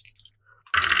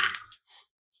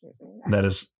 That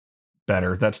is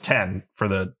better. That's 10 for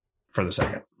the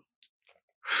second.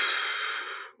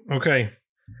 Okay,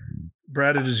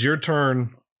 Brad, it is your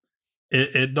turn.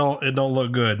 It don't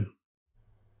look good.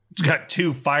 It's got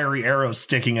 2 fiery arrows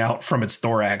sticking out from its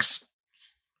thorax.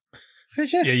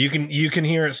 Yeah, you can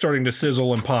hear it starting to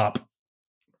sizzle and pop.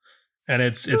 And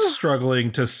it's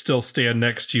struggling to still stand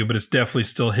next to you, but it's definitely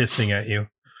still hissing at you.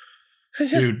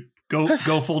 Dude,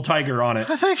 go full tiger on it.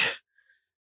 I think.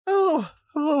 Hello.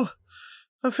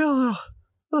 I feel a little.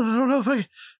 I don't know if a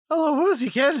little woozy,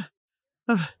 Ken.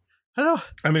 I know.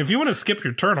 I mean, if you want to skip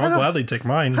your turn, I'll gladly take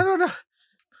mine. I don't know.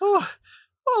 Oh,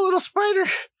 little spider.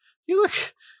 You look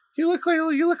a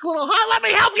little hot. Let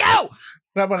me help you.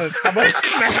 I'm gonna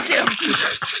smack him.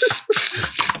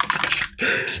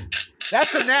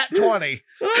 That's a nat 20.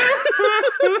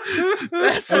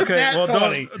 That's a nat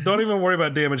 20. Don't even worry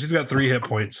about damage. He's got 3 hit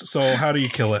points. So how do you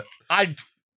kill it? And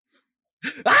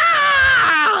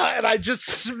I just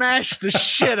smash the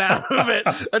shit out of it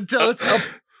until it's a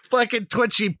fucking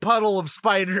twitchy puddle of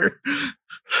spider.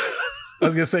 I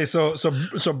was gonna say, so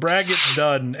Brad gets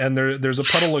done, and there's a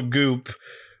puddle of goop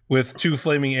with 2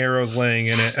 flaming arrows laying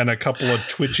in it and a couple of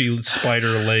twitchy spider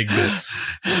leg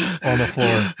bits on the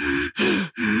floor.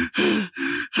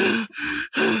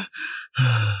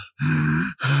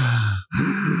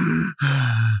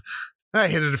 I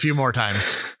hit it a few more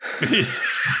times.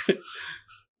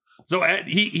 So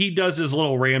he does his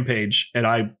little rampage, and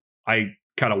I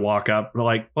kind of walk up. We're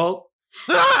like, well,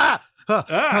 the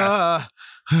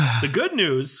good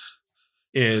news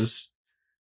is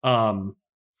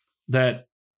that,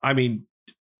 I mean,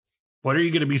 what are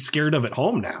you going to be scared of at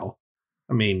home now?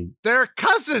 I mean, they're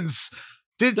cousins.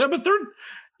 But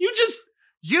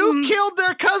you killed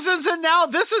their cousins, and now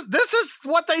this is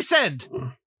what they send.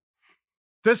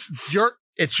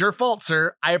 It's your fault,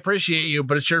 sir. I appreciate you,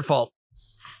 but it's your fault.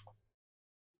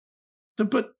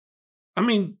 But I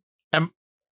mean,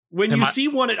 when you see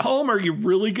one at home, are you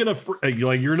really gonna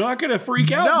you're not gonna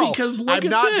freak out because look I'm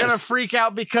not gonna freak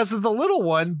out because of the little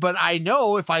one, but I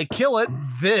know if I kill it,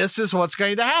 this is what's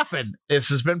going to happen. This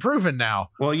has been proven now.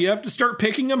 Well, you have to start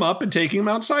picking them up and taking them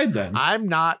outside. Then I'm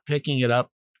not picking it up.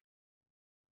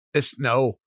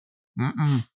 No.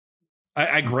 Mm-mm.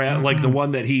 I grab the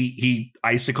one that he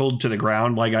icicled to the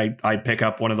ground. Like I pick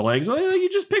up one of the legs. You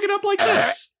just pick it up like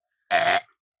this.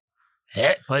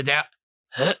 Put it down.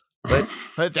 Put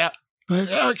it down. Put it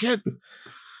down, kid.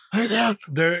 Put it down.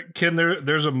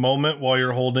 There's a moment while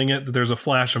you're holding it that there's a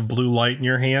flash of blue light in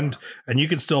your hand, and you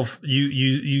can still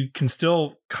you can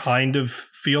still kind of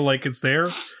feel like it's there,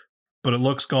 but it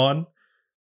looks gone.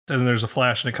 Then there's a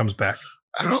flash and it comes back.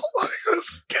 I don't like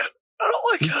this, kid. I don't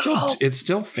like it at all. It's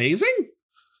still phasing?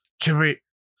 Can we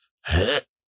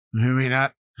maybe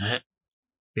not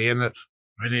be in the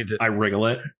we need to I wriggle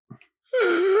it.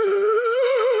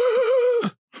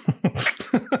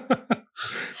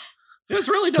 This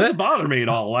really doesn't bother me at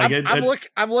all. Like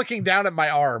I'm looking down at my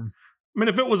arm. I mean,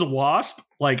 if it was a wasp,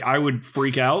 I would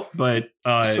freak out, but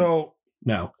no.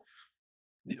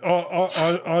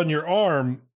 On your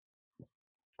arm,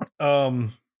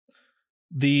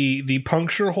 the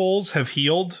puncture holes have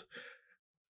healed,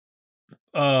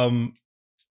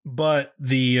 but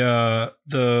the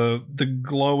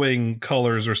glowing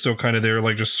colors are still kind of there,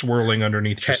 like just swirling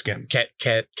underneath your skin. Cad.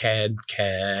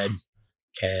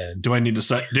 Do I need to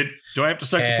suck? Do I have to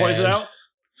suck the poison out?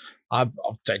 I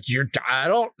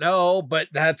don't know, but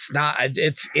that's not.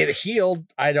 It healed.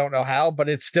 I don't know how, but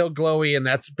it's still glowy, and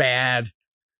that's bad.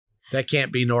 That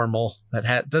can't be normal.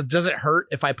 Does it hurt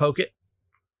if I poke it?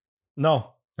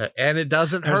 No. And it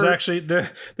doesn't hurt.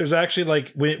 There's actually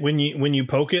like when you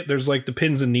poke it, there's like the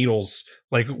pins and needles.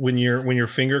 Like when your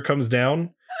finger comes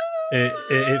down,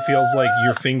 it feels like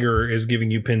your finger is giving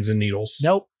you pins and needles.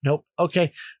 Nope.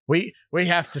 Okay, we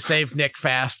have to save Nick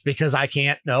fast because I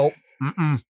can't. Nope.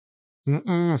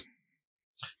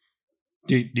 Do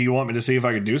you want me to see if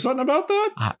I can do something about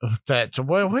that?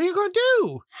 What are you gonna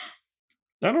do?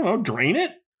 I don't know. Drain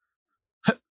it.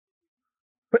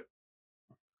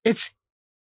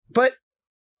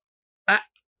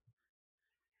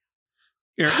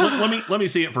 Here, let me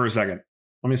see it for a second.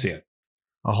 Let me see it.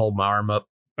 I'll hold my arm up.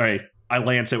 All right, I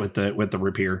lance it with the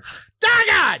rapier.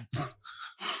 God!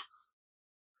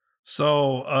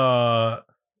 So,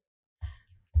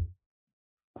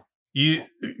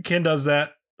 Ken does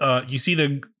that. You see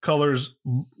the colors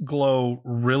glow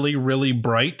really, really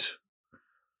bright.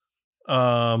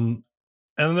 And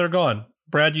then they're gone.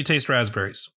 Brad, you taste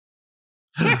raspberries.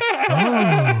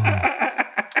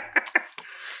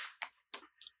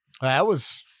 That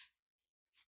was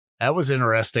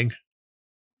interesting.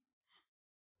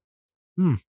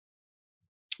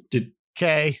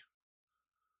 Okay.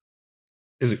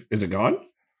 Is it gone?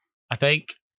 I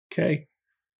think. Okay.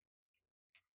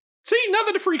 See,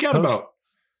 nothing to freak out about.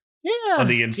 Yeah. On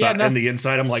the inside, on the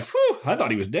inside, I'm like, whew, I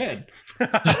thought he was dead.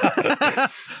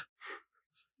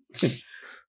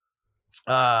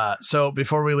 So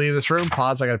before we leave this room,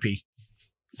 pause. I gotta pee.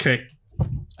 Okay.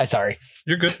 I'm sorry.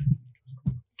 You're good.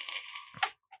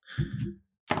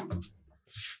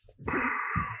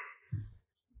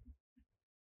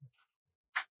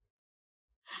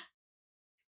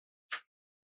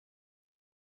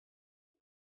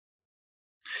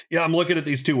 Yeah, I'm looking at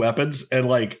these two weapons and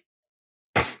like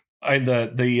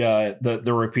the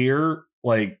rapier,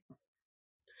 like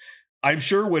I'm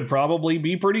sure would probably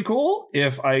be pretty cool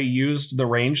if I used the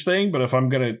range thing, but if I'm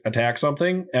gonna attack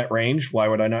something at range, why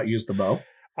would I not use the bow?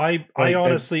 I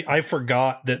honestly I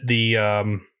forgot that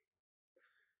the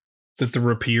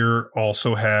rapier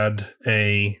also had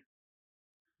a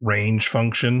range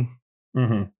function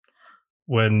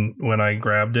when I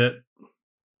grabbed it.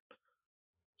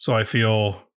 So I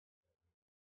feel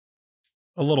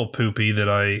a little poopy that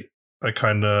I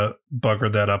kind of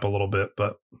buggered that up a little bit,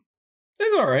 but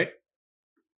it's all right.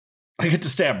 I get to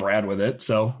stab Brad with it,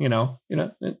 so you know,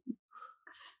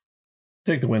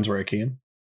 take the wins where I can.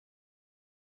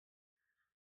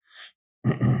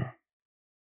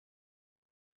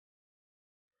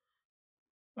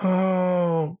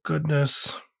 Oh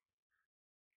goodness!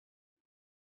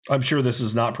 I'm sure this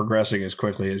is not progressing as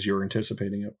quickly as you were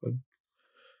anticipating it would.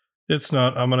 It's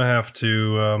not. I'm gonna have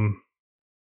to.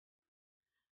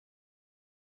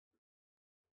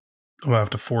 I'm gonna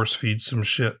have to force feed some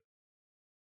shit.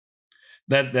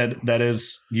 That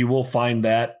is, you will find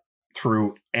that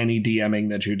through any DMing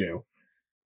that you do,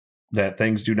 that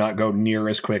things do not go near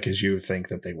as quick as you think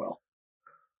that they will.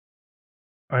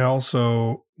 I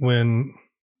also, when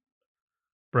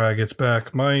Brad gets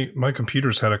back, my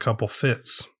computer's had a couple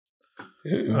fits.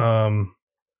 And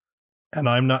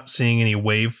I'm not seeing any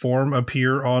waveform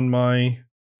appear on my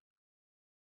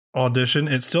audition.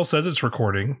 It still says it's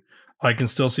recording. I can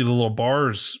still see the little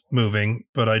bars moving,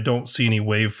 but I don't see any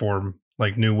waveform,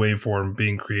 like new waveform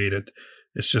being created.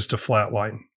 It's just a flat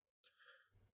line.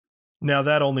 Now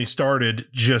that only started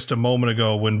just a moment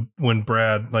ago when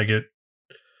Brad, like it,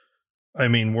 I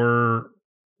mean, we're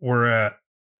at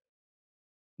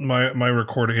my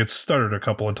recording. It's stuttered a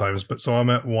couple of times, but so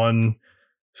I'm at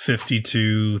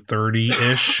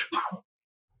 1:52:30-ish.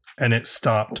 And it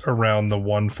stopped around the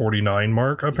 1:49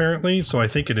 mark, apparently. So I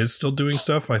think it is still doing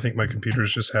stuff. I think my computer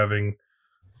is just having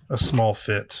a small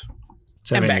fit.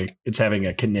 It's having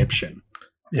a conniption.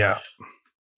 Yeah.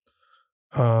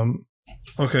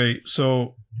 Okay,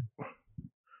 so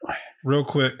real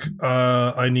quick,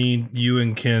 I need you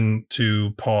and Ken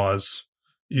to pause.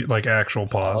 Like actual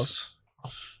pause.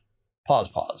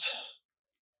 Pause.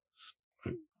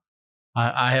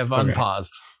 I have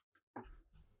unpaused.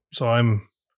 So I'm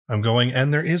going,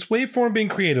 and there is waveform being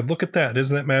created. Look at that.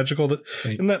 Isn't that magical?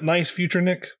 Isn't that nice, future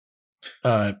Nick?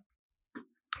 All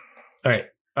right.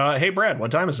 Hey, Brad,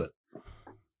 what time is it?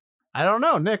 I don't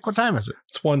know. Nick, what time is it?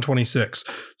 It's 1:26.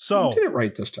 So you did it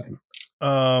right this time.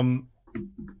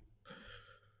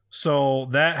 So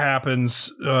that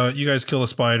happens. You guys kill the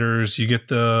spiders. You get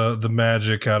the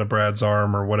magic out of Brad's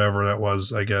arm or whatever that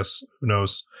was, I guess. Who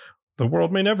knows? The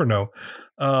world may never know.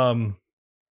 And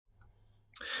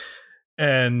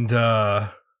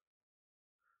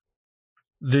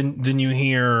then you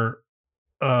hear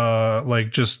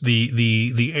like just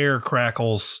the air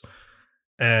crackles,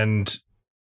 and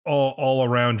all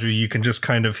around you can just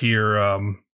kind of hear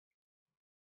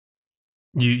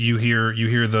you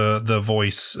hear the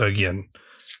voice again,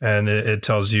 and it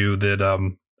tells you that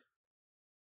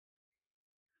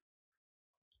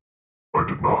I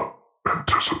did not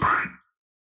anticipate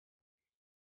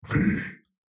the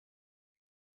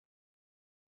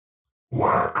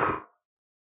lack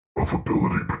of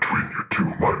ability between you two.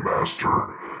 My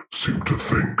master seemed to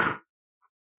think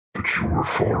that you were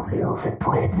far more of a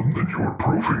problem than you were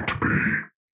proving to be.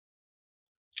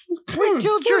 We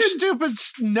killed your stupid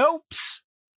Snopes.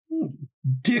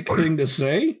 Dick thing to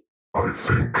say. I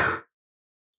think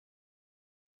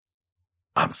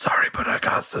I'm sorry, but I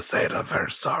got to say it. I'm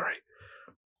very sorry.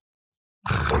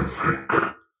 I think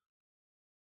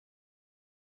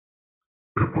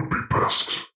it would be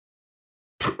best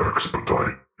to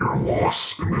expedite your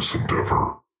loss in this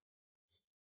endeavor.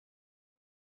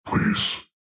 Please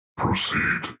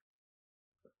proceed.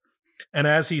 And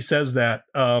as he says that,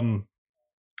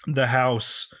 the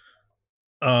house,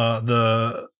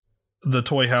 the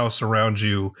toy house around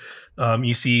you,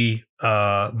 you see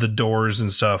the doors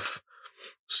and stuff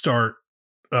start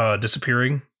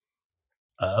disappearing.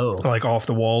 Oh, Like off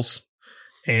the walls,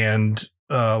 and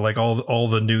like all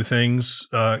the new things,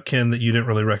 Ken, that you didn't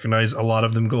really recognize. A lot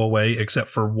of them go away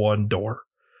except for one door.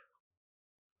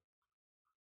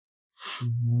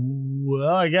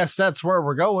 well, I guess that's where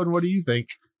we're going. What do you think?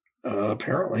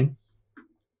 Apparently.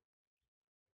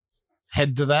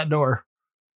 Head to that door.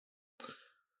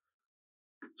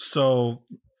 So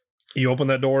you open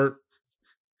that door,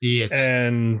 Yes.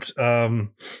 and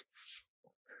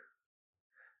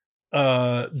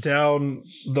down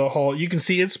the hall, you can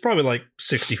see it's probably like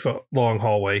 60-foot long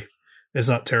hallway. It's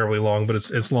not terribly long, but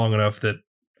it's long enough that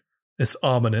it's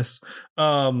ominous.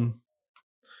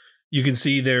 You can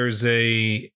see there's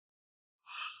a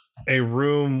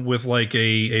room with like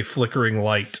a flickering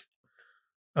light.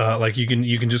 Like you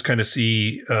can just kind of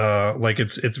see like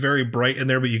it's very bright in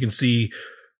there, but you can see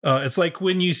it's like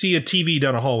when you see a TV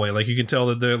down a hallway, like you can tell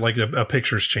that a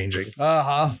picture's changing.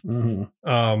 Uh-huh.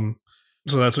 Mm-hmm.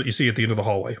 So that's what you see at the end of the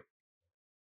hallway.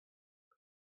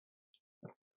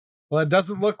 Well, it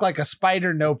doesn't look like a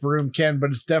spider nope room, Ken,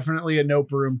 but it's definitely a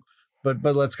nope room. But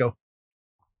let's go.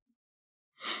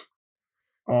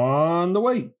 On the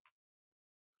way.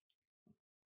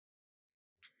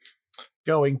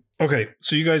 Going. Okay,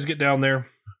 so you guys get down there,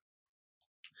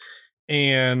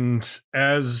 and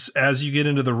as you get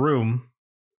into the room,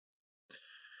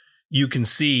 you can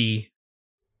see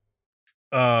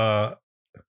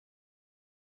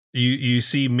you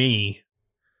see me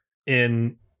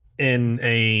in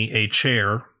a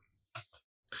chair,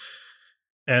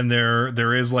 and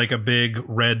there is like a big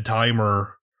red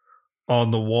timer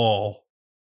on the wall,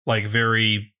 like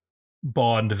very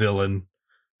Bond villain,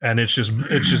 and it's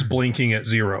just blinking at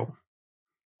 0.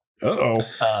 Uh-oh.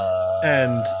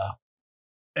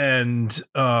 And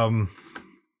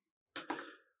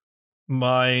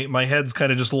my head's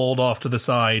kind of just lolled off to the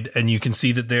side, and you can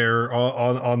see that there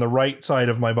on the right side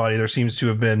of my body there seems to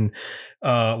have been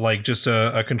like just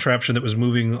a contraption that was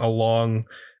moving along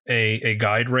a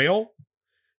guide rail,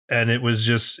 and it was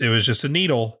just a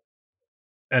needle,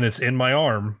 and it's in my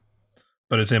arm,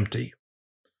 but it's empty.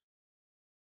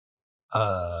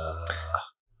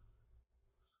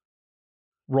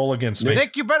 Roll against me.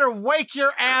 Nick, you better wake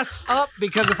your ass up,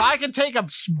 because if I can take a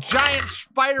giant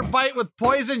spider bite with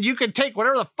poison, you can take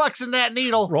whatever the fuck's in that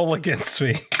needle. Roll against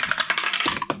me.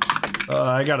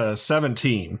 I got a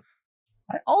 17.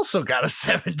 I also got a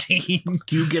 17.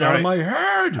 You get out of my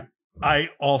head. I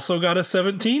also got a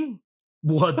 17.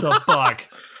 What the fuck?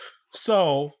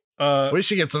 So We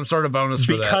should get some sort of bonus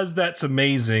for that. Because that's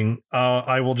amazing.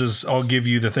 I'll give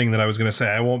you the thing that I was going to say.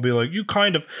 I won't be like,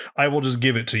 I will just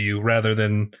give it to you rather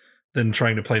than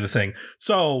trying to play the thing.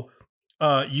 So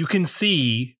you can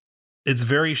see it's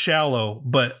very shallow,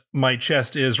 but my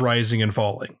chest is rising and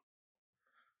falling.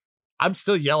 I'm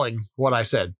still yelling what I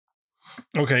said.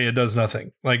 Okay, it does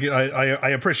nothing. Like I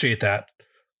appreciate that.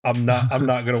 I'm not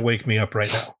going to wake me up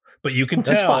right now, but you can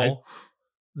tell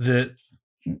that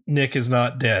Nick is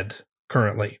not dead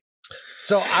currently.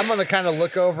 So I'm going to kind of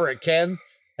look over at Ken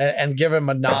and give him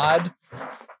a nod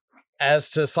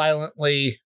as to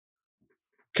silently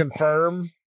confirm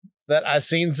that I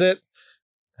seen it.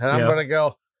 And I'm going to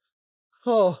go,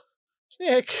 oh,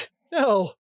 Nick,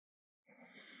 no.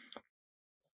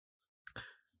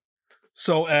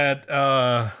 So at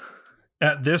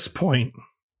this point,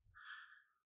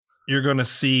 you're going to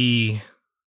see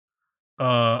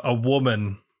a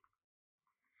woman.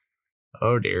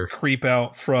 Oh dear. Creep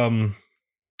out from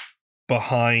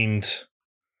behind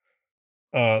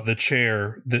the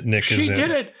chair that Nick is in. She did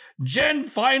it. Jen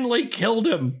finally killed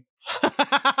him.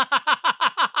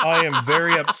 I am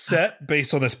very upset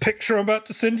based on this picture I'm about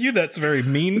to send you. That's very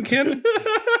mean, Ken.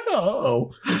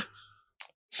 Oh.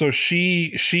 So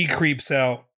she creeps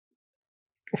out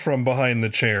from behind the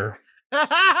chair.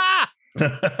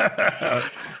 To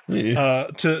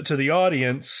the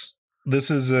audience,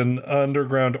 this is an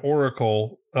underground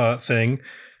oracle thing.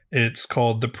 It's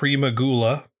called the Prima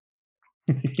Gula.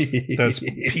 That's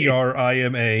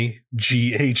PRIMAGHOULA.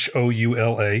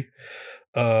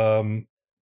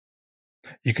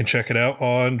 You can check it out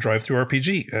on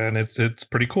DriveThruRPG, and it's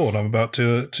pretty cool. And I'm about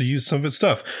to use some of its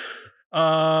stuff.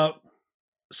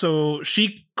 So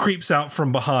she creeps out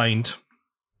from behind,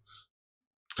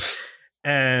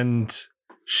 and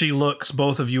she looks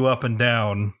both of you up and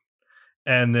down,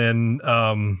 and then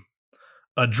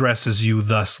addresses you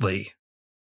thusly.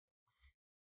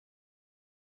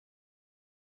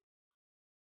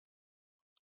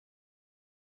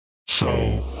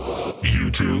 So, you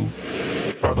two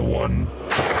are the one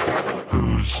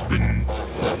who's been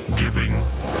giving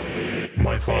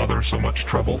my father so much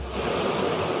trouble?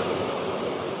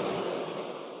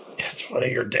 It's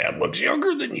funny, your dad looks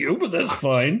younger than you, but that's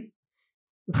fine.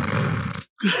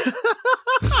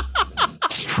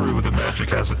 It's true, the magic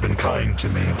hasn't been kind to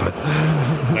me, but...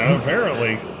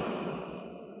 Apparently.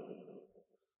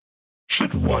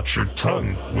 Should watch your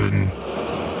tongue when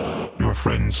your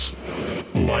friend's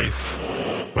life,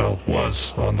 well,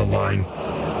 was on the line.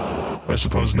 I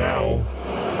suppose now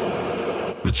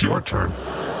it's your turn.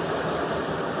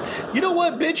 You know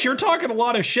what, bitch? You're talking a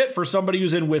lot of shit for somebody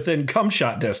who's within cum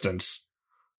shot distance.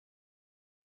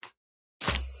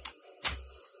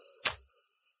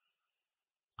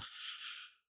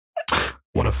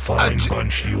 What a fine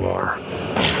bunch you are.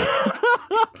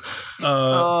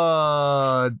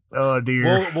 Oh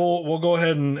dear. We'll go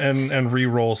ahead and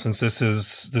re-roll since this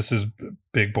is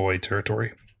big boy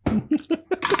territory.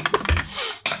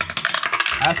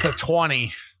 That's a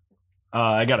 20.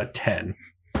 I got a 10.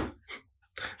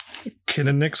 Ken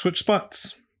and Nick switch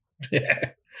spots.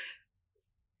 Yeah.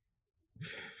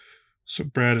 So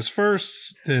Brad is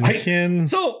first, then Ken.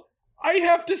 So I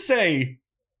have to say,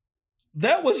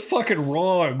 that was fucking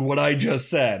wrong what I just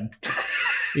said.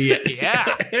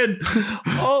 Yeah. And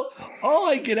all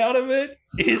I get out of it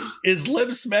is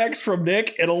lip smacks from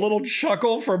Nick and a little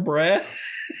chuckle from Brad.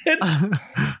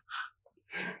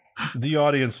 The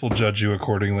audience will judge you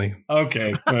accordingly.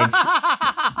 Okay, that's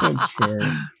fair.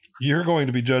 You're going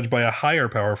to be judged by a higher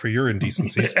power for your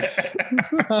indecencies.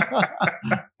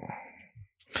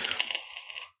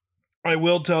 I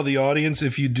will tell the audience,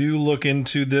 if you do look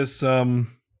into this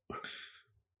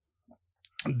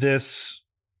this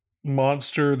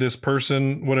monster, this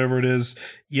person, whatever it is,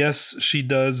 yes, she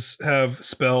does have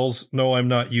spells. No, I'm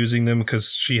not using them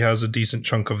because she has a decent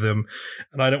chunk of them,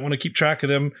 and I don't want to keep track of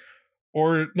them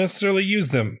or necessarily use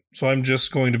them. So I'm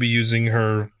just going to be using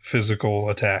her physical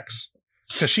attacks.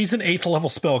 Because she's an 8th level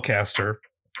spellcaster,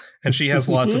 and she has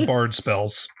lots of bard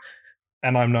spells,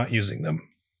 and I'm not using them.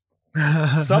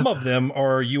 Some of them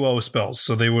are UO spells,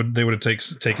 so they would have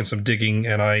taken some digging,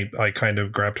 and I kind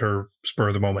of grabbed her spur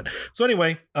of the moment. So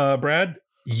anyway, Brad,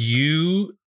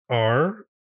 you are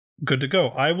good to go.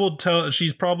 I will tell,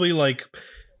 she's probably like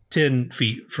 10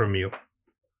 feet from you.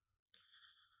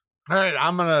 All right,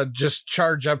 I'm gonna just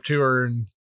charge up to her and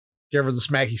give her the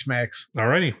smacky smacks.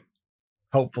 Alrighty.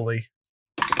 Hopefully.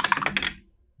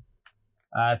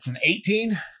 It's an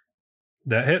 18.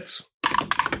 That hits.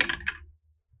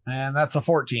 And that's a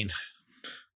 14.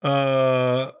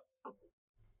 That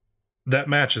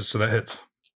matches, so that hits.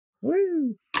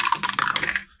 Woo.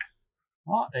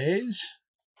 What is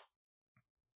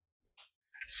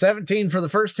 17 for the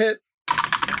first hit.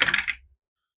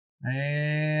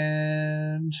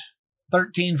 And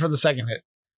 13 for the second hit.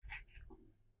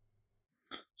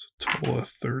 So total of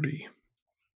 30.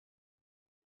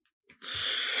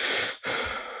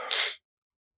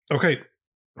 Okay.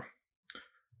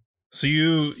 So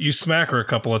you smack her a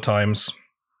couple of times,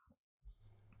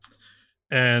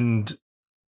 and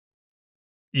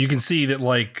you can see that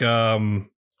like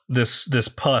this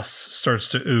pus starts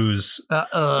to ooze out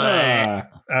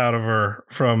of her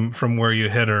from where you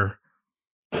hit her.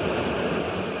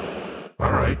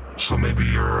 All right, so maybe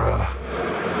you're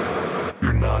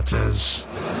not as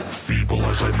feeble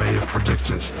as I may have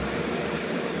predicted.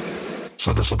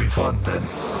 So this will be fun then.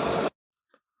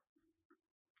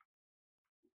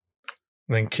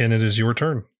 Then, Ken, it is your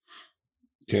turn.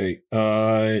 Okay.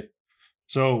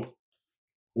 So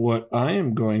what I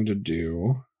am going to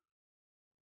do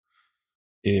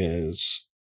is,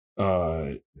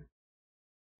 because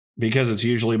it's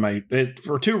usually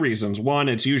for two reasons. One,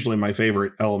 it's usually my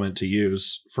favorite element to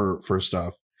use for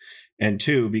stuff. And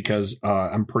two, because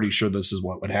I'm pretty sure this is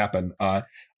what would happen. I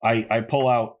pull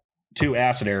out 2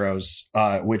 acid arrows,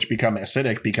 which become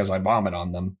acidic because I vomit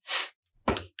on them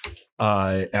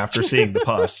after seeing the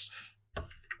pus.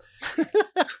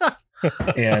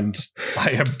 And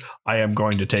I am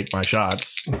going to take my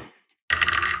shots.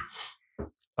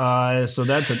 So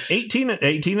that's an 18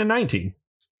 and 19.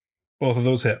 Both of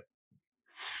those hit.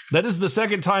 That is the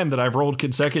second time that I've rolled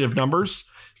consecutive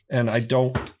numbers, and I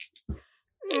don't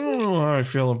know how I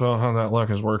feel about how that luck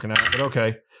is working out, but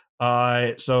okay.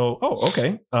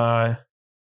 Okay.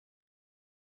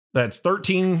 That's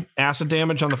 13 acid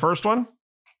damage on the first one.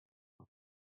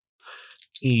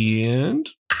 And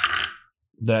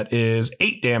that is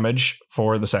 8 damage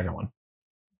for the second one.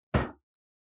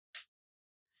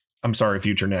 I'm sorry,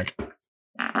 future Nick.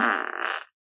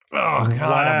 Oh,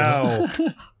 God.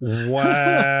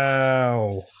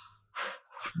 Wow.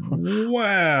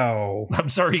 Wow. I'm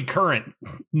sorry, current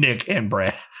Nick and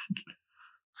Brad.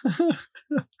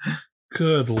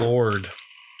 Good Lord.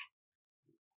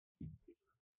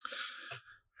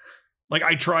 Like,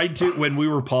 I tried to, when we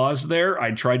were paused there,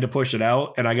 I tried to push it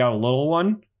out, and I got a little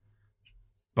one.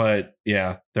 But,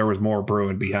 yeah, there was more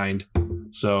brewing behind.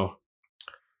 So,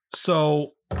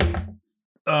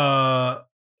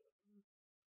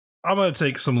 I'm going to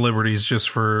take some liberties just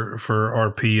for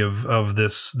RP of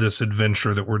this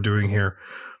adventure that we're doing here.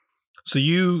 So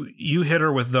you hit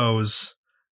her with those,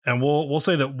 and we'll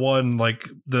say that one, like,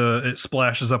 it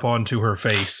splashes up onto her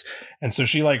face, and so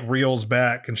she like reels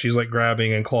back and she's like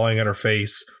grabbing and clawing at her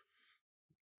face.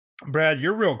 Brad,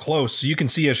 you're real close, so you can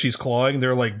see as she's clawing, there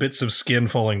are like bits of skin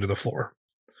falling to the floor.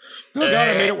 Oh God,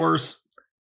 I made it worse.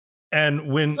 And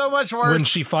so much worse. When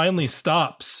she finally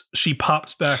stops, she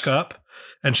pops back up.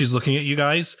 And she's looking at you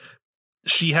guys.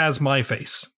 She has my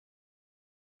face.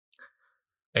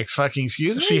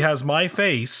 Excuse me? She has my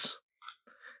face.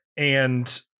 And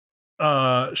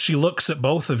she looks at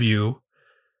both of you.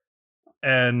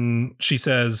 And she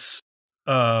says,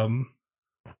 guys,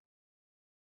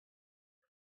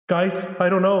 I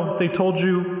don't know. They told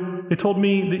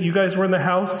me that you guys were in the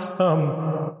house.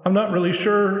 I'm not really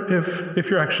sure if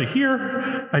you're actually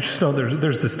here. I just know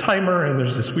there's this timer and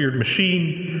there's this weird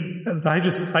machine. And I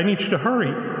need you to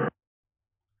hurry.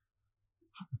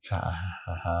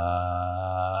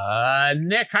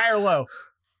 Nick, high or low?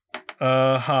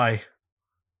 High.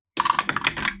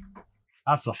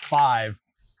 That's a 5.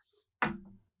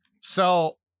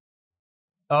 So,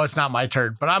 it's not my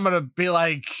turn, but I'm gonna be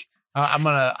like, I'm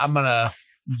gonna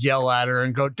yell at her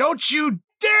and go, "Don't you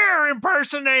dare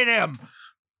impersonate him!"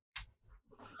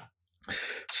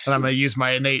 And I'm gonna use my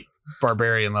innate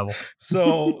barbarian level.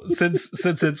 So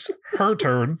since it's her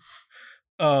turn,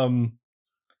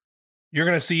 you're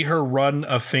gonna see her run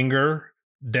a finger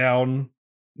down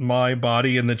my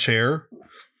body in the chair,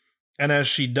 and as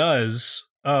she does,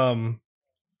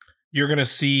 you're gonna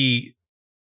see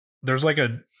there's like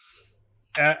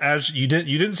as you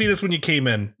didn't see this when you came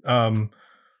in,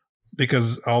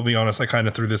 because I'll be honest, I kind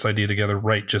of threw this idea together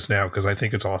right just now because I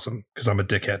think it's awesome because I'm a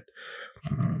dickhead.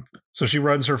 So she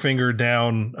runs her finger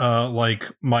down, like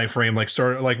my frame,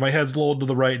 like my head's lowered to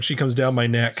the right, and she comes down my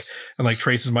neck and like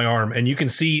traces my arm, and you can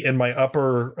see in my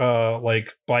upper,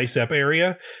 like bicep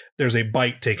area, there's a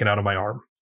bite taken out of my arm.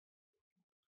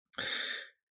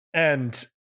 And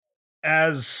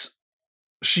as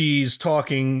she's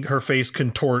talking, her face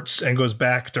contorts and goes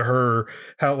back to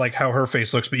how her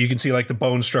face looks, but you can see like the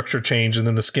bone structure change, and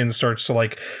then the skin starts to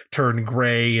like turn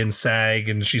gray and sag,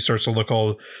 and she starts to look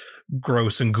all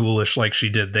gross and ghoulish like she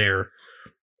did there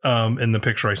in the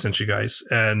picture I sent you guys.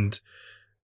 And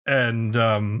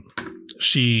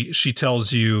she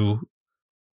tells you,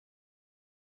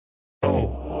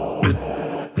 "Oh, it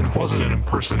wasn't an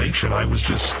impersonation. I was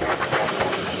just..."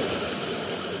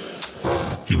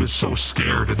 He was so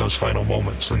scared in those final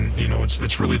moments, and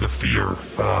it's really the fear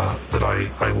that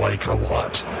I like a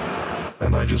lot,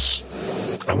 and I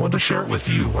wanted to share it with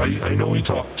you. I know he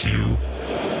talked to you.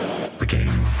 The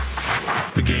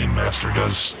game master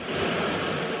does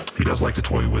like to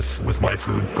toy with my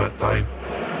food, but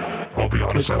I'll be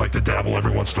honest, I like to dabble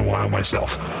every once in a while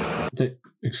myself.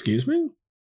 Excuse me?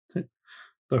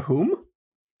 The whom?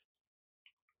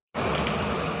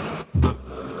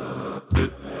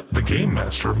 The game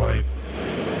master, my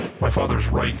father's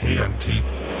right hand.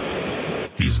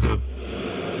 He's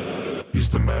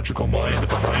the magical mind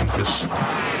behind this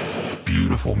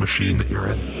beautiful machine that you're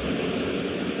in.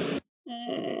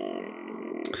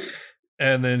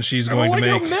 And then she's going to make.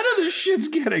 How meta this shit's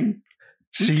getting.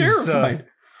 She's terrified.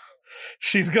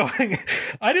 She's going.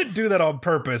 I didn't do that on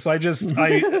purpose.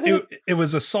 It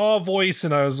was a Saw voice,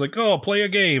 and I was like, "Oh, play a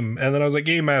game." And then I was like,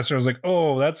 "Game Master." I was like,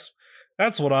 "Oh, that's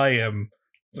what I am."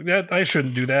 It's like that. I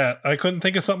shouldn't do that. I couldn't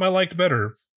think of something I liked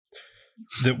better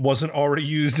that wasn't already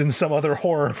used in some other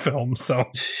horror film. So,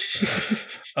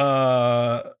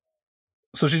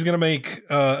 so she's gonna make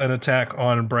an attack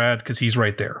on Brad because he's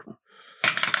right there.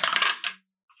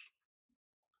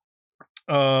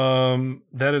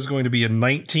 That is going to be a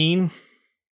 19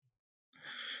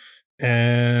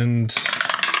 and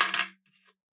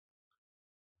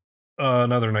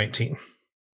another 19.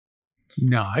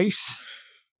 Nice.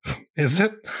 Is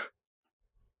it?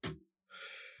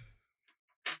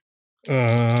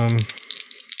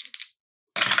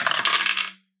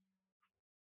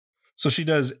 So she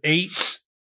does 8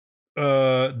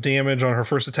 damage on her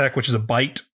first attack, which is a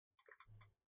bite.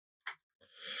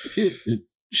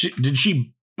 Did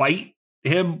she bite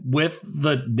him with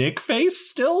the Nick face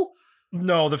still?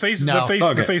 No, the face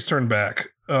turned back.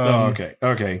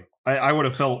 Okay. I would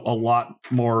have felt a lot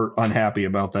more unhappy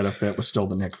about that if it was still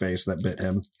the Nick face that bit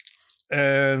him.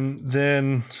 And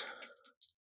then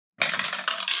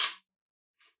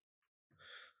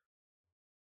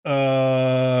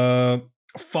uh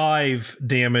 5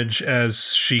 damage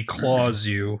as she claws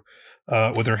you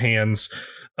with her hands.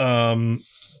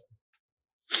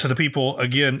 To the people,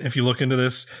 again, if you look into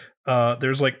this,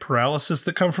 there's like paralysis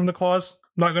that come from the claws.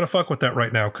 I'm not gonna fuck with that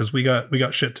right now because we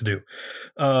got shit to do.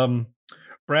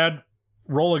 Brad,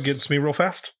 roll against me real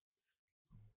fast.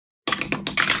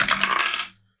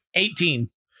 18.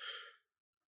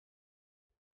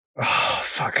 Oh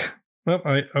fuck.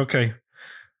 Okay.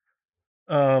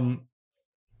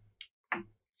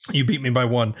 You beat me by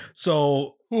 1.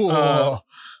 So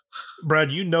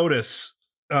Brad, you notice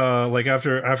like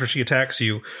after she attacks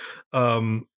you,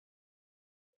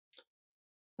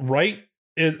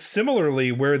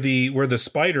 similarly where the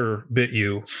spider bit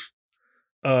you,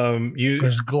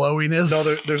 there's glowiness. No,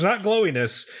 there's not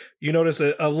glowiness. You notice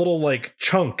a little like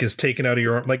chunk is taken out of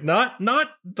your arm, like not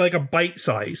like a bite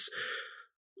size,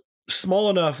 small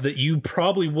enough that you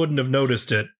probably wouldn't have noticed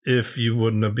it if you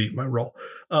wouldn't have beat my roll.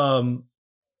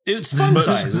 It's fun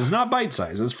size. It's not bite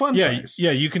size. It's fun size.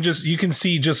 Yeah, you can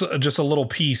see just a little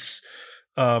piece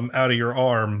out of your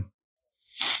arm.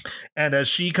 And as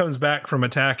she comes back from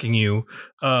attacking you,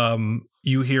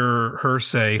 you hear her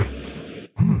say,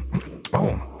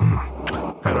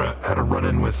 Had a run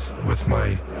in with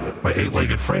my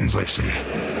 8-legged friends, I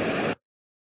see.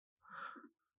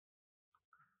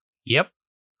 Yep.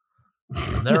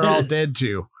 They're all dead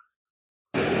too.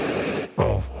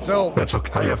 Oh, so that's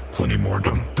okay. I have plenty more.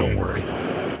 Don't worry.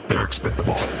 They're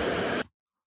expendable.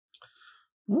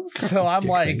 So I'm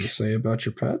like, you say about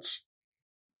your pets?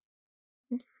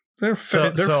 They're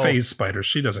phase spiders.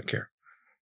 She doesn't care.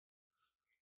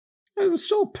 It's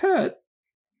still a pet.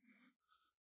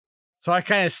 So I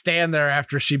kind of stand there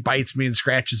after she bites me and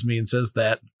scratches me and says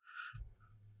that.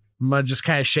 I'm going to just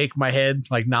kind of shake my head,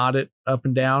 like nod it up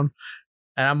and down.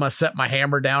 And I'm going to set my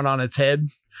hammer down on its head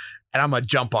and I'm going to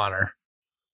jump on her.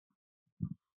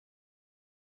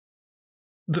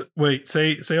 Wait,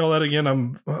 say all that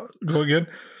again. Go again.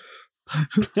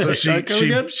 So she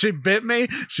bit me.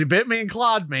 She bit me and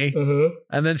clawed me.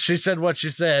 And then she said what she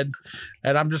said.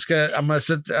 And I'm gonna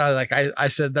sit like I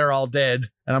said, they're all dead.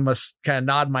 And I'm gonna kind of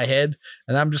nod my head.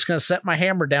 And I'm just gonna set my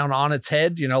hammer down on its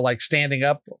head, like standing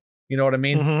up. You know what I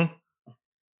mean? Mm-hmm.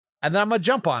 And then I'm gonna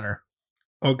jump on her.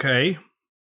 Okay.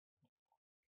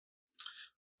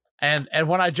 And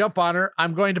when I jump on her,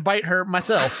 I'm going to bite her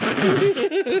myself.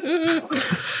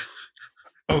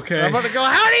 Okay. I'm going to go,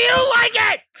 how do you like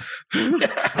it?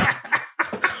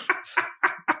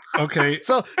 Okay.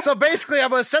 So basically I'm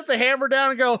going to set the hammer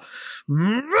down and go,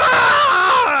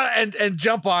 and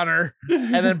jump on her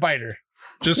and then bite her.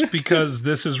 Just because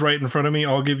this is right in front of me,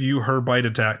 I'll give you her bite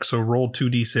attack. So roll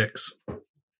 2d6.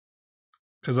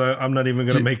 Because I'm not even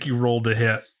going to make you roll to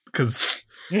hit. Because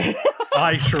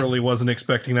I surely wasn't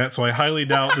expecting that. So I highly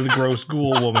doubt that the gross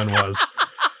ghoul woman was.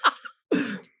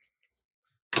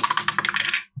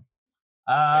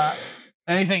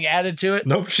 Anything added to it?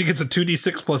 Nope, she gets a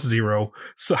 2d6 plus 0.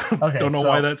 So okay, don't know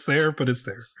why that's there, but it's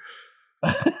there.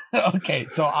 Okay,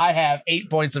 so I have 8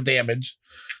 points of damage.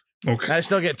 Okay. I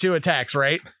still get 2 attacks,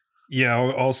 right? Yeah,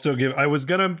 I'll still give. I was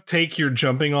gonna take your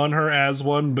jumping on her as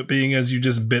one, but being as you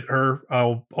just bit her,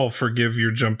 I'll forgive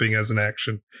your jumping as an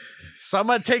action. So I'm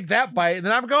gonna take that bite, and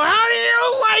then I'm going, how do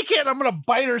you like it, I'm going to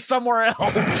bite her somewhere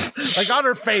else. Like on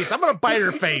her face. I'm going to bite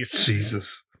her face.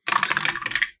 Jesus.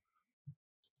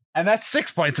 And that's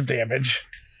 6 points of damage.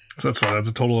 So that's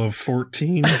a total of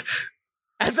 14.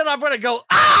 And then I'm going to go,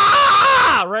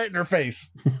 ah! Right in her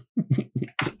face.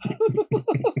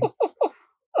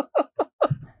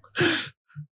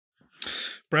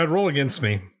 Brad, roll against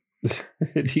me.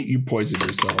 You poisoned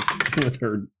yourself with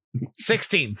her.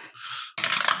 16.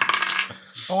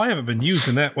 Oh, I haven't been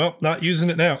using that. Well, not using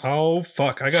it now. Oh,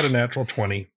 fuck. I got a natural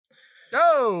 20.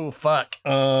 Oh, fuck.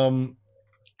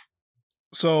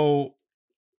 So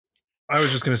I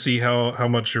was just going to see how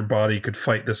much your body could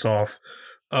fight this off.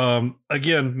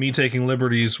 Again, me taking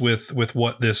liberties with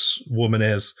what this woman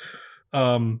is.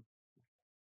 Brad,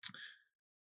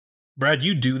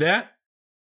 you do that,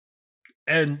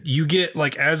 and you get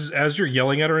like as you're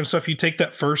yelling at her and stuff, you take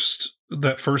that first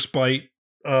bite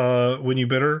when you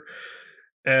bit her,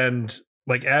 and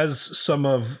like as some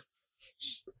of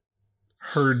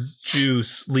her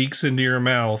juice leaks into your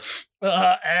mouth,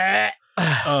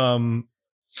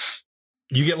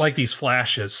 you get like these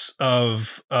flashes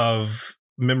of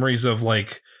memories of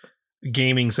like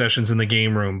gaming sessions in the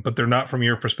game room, but they're not from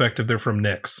your perspective, they're from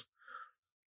Nick's.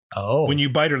 Oh. When you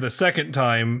bite her the second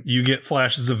time, you get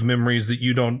flashes of memories that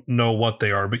you don't know what they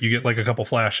are, but you get like a couple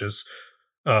flashes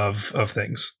of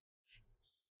things.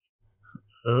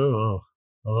 Oh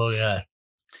yeah.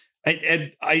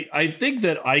 And I think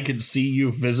that I could see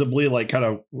you visibly like kind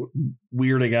of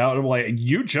weirding out. I'm like,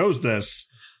 you chose this.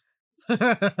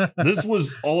 This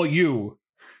was all you.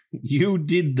 You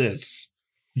did this.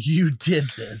 You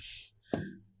did this.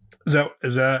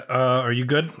 Is that are you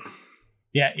good?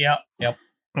 Yeah, yep.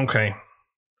 Okay.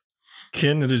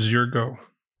 Kin, it is your go.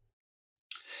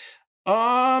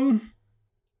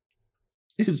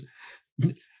 Is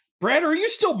Brad, are you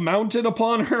still mounted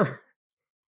upon her?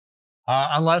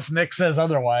 Unless Nick says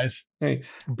otherwise. Hey,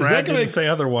 Brad didn't say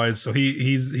otherwise, so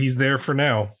he's there for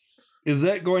now. Is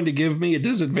that going to give me a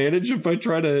disadvantage if I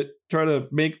try to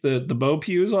make the bow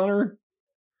pews on her?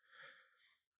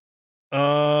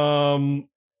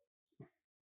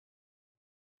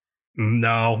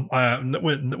 No,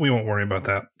 we won't worry about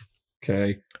that.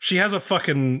 Okay. She has a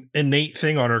fucking innate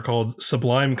thing on her called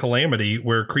Sublime Calamity,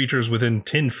 where creatures within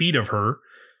 10 feet of her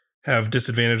have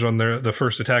disadvantage on the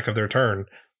first attack of their turn.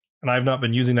 And I've not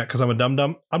been using that because I'm a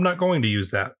dum-dum. I'm not going to use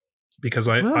that because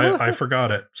I forgot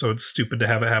it. So it's stupid to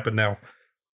have it happen now.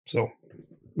 So.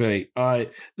 Right.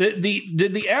 Did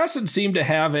the acid seem to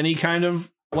have any kind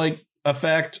of like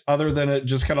effect other than it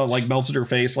just kind of like melted her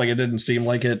face? Like it didn't seem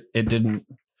like it didn't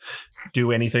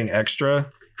do anything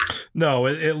extra. No,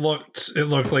 it looked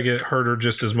like it hurt her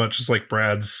just as much as like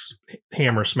Brad's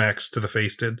hammer smacks to the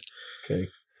face did. Okay.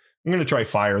 I'm going to try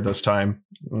fire this time.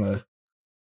 I'm going to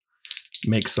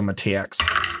make some attacks.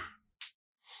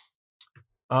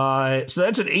 So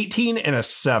that's an 18 and a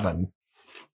 7.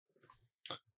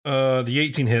 The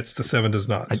 18 hits, the 7 does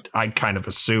not. I kind of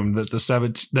assumed that the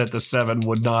 7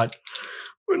 would not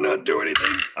do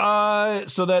anything.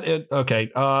 So that it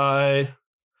okay.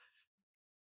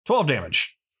 12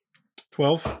 damage.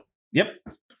 12? Yep.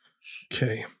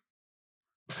 Okay.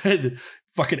 The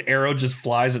fucking arrow just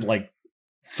flies and like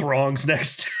throngs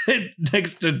next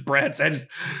to Brad's head.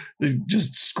 It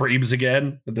just screams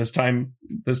again, but this time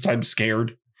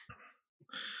scared.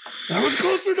 That was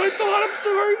closer than I thought. I'm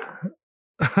sorry.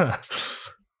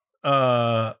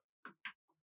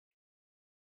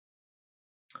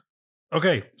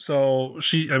 Okay, so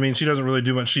she doesn't really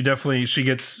do much. She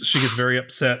gets very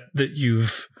upset that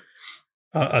you've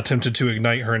attempted to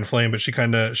ignite her in flame, but she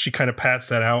kind of pats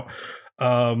that out.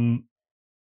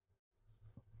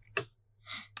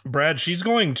 Brad, she's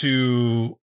going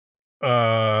to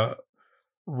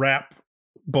wrap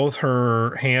both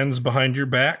her hands behind your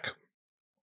back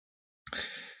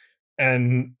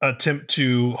and attempt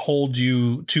to hold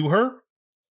you to her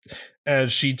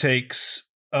as she takes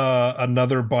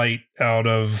another bite out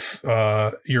of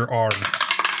your arm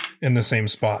in the same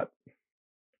spot.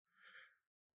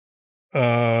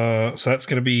 So that's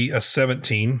going to be a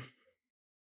 17.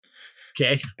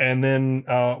 Okay. And then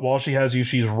while she has you,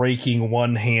 she's raking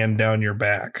one hand down your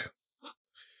back.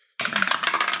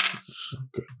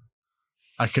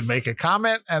 I could make a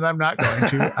comment, and I'm not going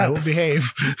to. I will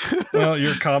behave. Well,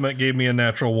 your comment gave me a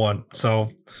natural 1. So,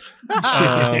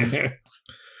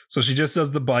 so she just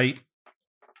does the bite.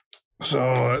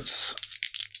 So it's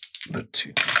the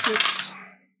 2d6.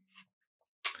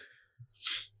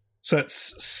 So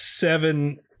that's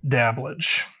 7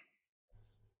 dabblage.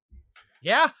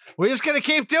 Yeah, we're just gonna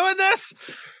keep doing this.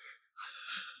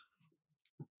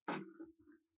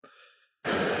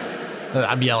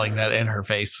 I'm yelling that in her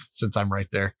face since I'm right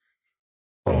there.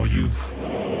 Oh, you've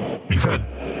had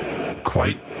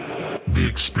quite the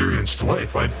experienced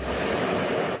life. I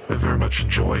very much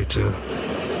enjoy to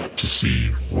see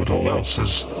what all else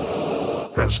has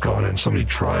gone in. So many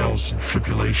trials and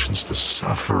tribulations, the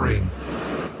suffering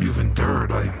you've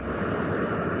endured.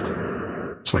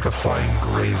 It's like a fine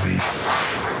gravy.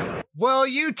 Well,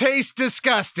 you taste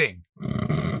disgusting.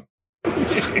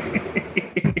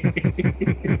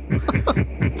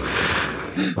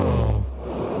 Oh,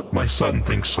 my son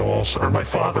thinks so also, or my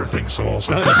father thinks so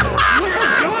also. Oh my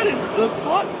God, the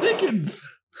plot thickens.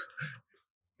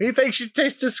 He thinks you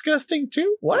taste disgusting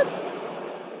too? What?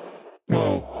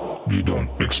 Well, you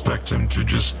don't expect him to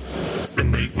just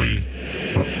innately...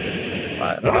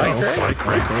 Like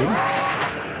Craig?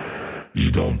 You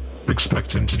don't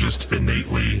expect him to just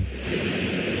innately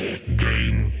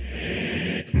gain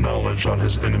knowledge on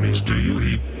his enemies, do you?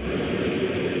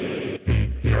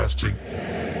 He has to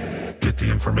get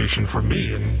the information from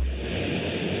me,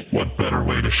 and what better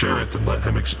way to share it than let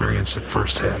him experience it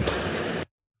firsthand?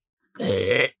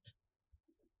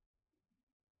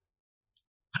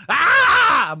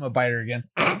 I'm gonna bite her again.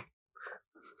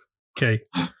 Okay.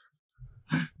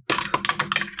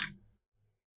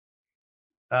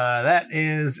 That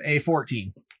is a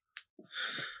 14.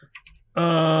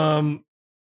 Yeah,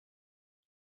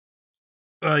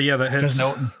 that hits.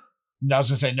 I was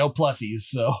gonna say no plussies,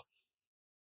 so.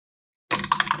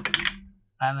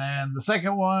 And then the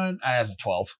second one has a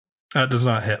 12. That does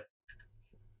not hit.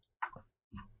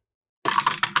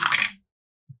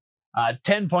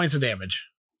 10 points of damage.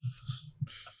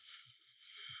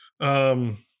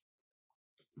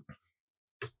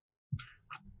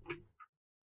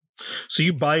 So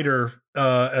you bite her,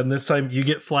 and this time you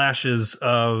get flashes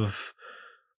of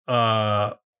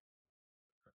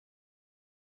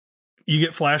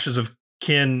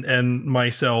Ken and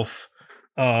myself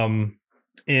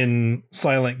in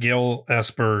Silent Gale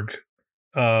Esberg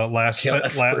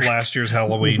last year's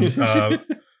Halloween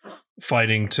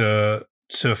fighting to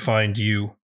find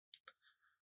you.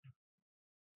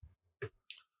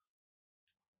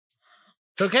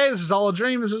 It's okay. This is all a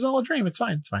dream. It's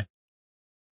fine. It's fine.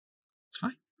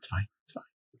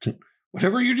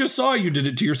 Whatever you just saw, you did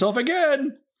it to yourself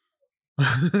again.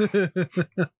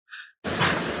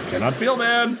 Cannot feel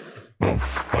bad. Well,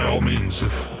 by all means,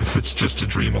 if it's just a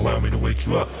dream, allow me to wake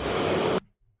you up.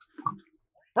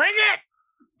 Bring it!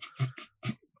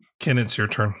 Ken, it's your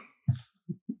turn.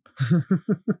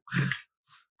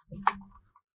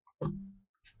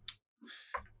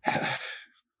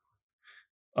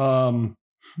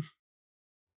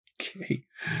 Okay.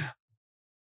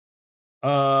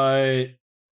 I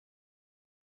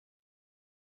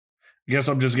guess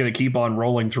I'm just going to keep on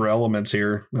rolling through elements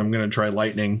here. I'm going to try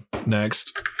lightning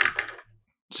next.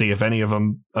 See if any of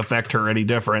them affect her any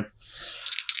different.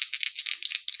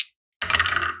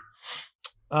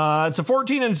 It's a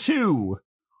 14 and 2.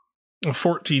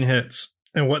 14 hits.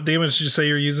 And what damage did you say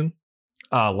you're using?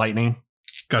 Lightning.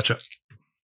 Gotcha.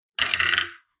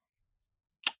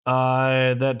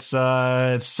 That's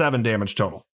 7 damage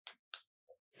total.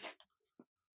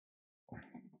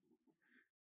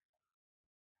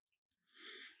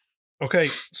 Okay,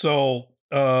 so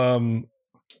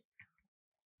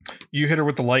you hit her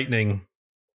with the lightning,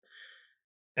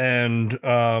 and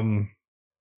Brad,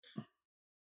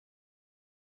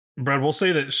 we'll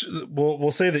say that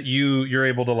we'll say that you're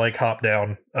able to like hop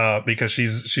down because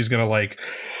she's gonna like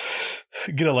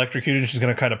get electrocuted. She's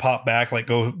gonna kind of pop back, like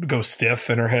go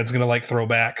stiff, and her head's gonna like throw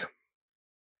back,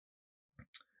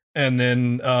 and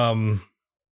then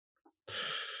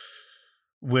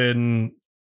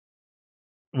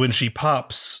when she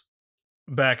pops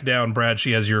back down, Brad,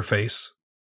 she has your face.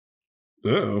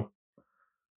 Oh.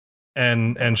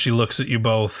 And she looks at you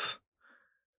both,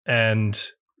 and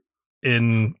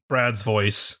in Brad's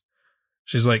voice,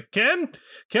 she's like, Ken,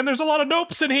 there's a lot of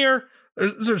nopes in here.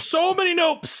 There's so many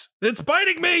nopes. It's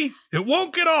biting me. It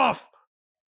won't get off.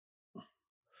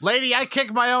 Lady, I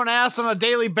kick my own ass on a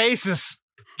daily basis.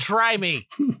 Try me.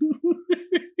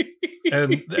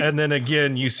 And then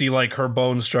again, you see like her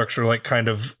bone structure like kind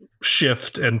of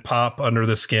shift and pop under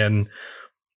the skin,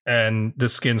 and the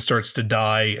skin starts to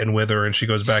die and wither, and she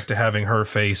goes back to having her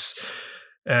face.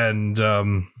 And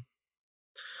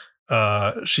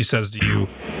she says to you,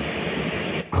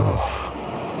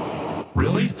 "Oh,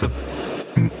 really?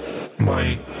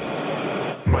 My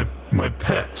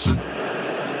pets.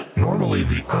 Normally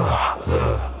the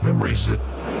memories that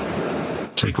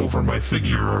take over my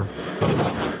figure are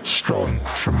strong,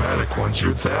 traumatic ones.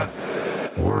 You're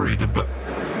that worried about."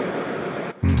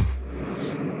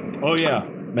 Oh yeah,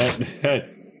 Matt,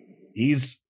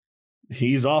 he's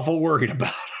awful worried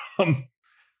about him.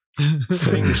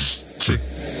 things to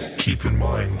keep in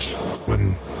mind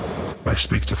when I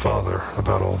speak to Father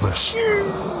about all this.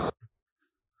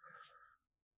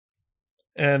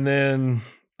 And then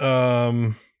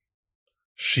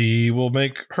she will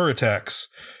make her attacks,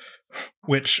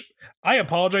 which I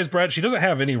apologize, Brad. She doesn't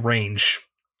have any range.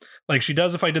 Like she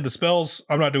does if I did the spells.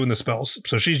 I'm not doing the spells.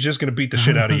 So she's just going to beat the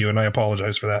shit out of you, and I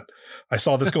apologize for that. I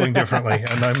saw this going differently,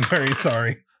 and I'm very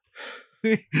sorry.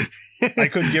 I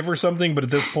could give her something, but at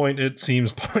this point, it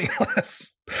seems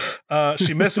pointless.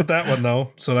 She missed with that one,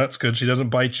 though, so that's good. She doesn't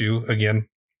bite you again.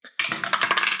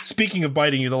 Speaking of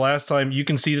biting you, the last time you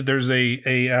can see that there's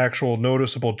a actual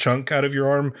noticeable chunk out of your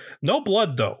arm. No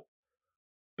blood, though,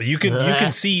 but you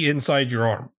can see inside your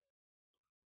arm.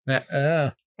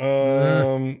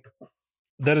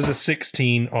 That is a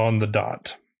 16 on the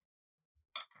dot.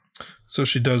 So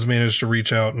she does manage to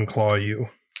reach out and claw you.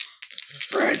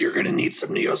 Brad, you're gonna need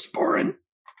some Neosporin.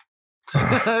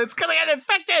 It's gonna get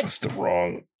infected. That's the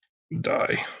wrong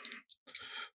die.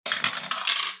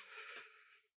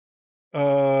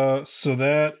 So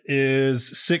that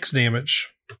is 6 damage.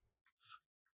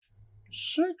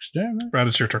 6 damage. Brad,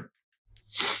 it's your turn.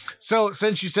 So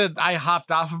since you said I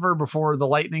hopped off of her before the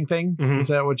lightning thing, is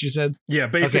that what you said? Yeah,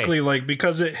 basically, like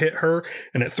because it hit her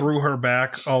and it threw her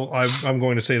back. I'm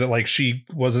going to say that like she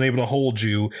wasn't able to hold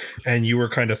you, and you were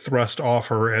kind of thrust off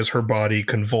her as her body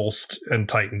convulsed and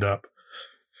tightened up.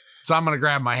 So I'm gonna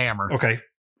grab my hammer. Okay,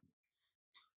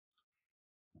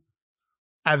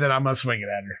 and then I'm gonna swing it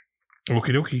at her.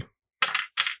 okie dokie.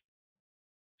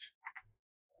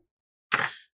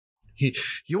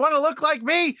 You want to look like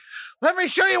me? Let me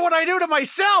show you what I do to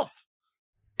myself.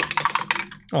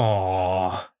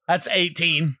 Aww. That's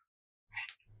 18.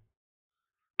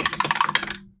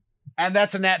 And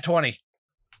that's a nat 20.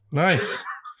 Nice.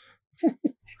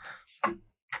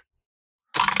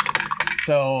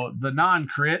 So the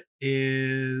non-crit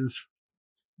is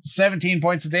 17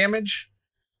 points of damage.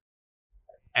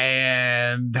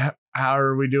 And how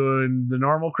are we doing the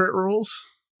normal crit rules?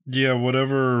 Yeah,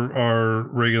 whatever our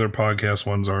regular podcast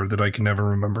ones are that I can never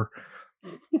remember.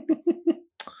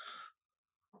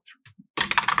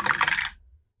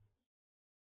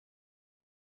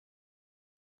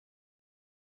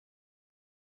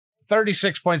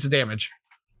 36 points of damage.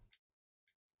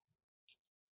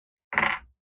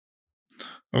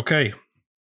 Okay.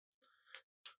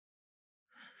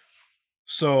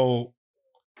 So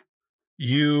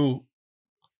you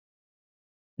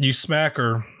smack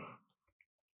her.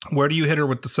 Where do you hit her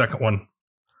with the second one?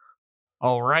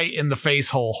 Oh, right in the face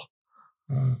hole.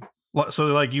 So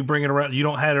like you bring it around, you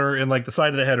don't hit her in like the side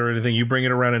of the head or anything. You bring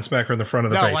it around and smack her in the front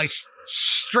of the face. Like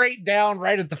straight down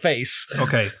right at the face.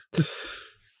 Okay.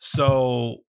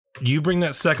 So you bring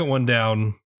that second one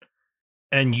down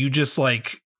and you just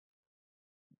like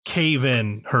cave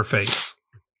in her face.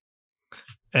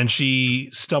 And she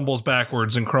stumbles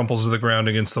backwards and crumples to the ground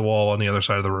against the wall on the other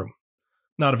side of the room.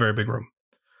 Not a very big room.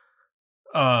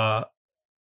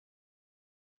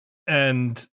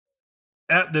 And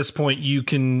at this point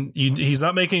he's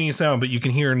not making any sound, but you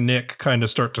can hear Nick kind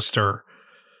of start to stir.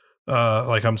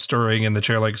 Like I'm stirring in the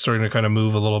chair, like starting to kind of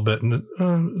move a little bit. And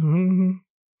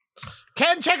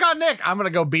Ken, check on Nick. I'm going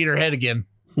to go beat her head again.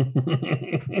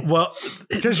 Well,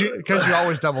 because you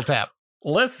always double tap.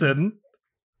 Listen,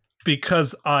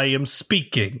 because I am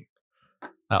speaking.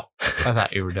 Oh, I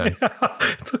thought you were done.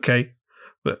 It's okay.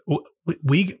 But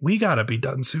we gotta be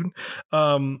done soon.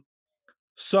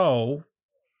 So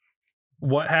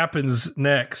what happens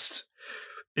next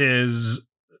is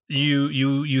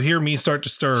you hear me start to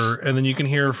stir, and then you can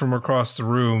hear from across the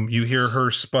room. You hear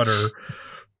her sputter,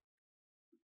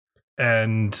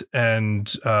 and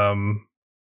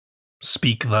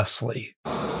speak thusly.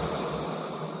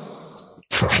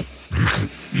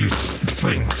 You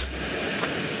think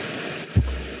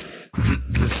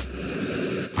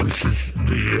this is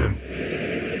the end?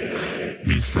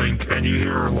 You think, and you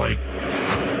hear like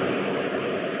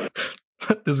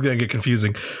this is gonna get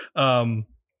confusing.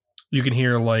 You can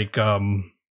hear like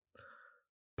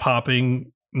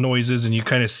popping noises, and you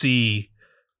kind of see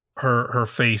her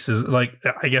face is like,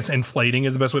 I guess inflating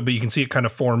is the best way, but you can see it kind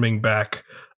of forming back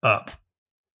up.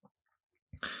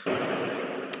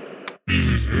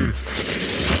 You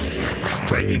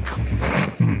think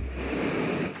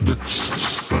that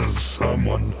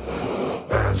someone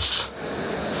as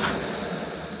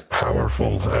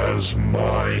powerful as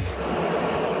my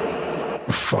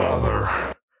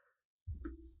father.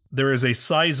 There is a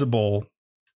sizable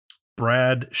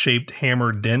Brad-shaped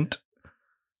hammer dent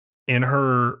in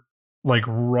her, like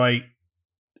right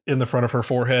in the front of her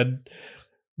forehead,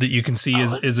 that you can see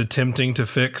is attempting to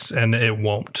fix, and it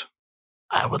won't.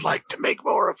 I would like to make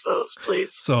more of those,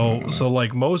 please. So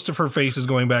like most of her face is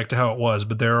going back to how it was,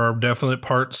 but there are definite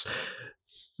parts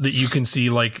that you can see,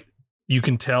 like you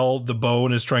can tell the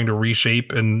bone is trying to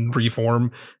reshape and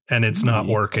reform, and it's not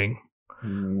working.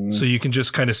 So you can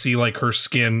just kind of see like her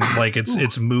skin, like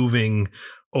it's moving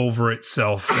over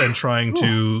itself and trying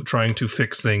to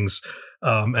fix things,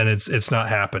 and it's not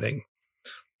happening.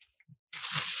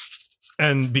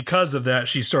 And because of that,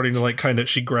 she's starting to like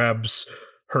she grabs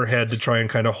her head to try and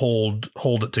kind of hold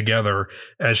it together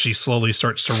as she slowly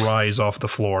starts to rise off the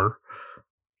floor.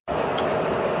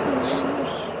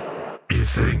 You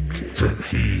think that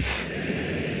he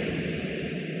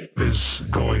is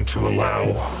going to allow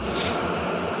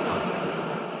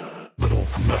little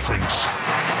nothings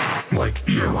like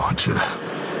you to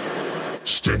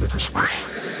stand in his way?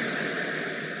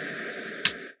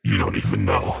 You don't even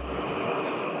know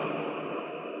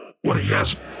what he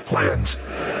has planned.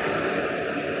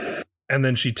 And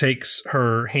then she takes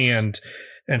her hand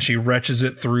and she retches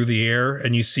it through the air,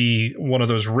 and you see one of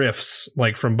those rifts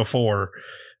like from before,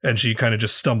 and she kind of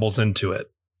just stumbles into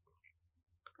it.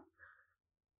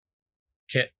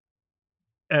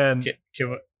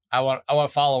 I want to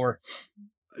follow her.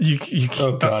 You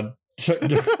oh God.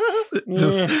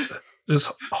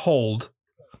 just hold.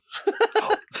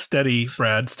 Steady,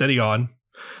 Brad, steady on.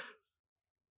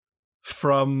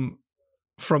 From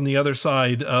the other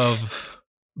side of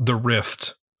the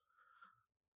rift,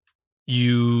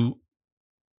 you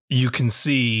can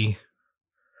see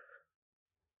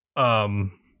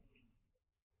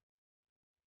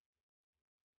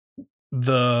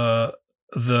the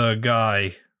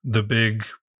guy, the big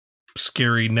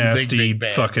scary nasty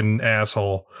big fucking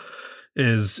asshole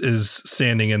is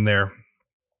standing in there,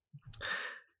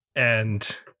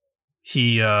 and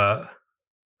he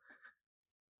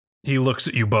looks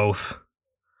at you both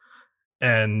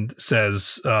and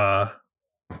says, I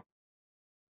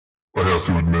have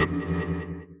to admit,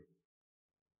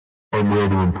 I'm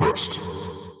rather impressed.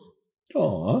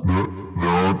 Aww. There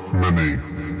aren't many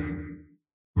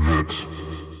that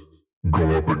go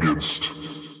up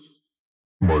against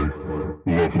my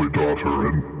lovely daughter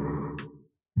and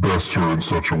best her in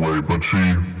such a way, but she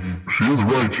is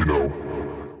right, you know.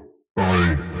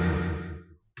 I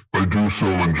do so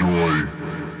enjoy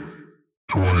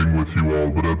toying with you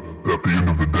all, but at the end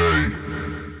of the day,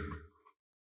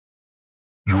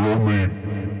 you're only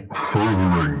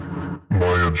furthering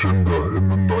my agenda in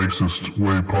the nicest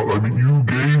way possible. I mean, you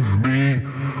gave me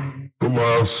the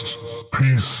last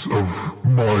piece of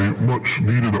my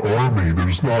much-needed army.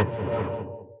 There's not...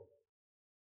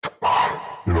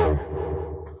 You know,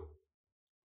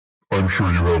 I'm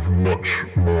sure you have much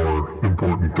more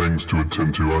important things to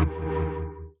attend to.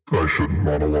 I shouldn't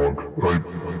monologue.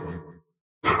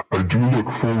 I do look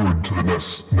forward to the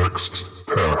next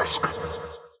task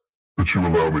that you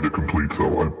allow me to complete,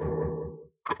 though.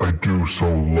 I do so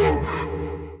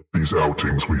love these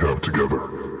outings we have together.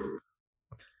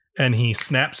 And he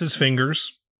snaps his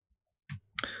fingers.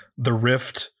 The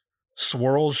rift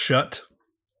swirls shut.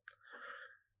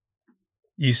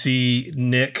 You see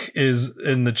Nick is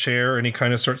in the chair, and he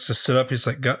kind of starts to sit up. He's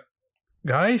like,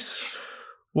 guys,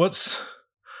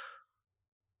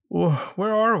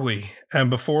 where are we? And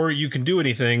before you can do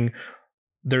anything,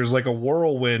 there's like a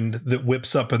whirlwind that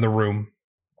whips up in the room.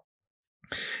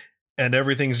 And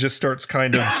everything just starts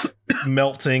kind of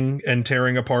melting and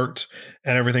tearing apart,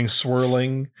 and everything's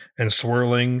swirling and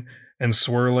swirling and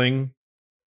swirling.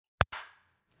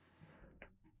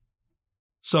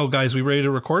 So, guys, we ready to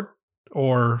record?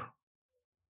 Or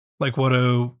like what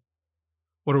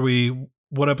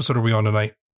episode are we on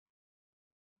tonight?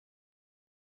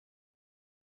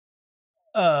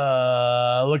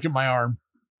 Look at my arm.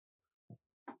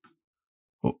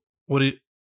 What do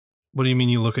you mean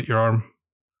you look at your arm?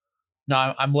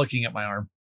 No, I'm looking at my arm.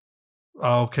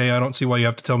 Okay, I don't see why you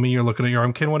have to tell me you're looking at your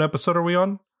arm. Ken, what episode are we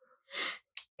on?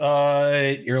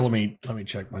 Here, let me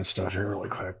check my stuff here really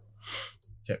quick.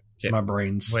 Okay. My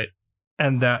brains. Wait.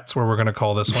 And that's where we're going to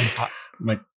call this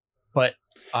one. But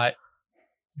I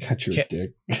got your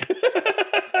dick.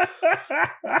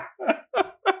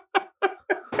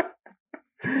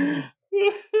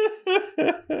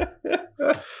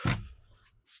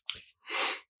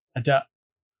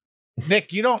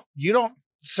 Nick, you don't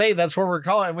say that's what we're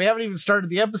calling. We haven't even started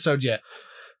the episode yet.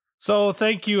 So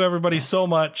thank you everybody so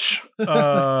much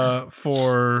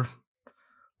for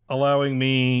allowing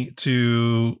me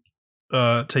to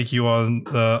take you on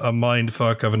a mind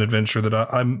fuck of an adventure that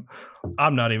I'm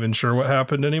not even sure what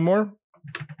happened anymore.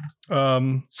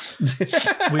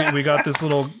 We got this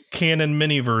little canon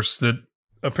miniverse that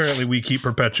apparently we keep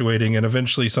perpetuating, and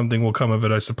eventually something will come of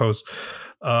it, I suppose.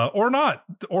 Or not,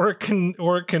 or it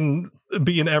can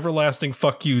be an everlasting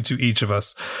fuck you to each of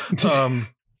us.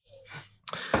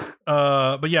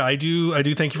 But yeah, I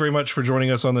do thank you very much for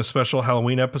joining us on this special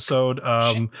Halloween episode.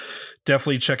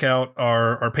 Definitely check out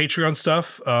our Patreon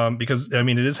stuff, because I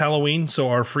mean, it is Halloween, so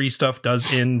our free stuff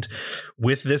does end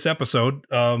with this episode.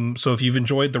 So if you've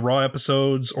enjoyed the Raw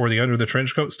episodes or the Under the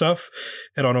Trenchcoat stuff,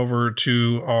 head on over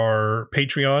to our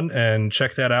Patreon and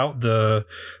check that out. The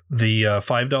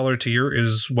 $5 tier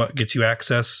is what gets you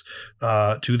access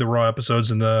to the Raw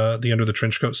episodes and the Under the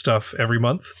Trenchcoat stuff every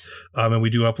month. And we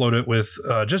do upload it with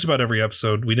just about every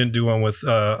episode. We didn't do one with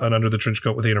an Under the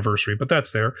Trenchcoat with the anniversary, but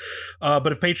that's there.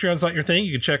 But if Patreon's not your thing,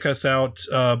 you can check us out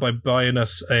by buying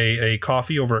us a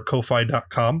coffee over at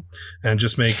ko-fi.com and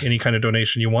just make any kind of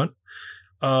donation you want.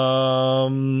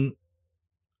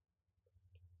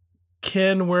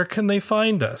 Ken, where can they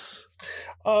find us?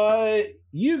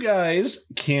 You guys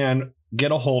can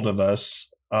get a hold of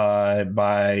us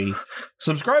by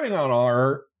subscribing on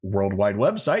our worldwide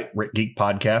website,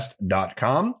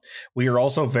 RickGeekPodcast.com. We are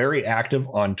also very active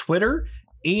on Twitter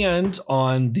and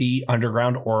on the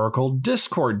Underground Oracle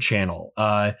Discord channel.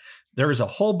 There's a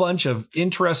whole bunch of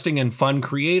interesting and fun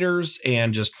creators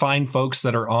and just fine folks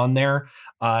that are on there.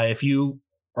 If you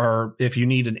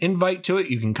need an invite to it,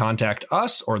 you can contact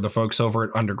us or the folks over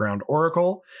at Underground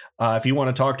Oracle. If you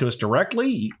want to talk to us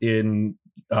directly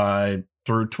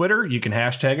through Twitter, you can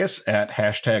hashtag us at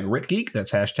 #RitGeek.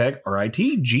 That's hashtag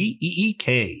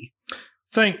RITGEEK.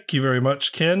 Thank you very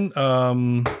much, Ken.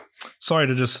 Sorry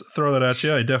to just throw that at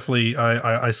you.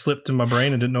 I slipped in my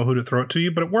brain and didn't know who to throw it to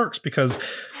you, but it works because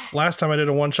last time I did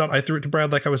a one shot, I threw it to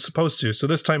Brad like I was supposed to. So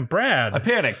this time, Brad. I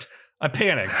panicked.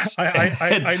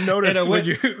 I noticed when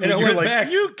you were like,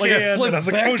 back, you can. Like and I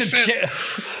was like, oh shit.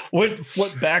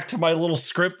 Flipped back to my little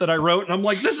script that I wrote, and I'm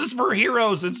like, this is for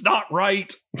heroes. It's not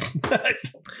right.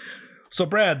 So,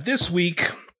 Brad, this week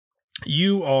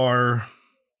you are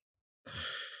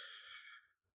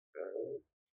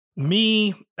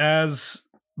me as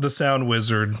the sound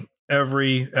wizard.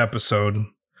 Every episode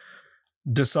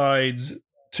decides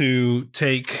to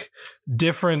take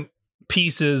different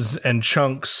pieces and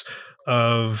chunks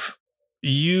of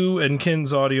you and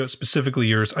Ken's audio, specifically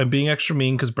yours. I'm being extra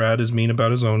mean because Brad is mean about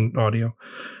his own audio.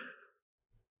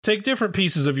 Take different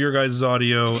pieces of your guys'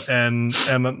 audio and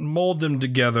mold them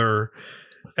together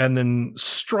and then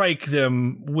strike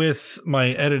them with my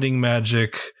editing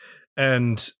magic.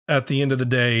 And at the end of the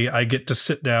day, I get to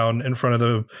sit down in front of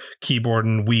the keyboard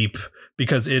and weep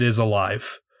because it is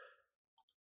alive.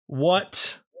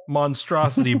 What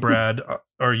monstrosity, Brad,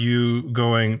 are you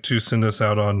going to send us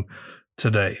out on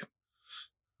today?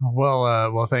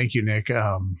 Well, thank you, Nick.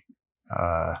 That'll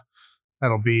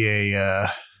be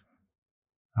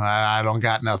I don't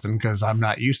got nothing because I'm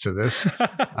not used to this.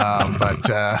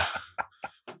 But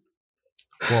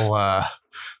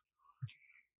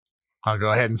I'll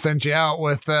go ahead and send you out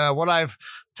with what I've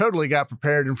totally got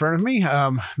prepared in front of me.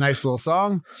 Nice little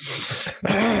song.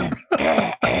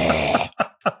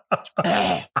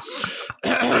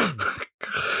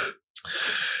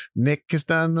 Nick has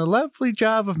done a lovely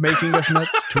job of making us nuts.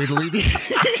 Tweedledee.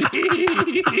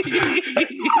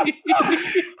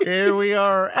 Here we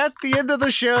are at the end of the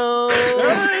show.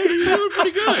 Hey, you're doing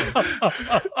pretty good.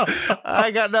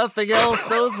 I got nothing else.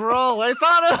 Those were all I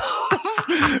thought of.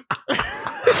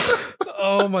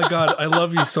 Oh my God, I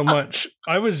love you so much.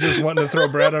 I was just wanting to throw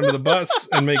Brad under the bus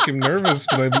and make him nervous,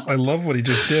 but I love what he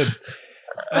just did.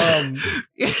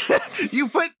 You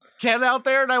put Ken out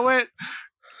there and I went,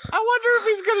 I wonder if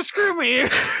he's going to screw me.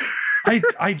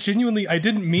 I genuinely, I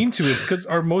didn't mean to. It's because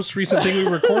our most recent thing we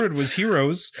recorded was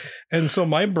Heroes. And so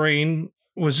my brain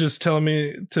was just telling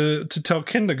me to tell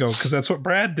Ken to go because that's what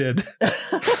Brad did.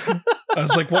 I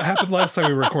was like, what happened last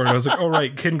time we recorded? I was like, oh,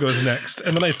 right, Ken goes next.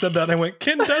 And then I said that and I went,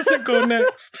 Ken doesn't go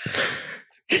next.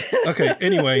 Okay,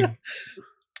 anyway,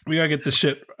 we gotta get this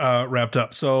shit wrapped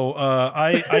up. So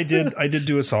I did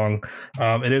do a song.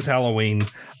 It is Halloween.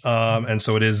 And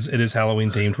so it is Halloween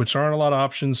themed, which aren't a lot of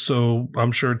options. So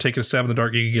I'm sure taking a stab in the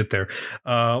dark, you can get there.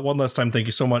 One last time, thank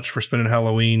you so much for spending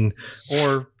Halloween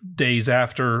or days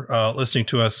after listening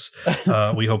to us.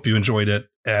 We hope you enjoyed it,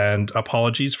 and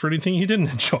apologies for anything you didn't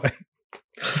enjoy.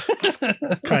 It's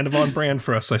kind of on brand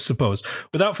for us, I suppose.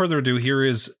 Without further ado, here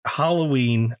is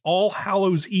Halloween, All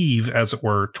Hallows Eve, as it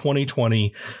were,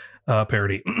 2020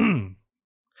 parody.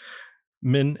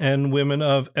 Men and women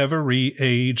of every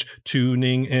age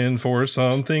tuning in for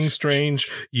something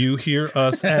strange. You hear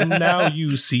us and now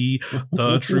you see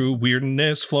the true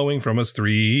weirdness flowing from us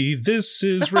three. This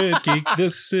is Red Geek.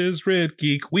 This is Red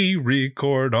Geek. We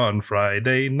record on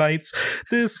Friday nights.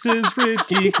 This is Red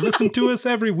Geek. Listen to us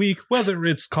every week, whether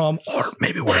it's calm or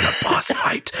maybe we're in a boss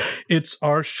fight. It's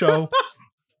our show.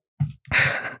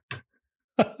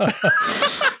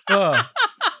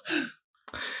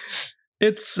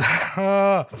 It's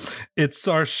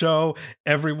our show.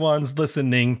 Everyone's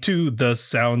listening to the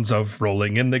sounds of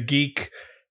Rolling in the Geek.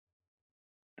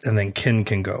 And then Ken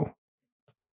can go.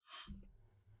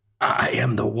 I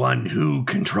am the one who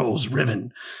controls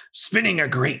Riven, spinning a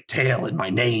great tale, and my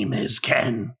name is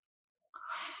Ken.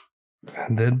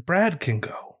 And then Brad can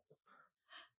go.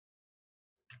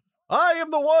 I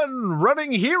am the one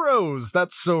running Heroes.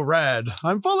 That's so rad.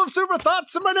 I'm full of super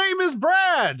thoughts, and my name is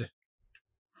Brad.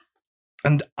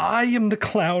 And I am the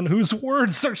clown whose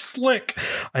words are slick.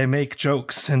 I make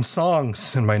jokes and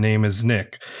songs, and my name is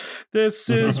Nick. This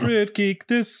is Red Geek.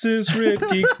 This is Red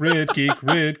Geek. Red Geek.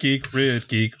 Red Geek. Red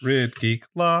Geek. Red Geek.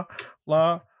 La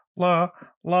la la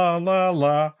la la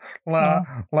la la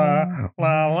la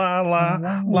la la la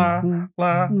la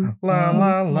la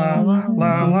la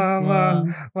la la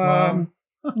la.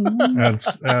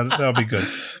 That'll be good.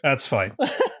 That's fine.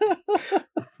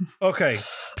 Okay.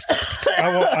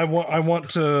 I want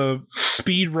to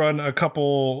speed run a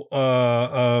couple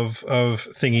of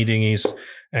thingy dingies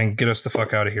and get us the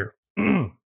fuck out of here.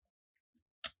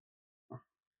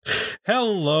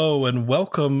 Hello and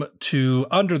welcome to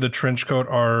Under the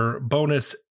Trenchcoat, our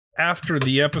bonus after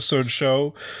the episode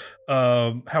show.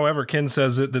 However, Ken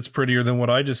says it that's prettier than what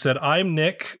I just said. I'm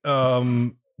Nick,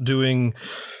 doing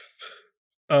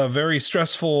a very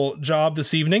stressful job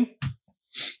this evening.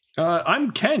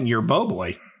 I'm Ken, your bow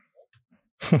boy.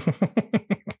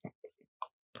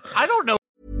 I don't know.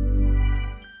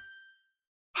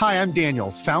 Hi, I'm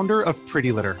Daniel, founder of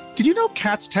Pretty Litter. Did you know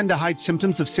cats tend to hide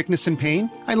symptoms of sickness and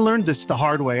pain? I learned this the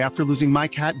hard way after losing my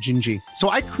cat, Gingy. So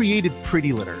I created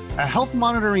Pretty Litter, a health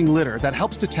monitoring litter that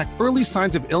helps detect early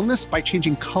signs of illness by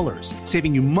changing colors,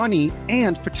 saving you money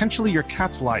and potentially your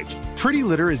cat's life. Pretty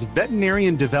Litter is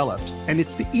veterinarian developed, and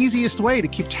it's the easiest way to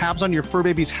keep tabs on your fur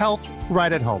baby's health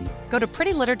right at home. Go to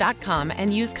prettylitter.com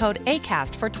and use code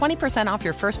ACAST for 20% off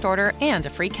your first order and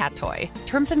a free cat toy.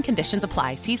 Terms and conditions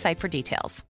apply. See site for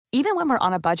details. Even when we're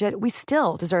on a budget, we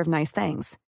still deserve nice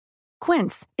things.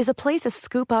 Quince is a place to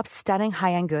scoop up stunning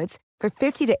high-end goods for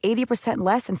 50 to 80%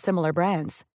 less than similar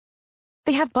brands.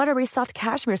 They have buttery soft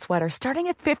cashmere sweaters starting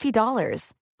at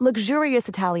 $50, luxurious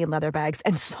Italian leather bags,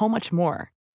 and so much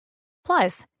more.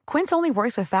 Plus, Quince only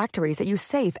works with factories that use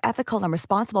safe, ethical, and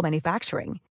responsible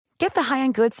manufacturing. Get the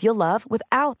high-end goods you'll love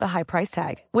without the high price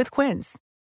tag with Quince.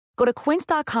 Go to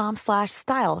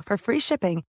quince.com/style for free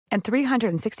shipping and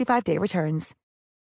 365-day returns.